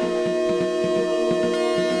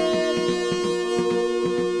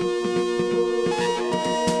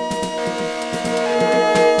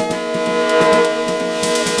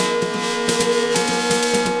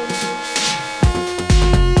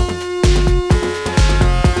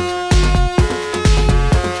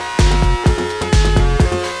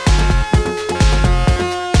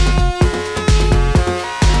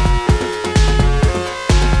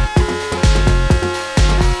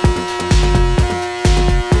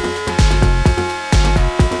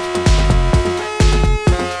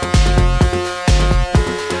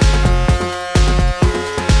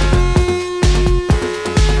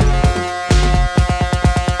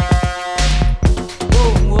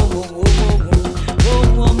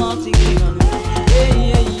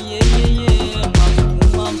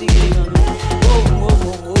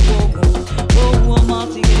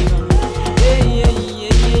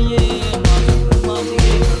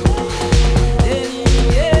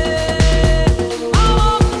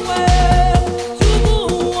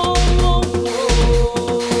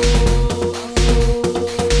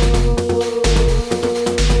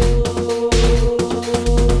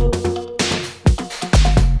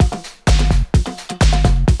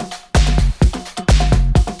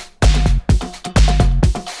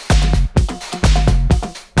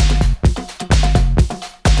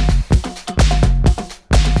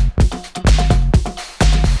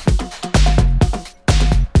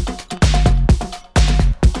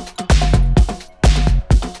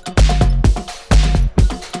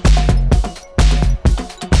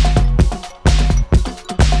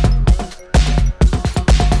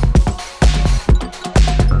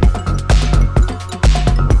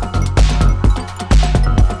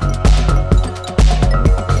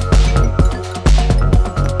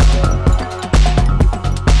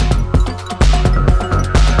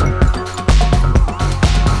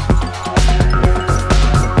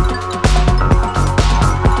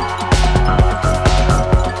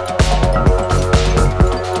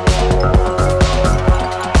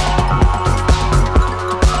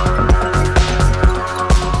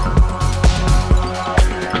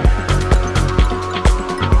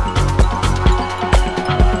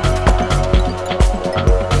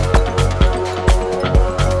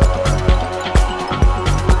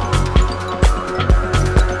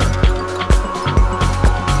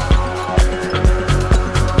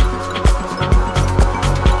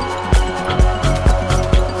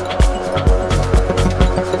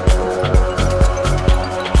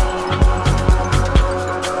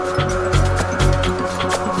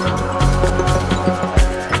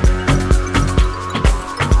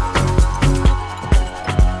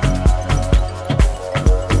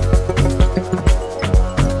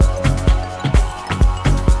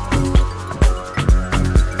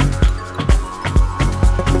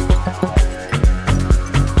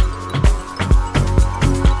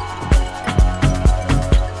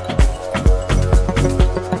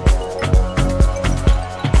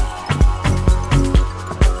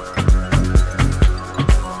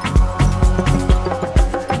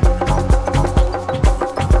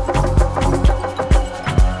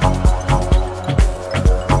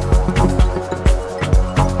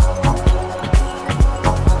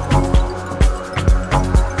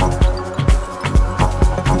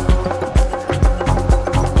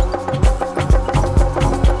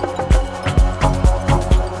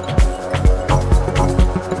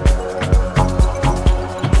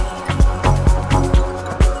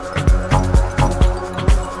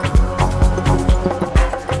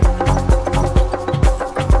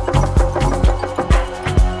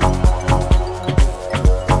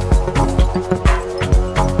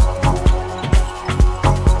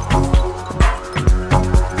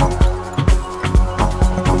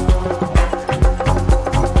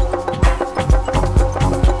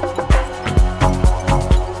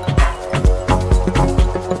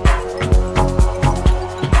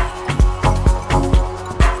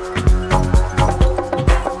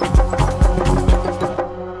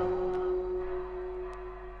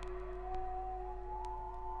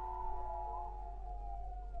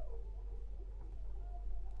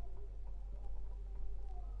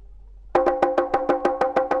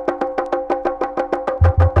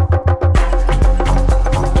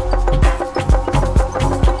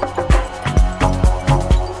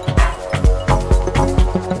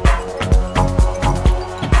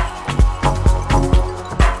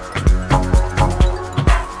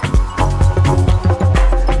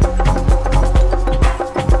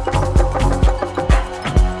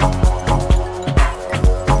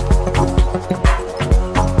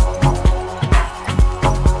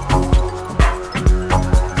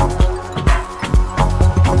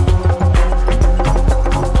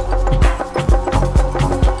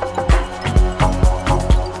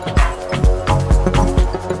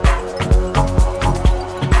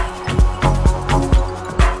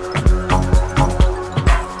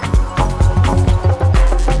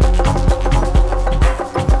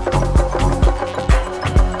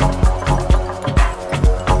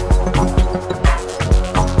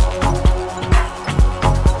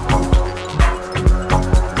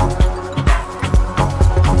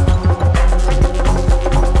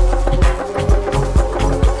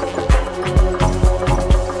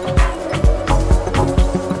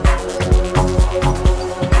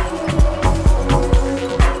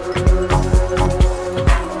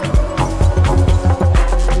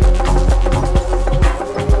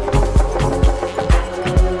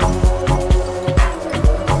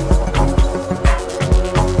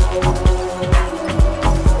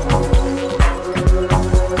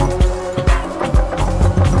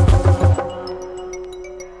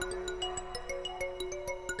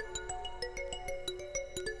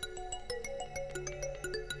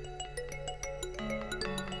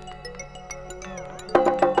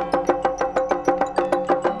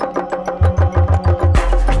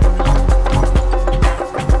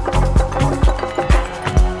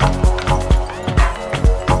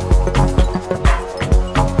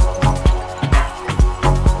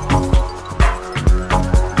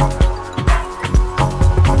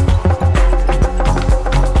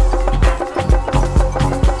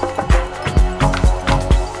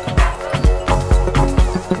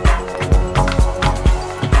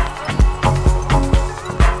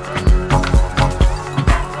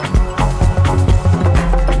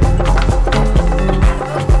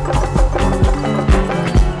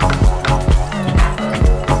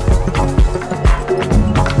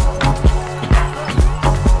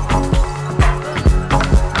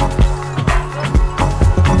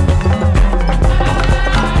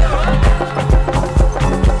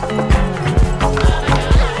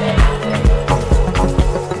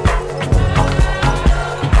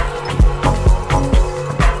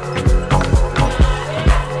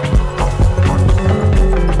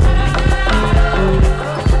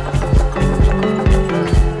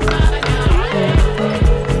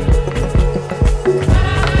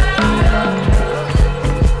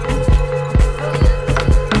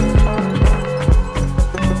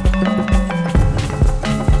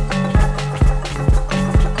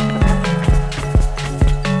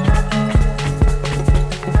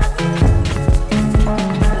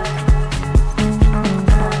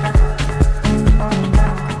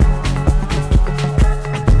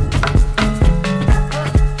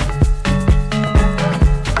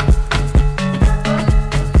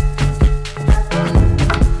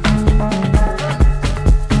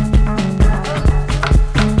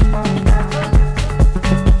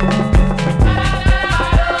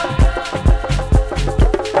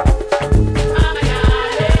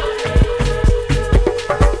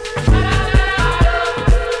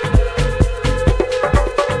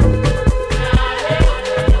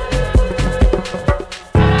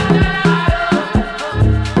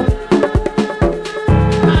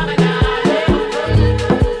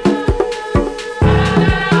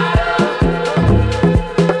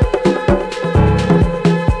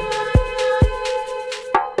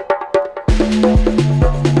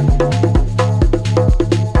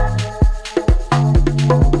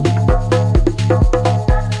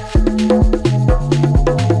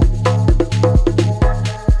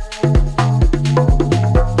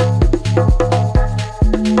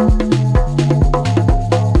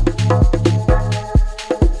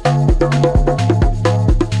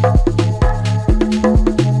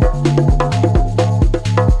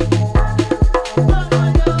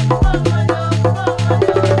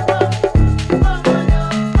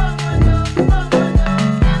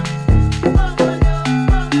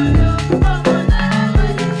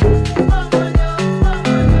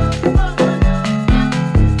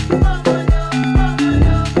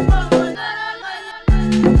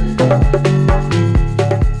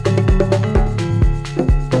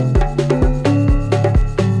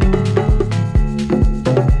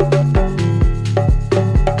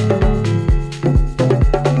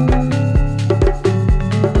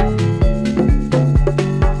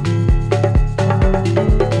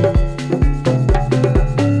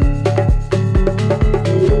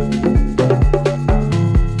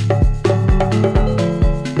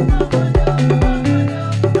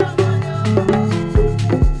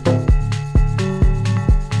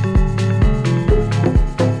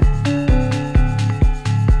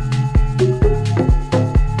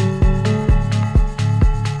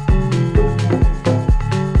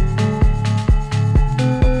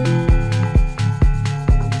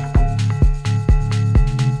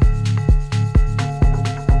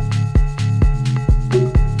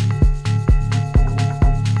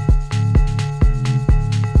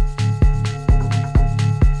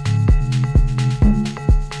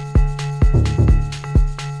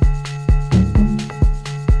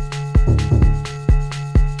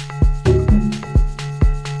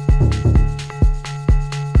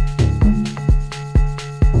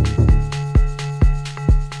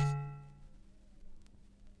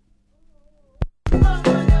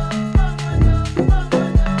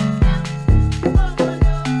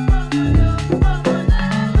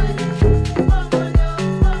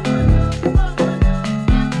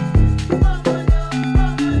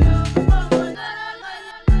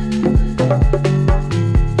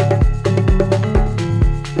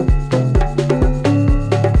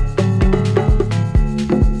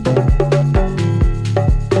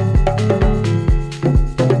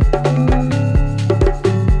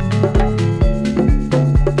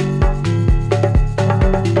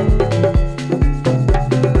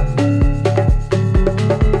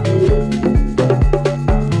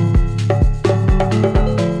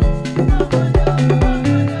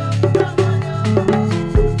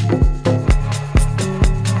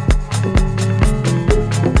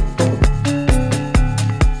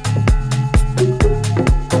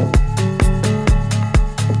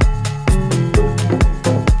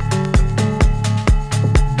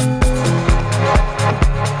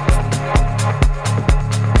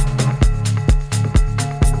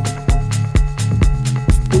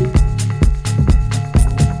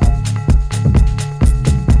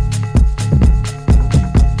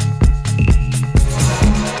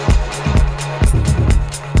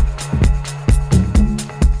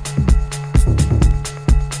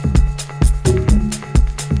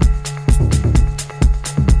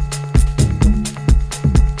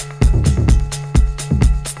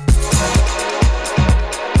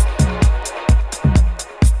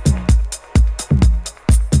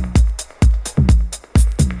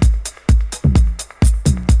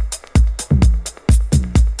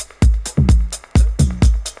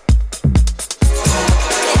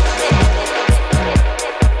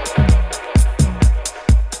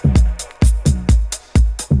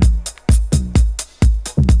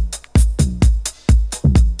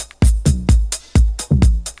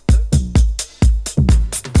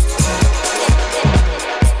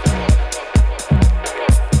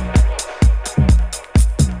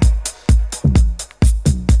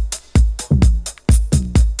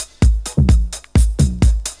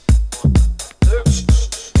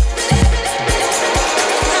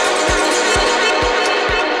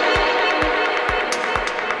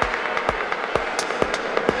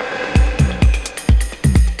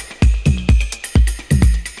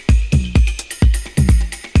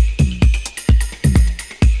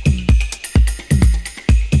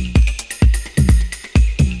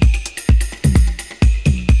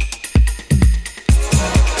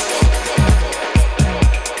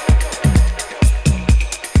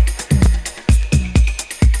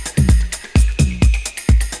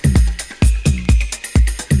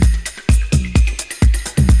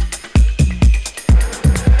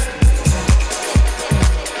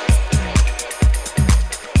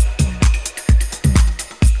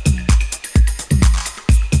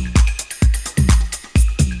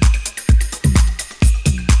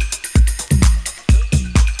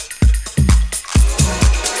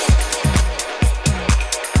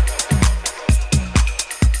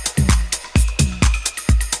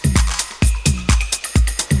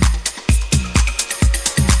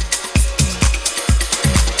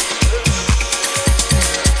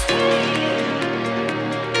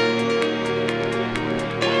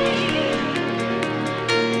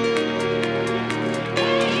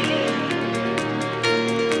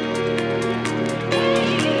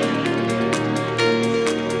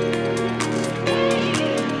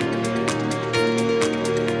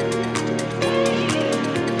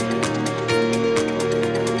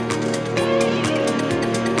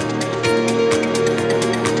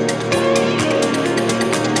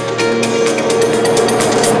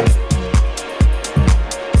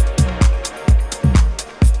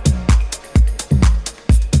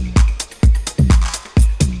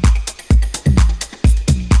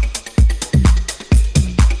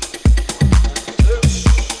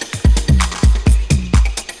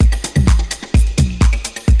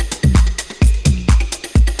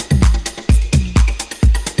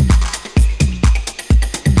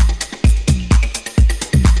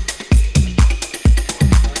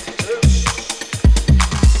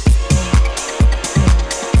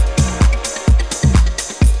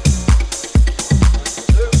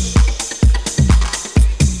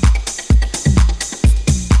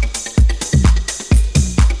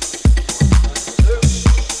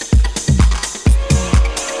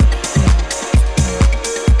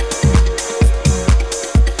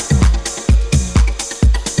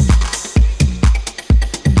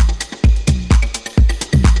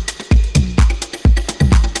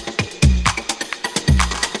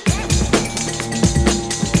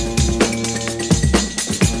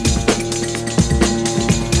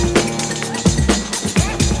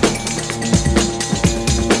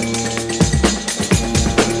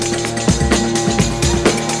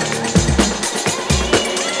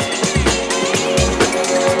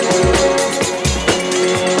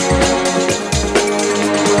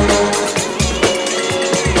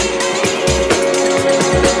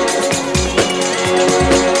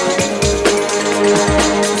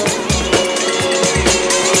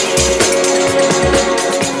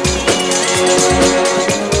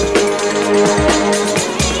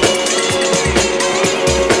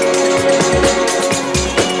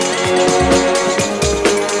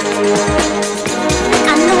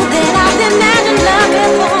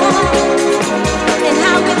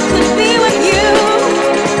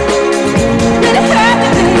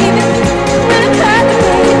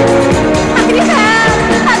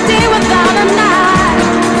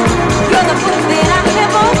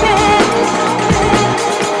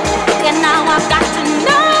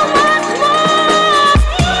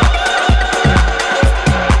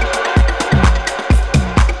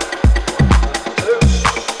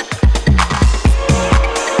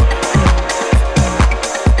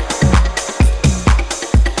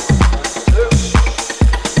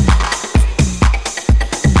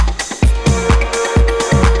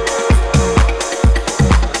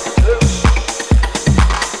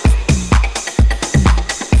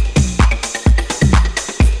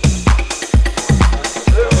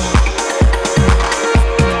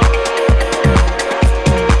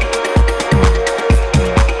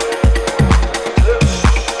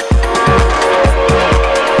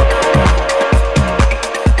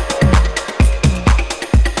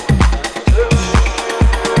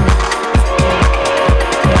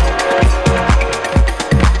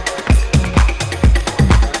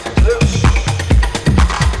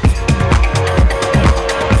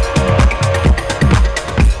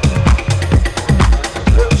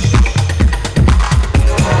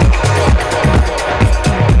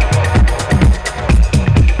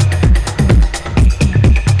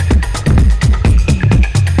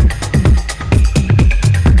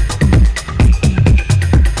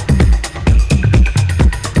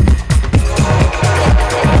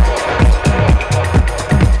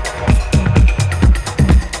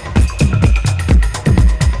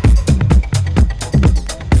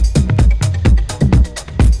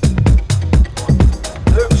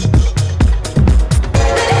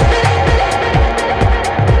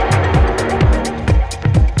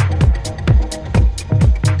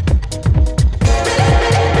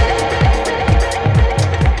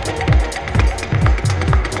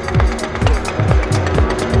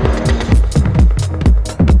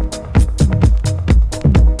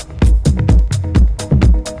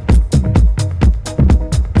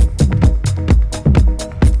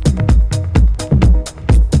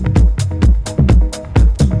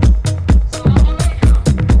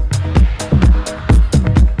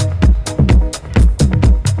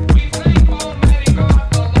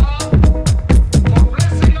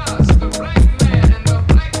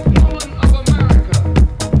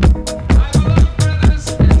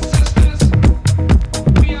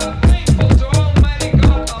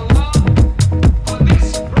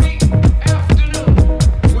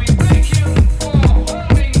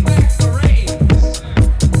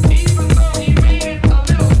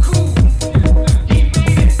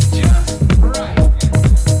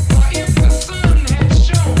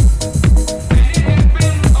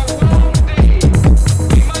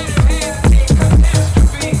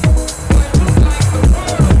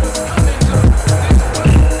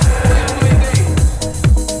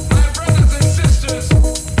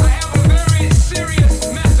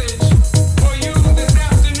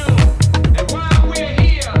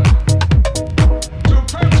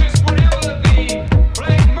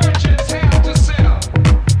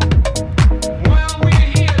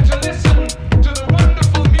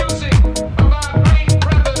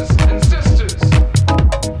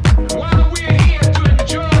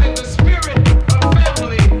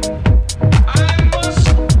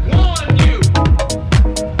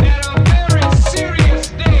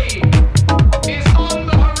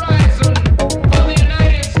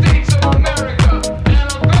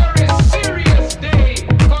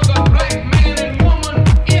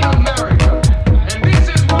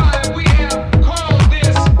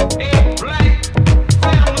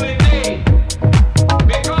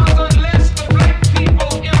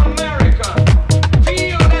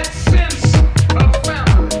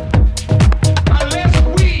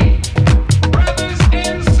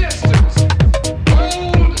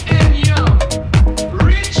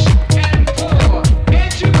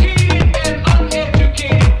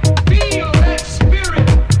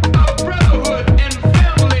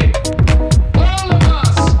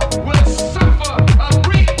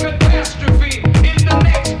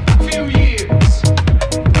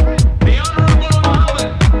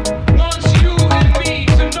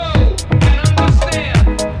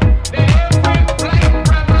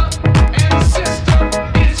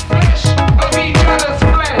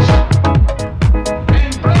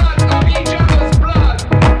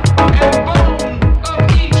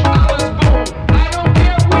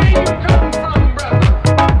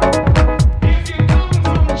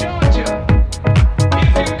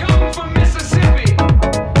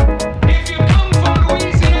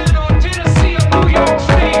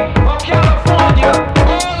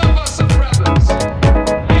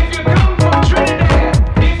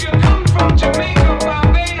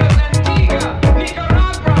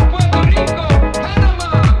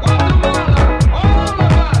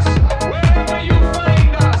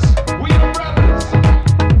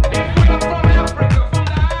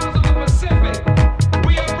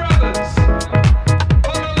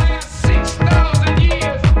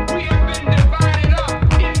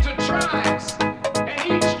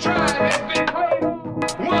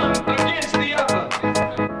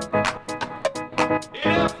 In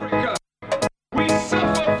Africa, we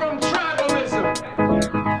suffer from tribalism.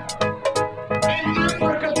 In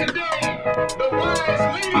Africa today, the wise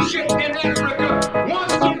leadership in Africa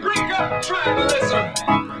wants to break up tribalism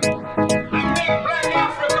and make black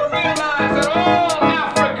Africa realize that all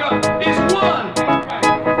Africa is one.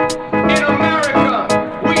 In America,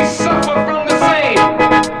 we suffer from the same.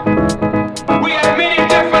 We have many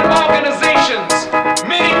different organizations,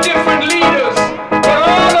 many different leaders, but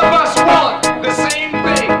all of us want the same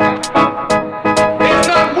thing.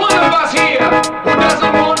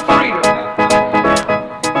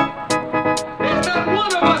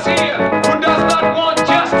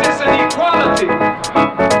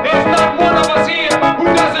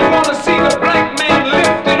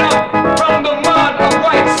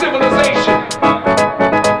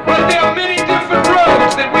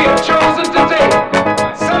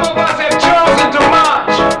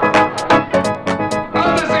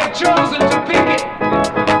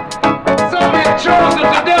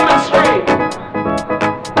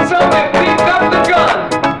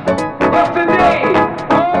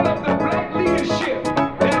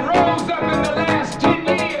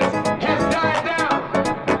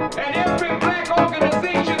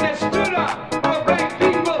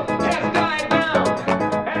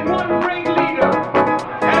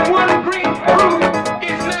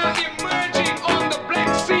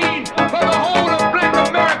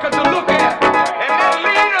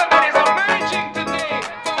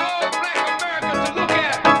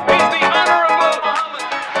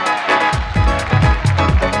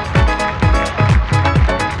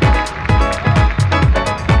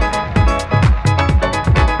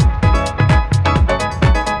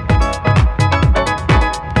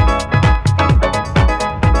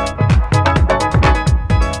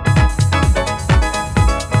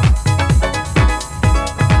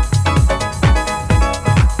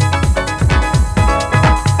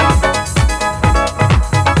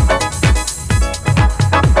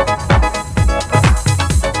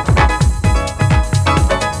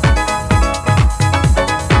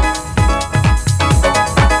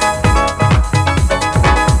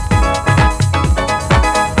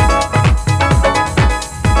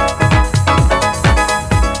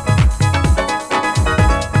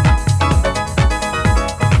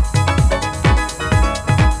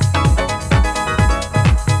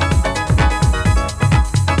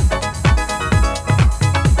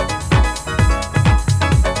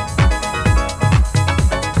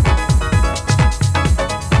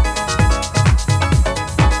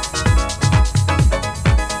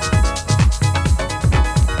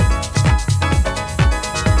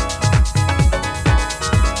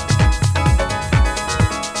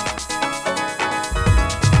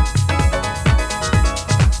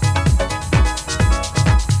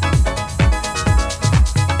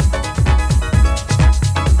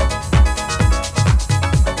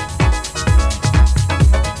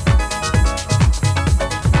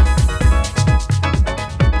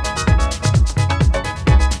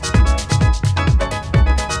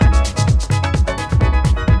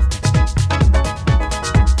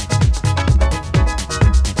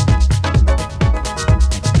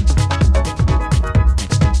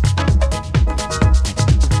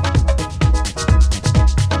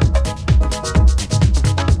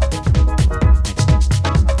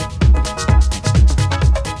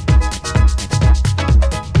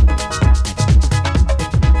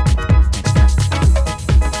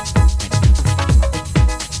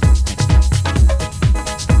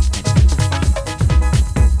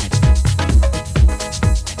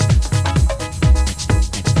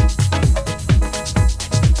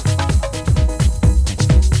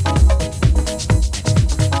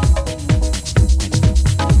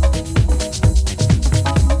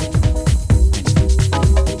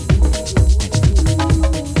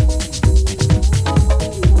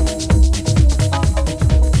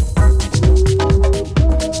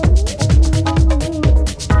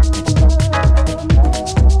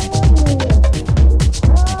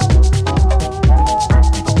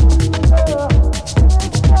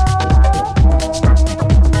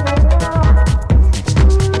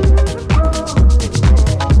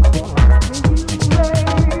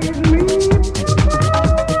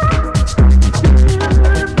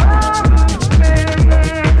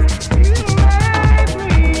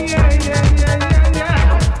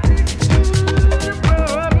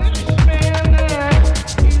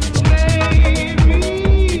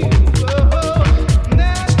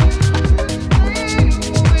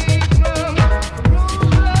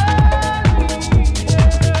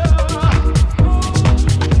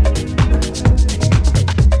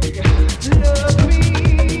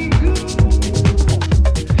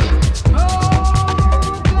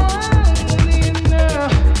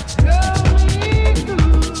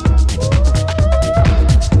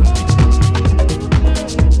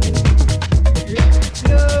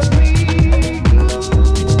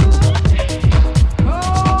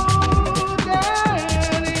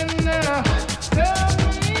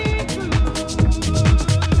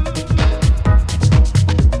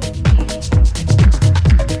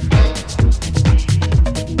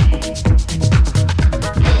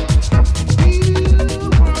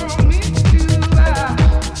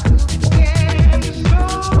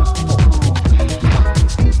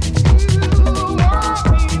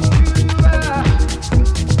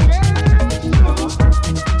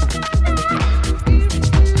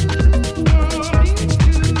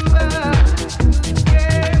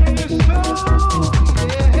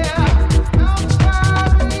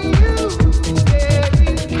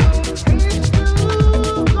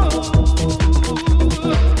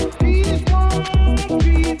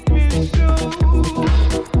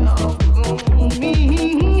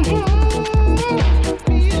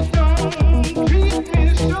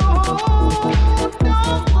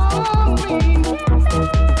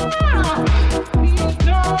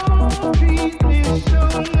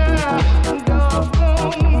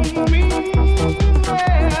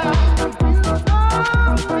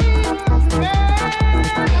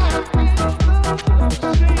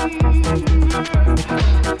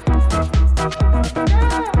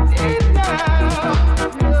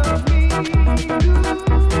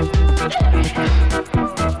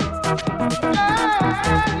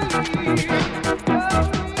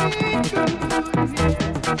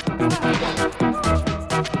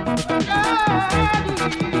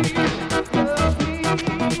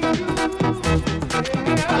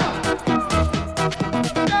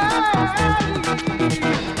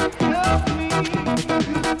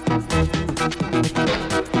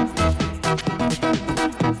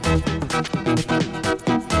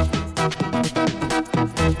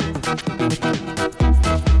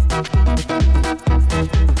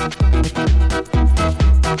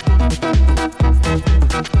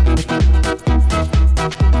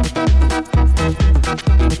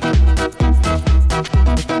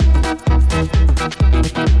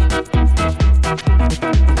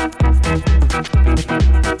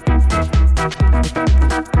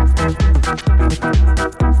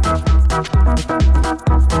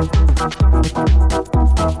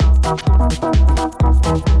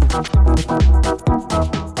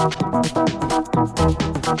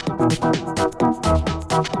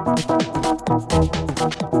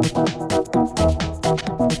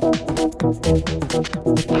 Be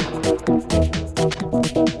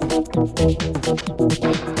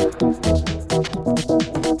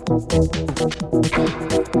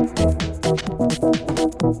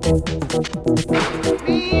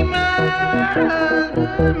my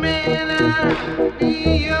husband, man, I'll be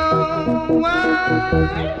your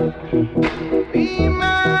wife. Be my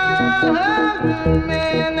husband,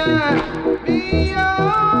 man, I'll be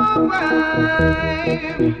your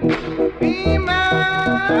wife. Be my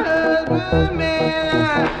husband, man,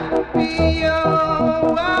 I'll be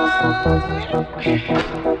your wife.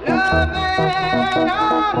 Love and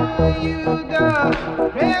honor you the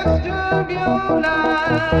rest of your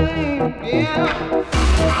life. Yeah.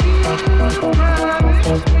 If you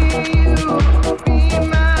promise me you'll be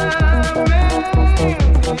my man.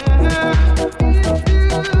 Yeah. If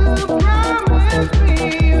you promise me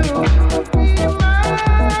you'll be my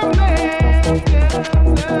man. Yeah.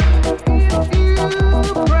 If you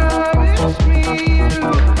promise me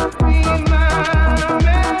you'll be my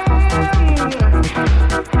man.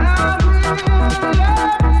 I will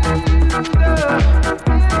love you the best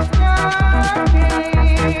I can.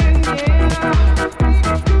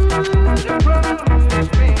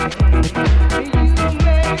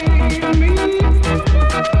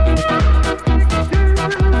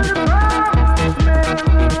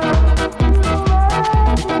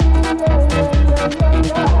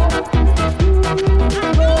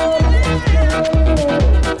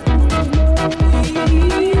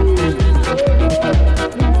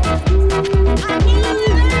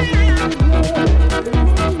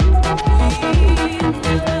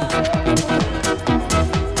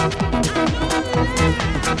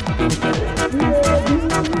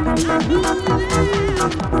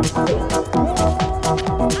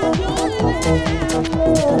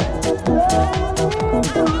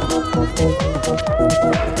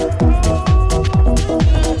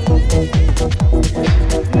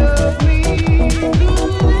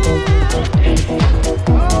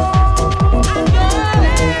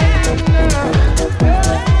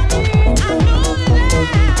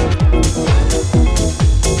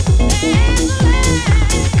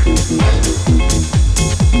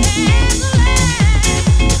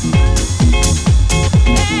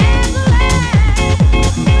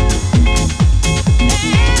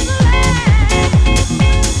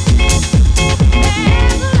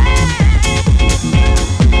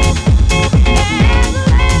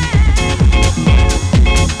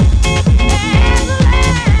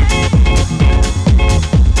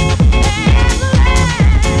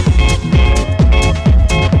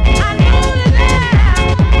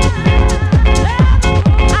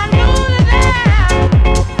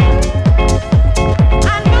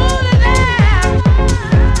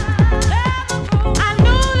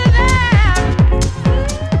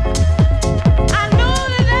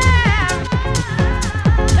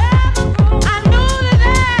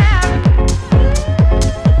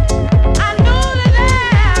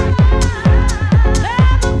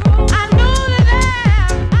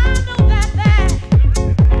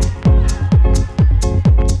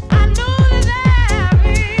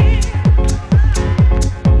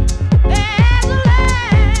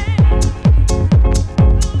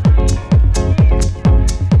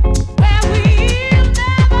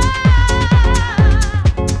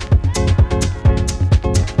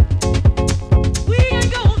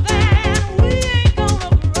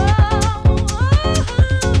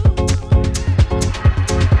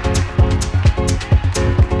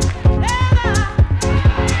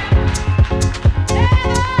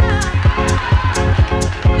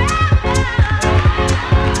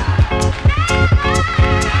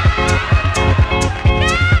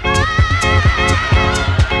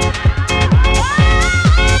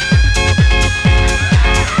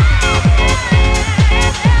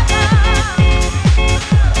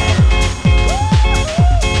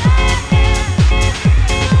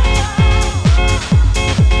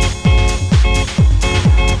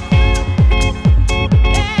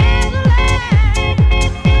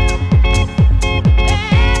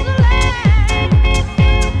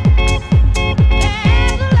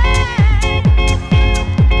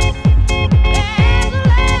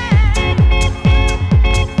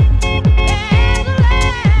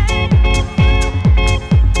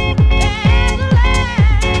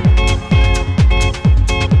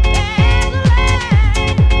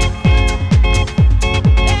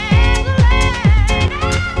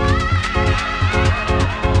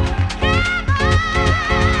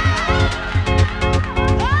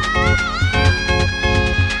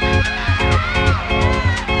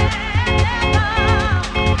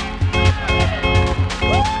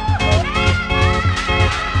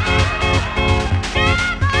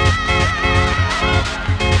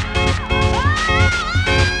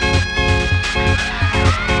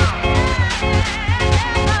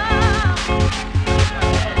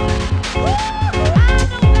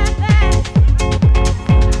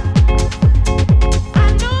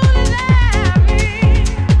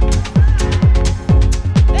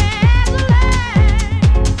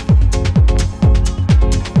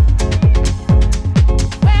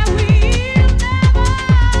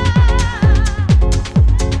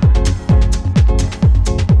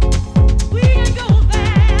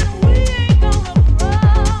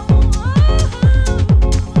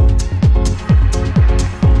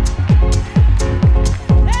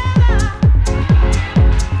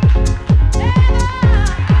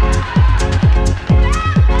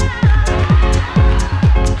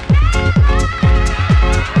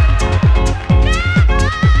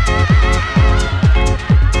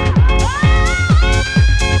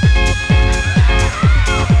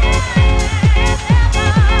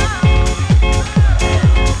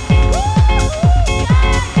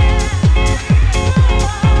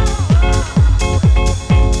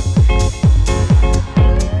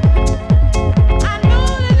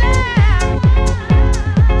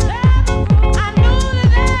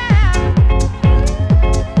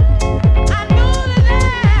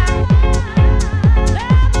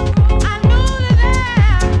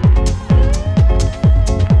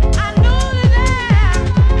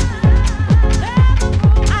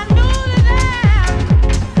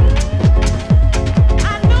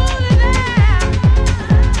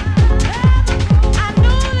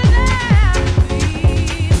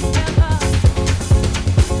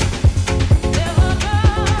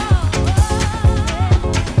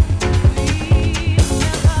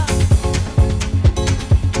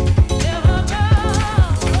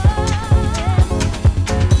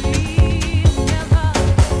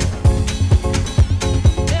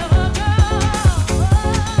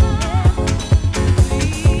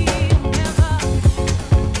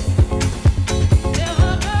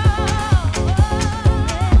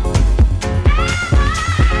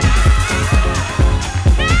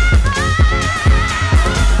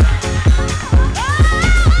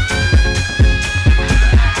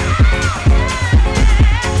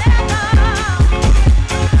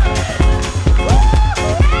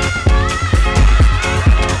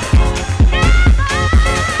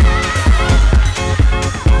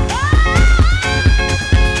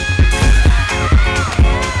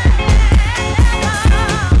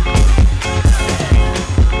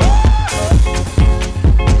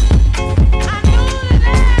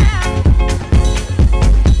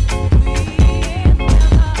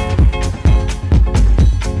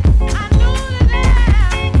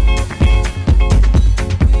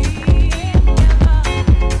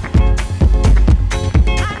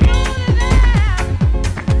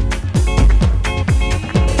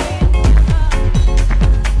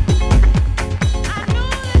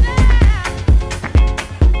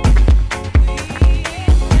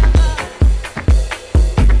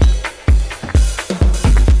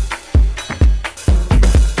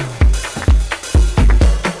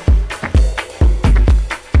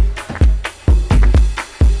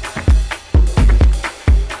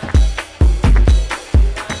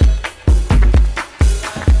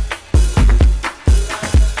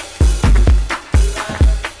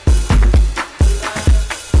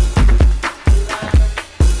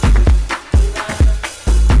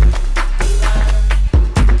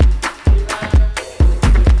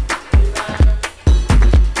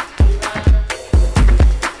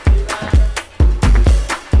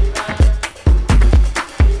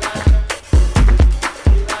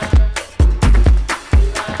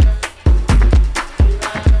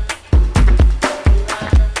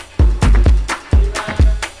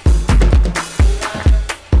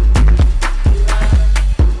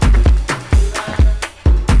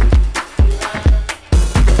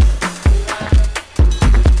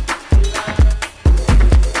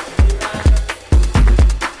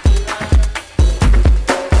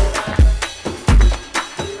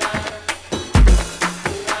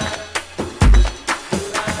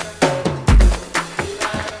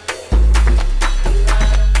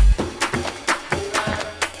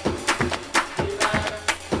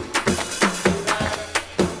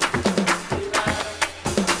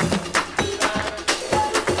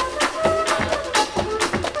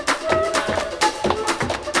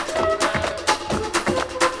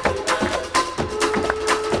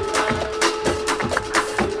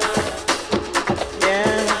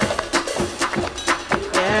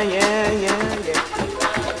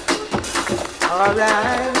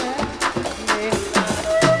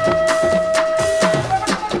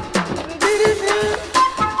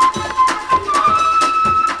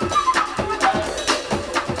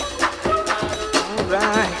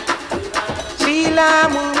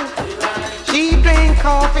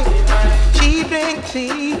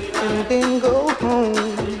 tea and then go home.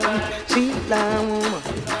 Sea lime woman,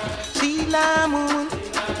 sea lime woman,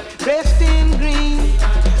 dressed in green,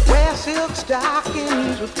 wear silk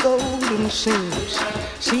stockings with golden seams.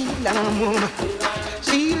 Sea lime woman,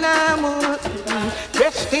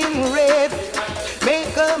 dressed in red,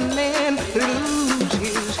 make a man lose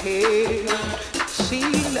his head.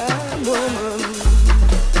 Sea lime woman,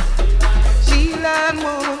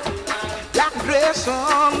 black dress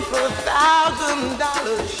on for $1,000.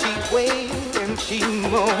 She wails and she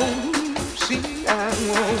moans. Sea lime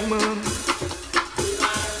woman,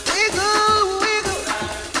 wiggle, wiggle,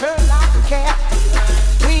 her like a cat.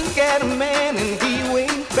 Wink at a man and he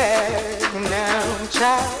wink back. Now,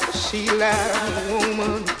 child, sea lime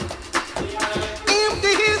woman,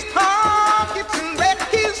 empty his pockets and wreck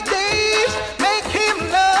his days. Make him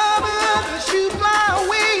love her and shoot fly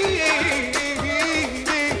away.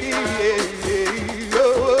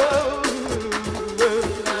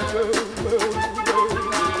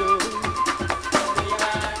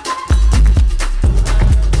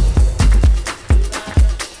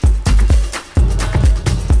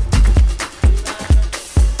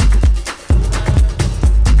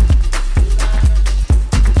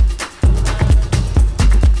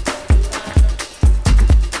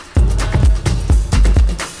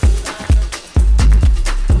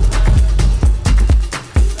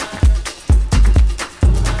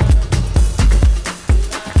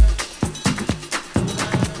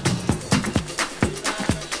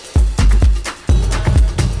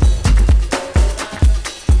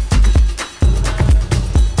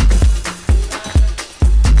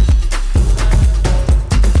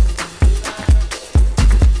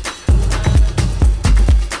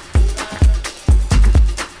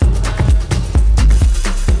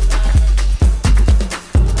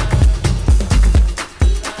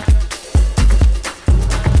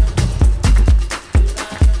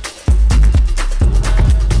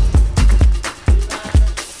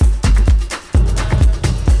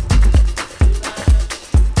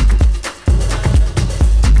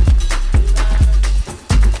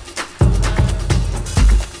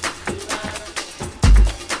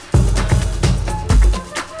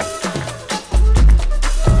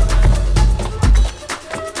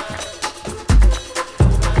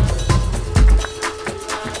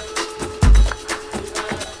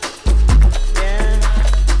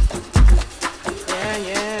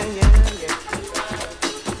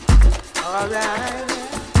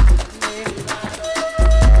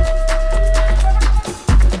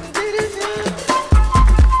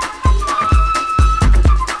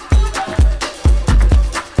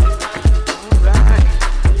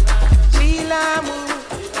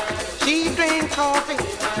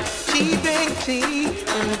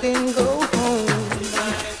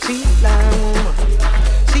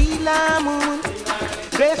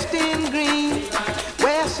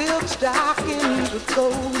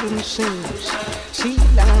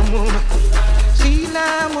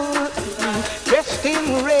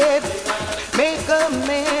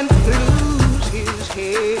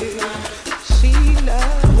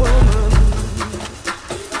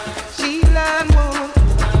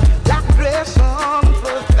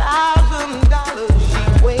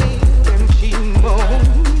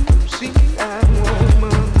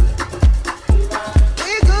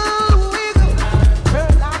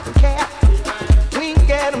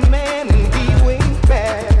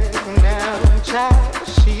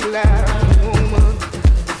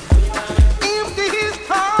 Empty his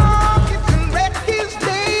heart.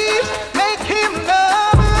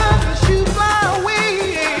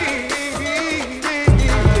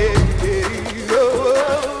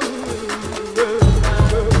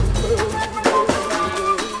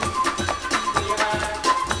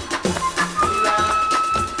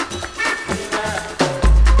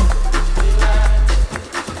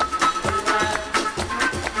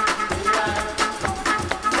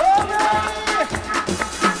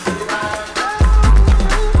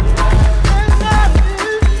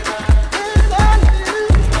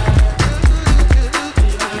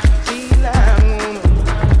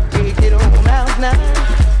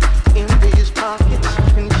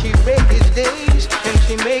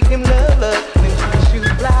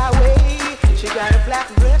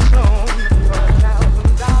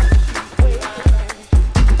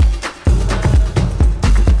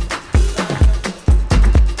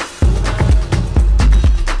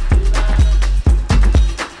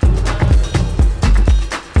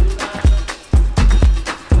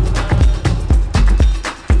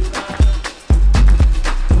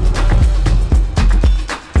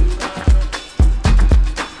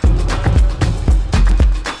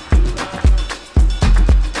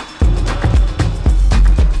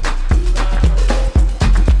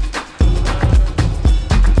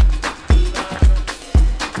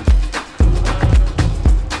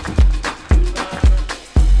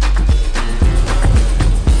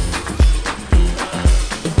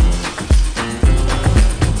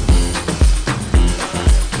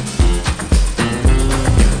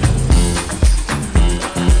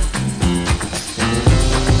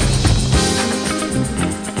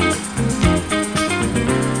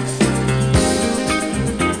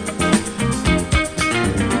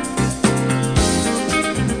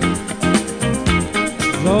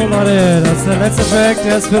 So Leute, das ist der letzte Track,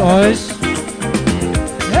 der ist für euch.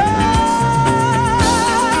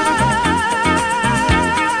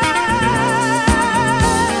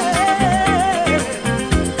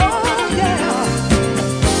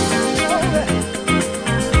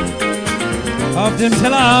 Auf dem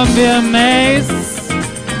Teller haben wir Mace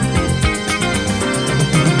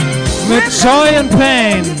mit Joy and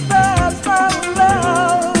Pain.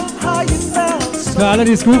 Für alle,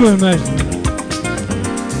 die es googeln möchten.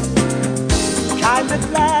 Kind that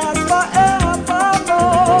lasts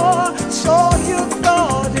forevermore, so you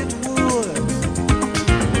thought it would.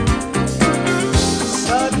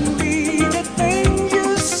 Suddenly the thing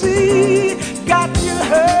you see got you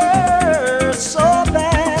hurt so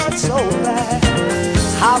bad, so bad.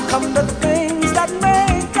 How come the things that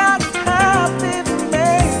make us happy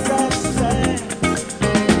make us sad?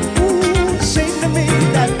 Ooh, seem to me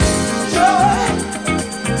that joy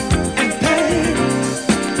and pain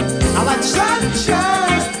are like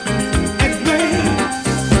sunshine and rain.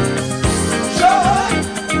 Joy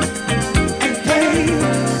and pain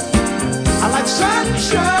are like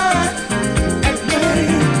sunshine and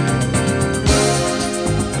rain.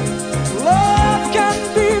 Love can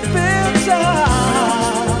be bitter,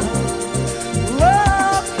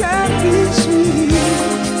 love can be sweet.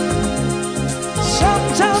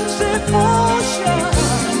 Sometimes emotion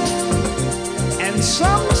and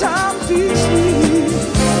sometimes deceit.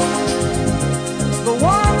 The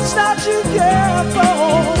ones that you care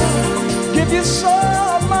for give you so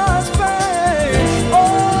much pain.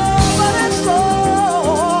 Oh, but it's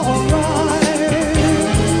alright.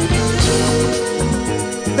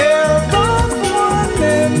 They're both one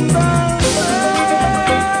and the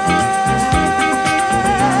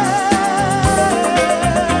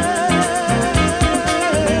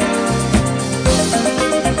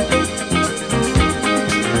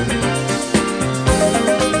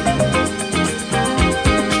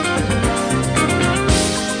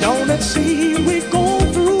Don't it see we go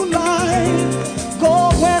through life,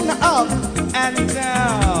 going up and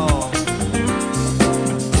down?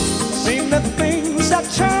 Seem the things that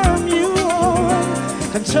turn you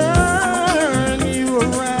on can turn you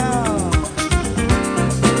around.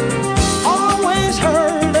 Always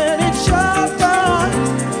hurting each other.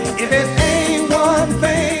 If it ain't one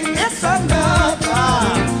thing, it's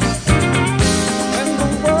another. When the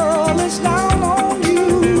world is down on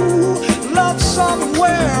you, love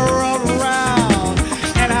somewhere around.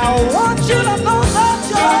 And I want you to know that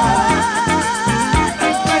joy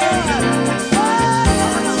and pain,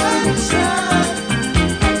 sunshine,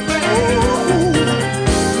 ooh,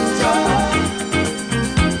 joy,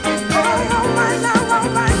 oh my now,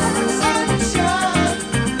 sunshine and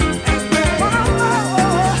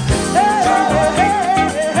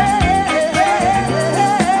pain,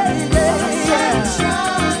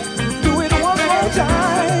 sunshine. Do it one more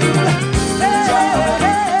time.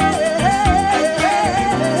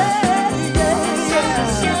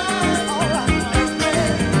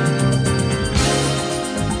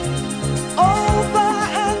 Over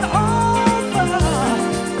and over,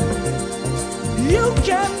 you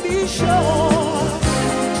can be sure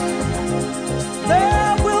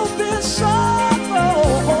there will be sorrow,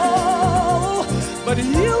 but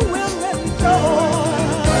you will endure.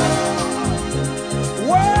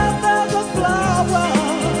 Where there's a flower,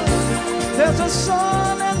 there's a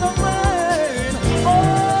sun and the rain.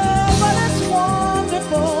 Oh, but it's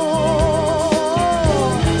wonderful.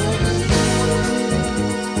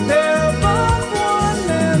 They're both one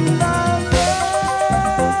and the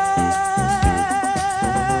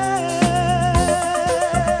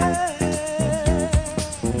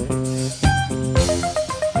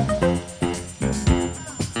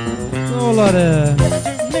So Leute,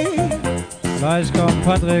 gleich kommt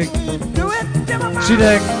Patrick,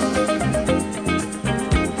 Chidek.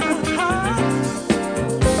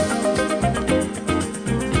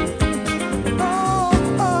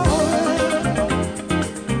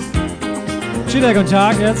 Chidek und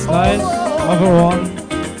Tag jetzt gleich auf die Ohren.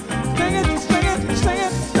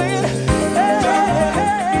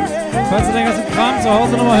 Falls ihr den ganzen Kram zu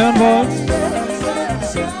Hause nochmal hören wollt,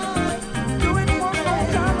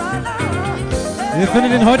 ihr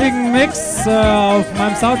findet den heutigen Mix auf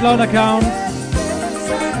meinem Soundcloud-Account.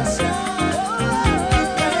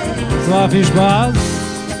 Es war viel Spaß.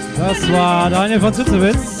 Das war Daniel von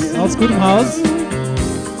Zitzewitz aus gutem Haus.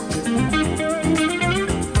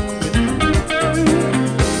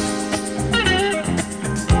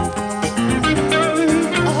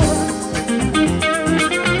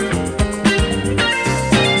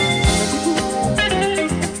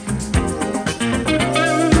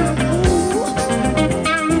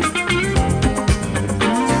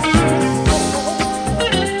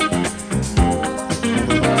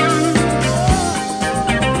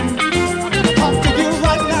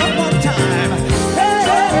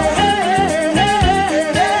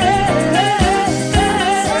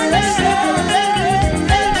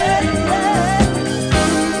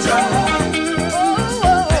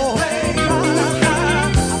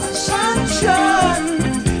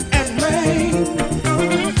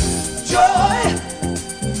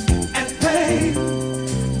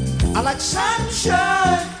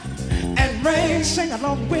 sunshine and rain. Sing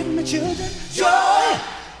along with me, children. Joy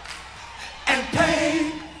and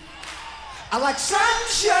pain. I like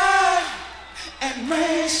sunshine and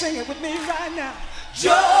rain. Sing it with me right now.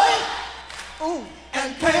 Joy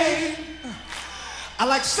and pain. I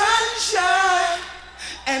like sunshine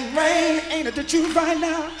and rain. Ain't it the truth right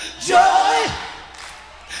now? Joy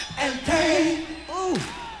and pain.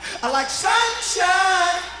 I like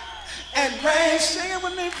sunshine and rain. Sing it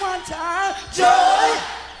with me one time. Joy,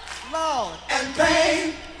 Lord, and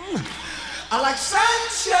pain. I like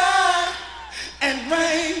sunshine and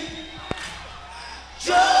rain.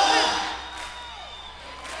 Joy.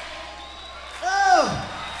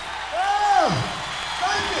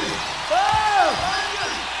 Thank you.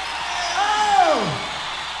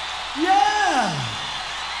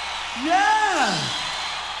 Yeah.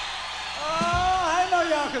 Oh, I know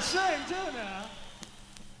y'all can sing too now.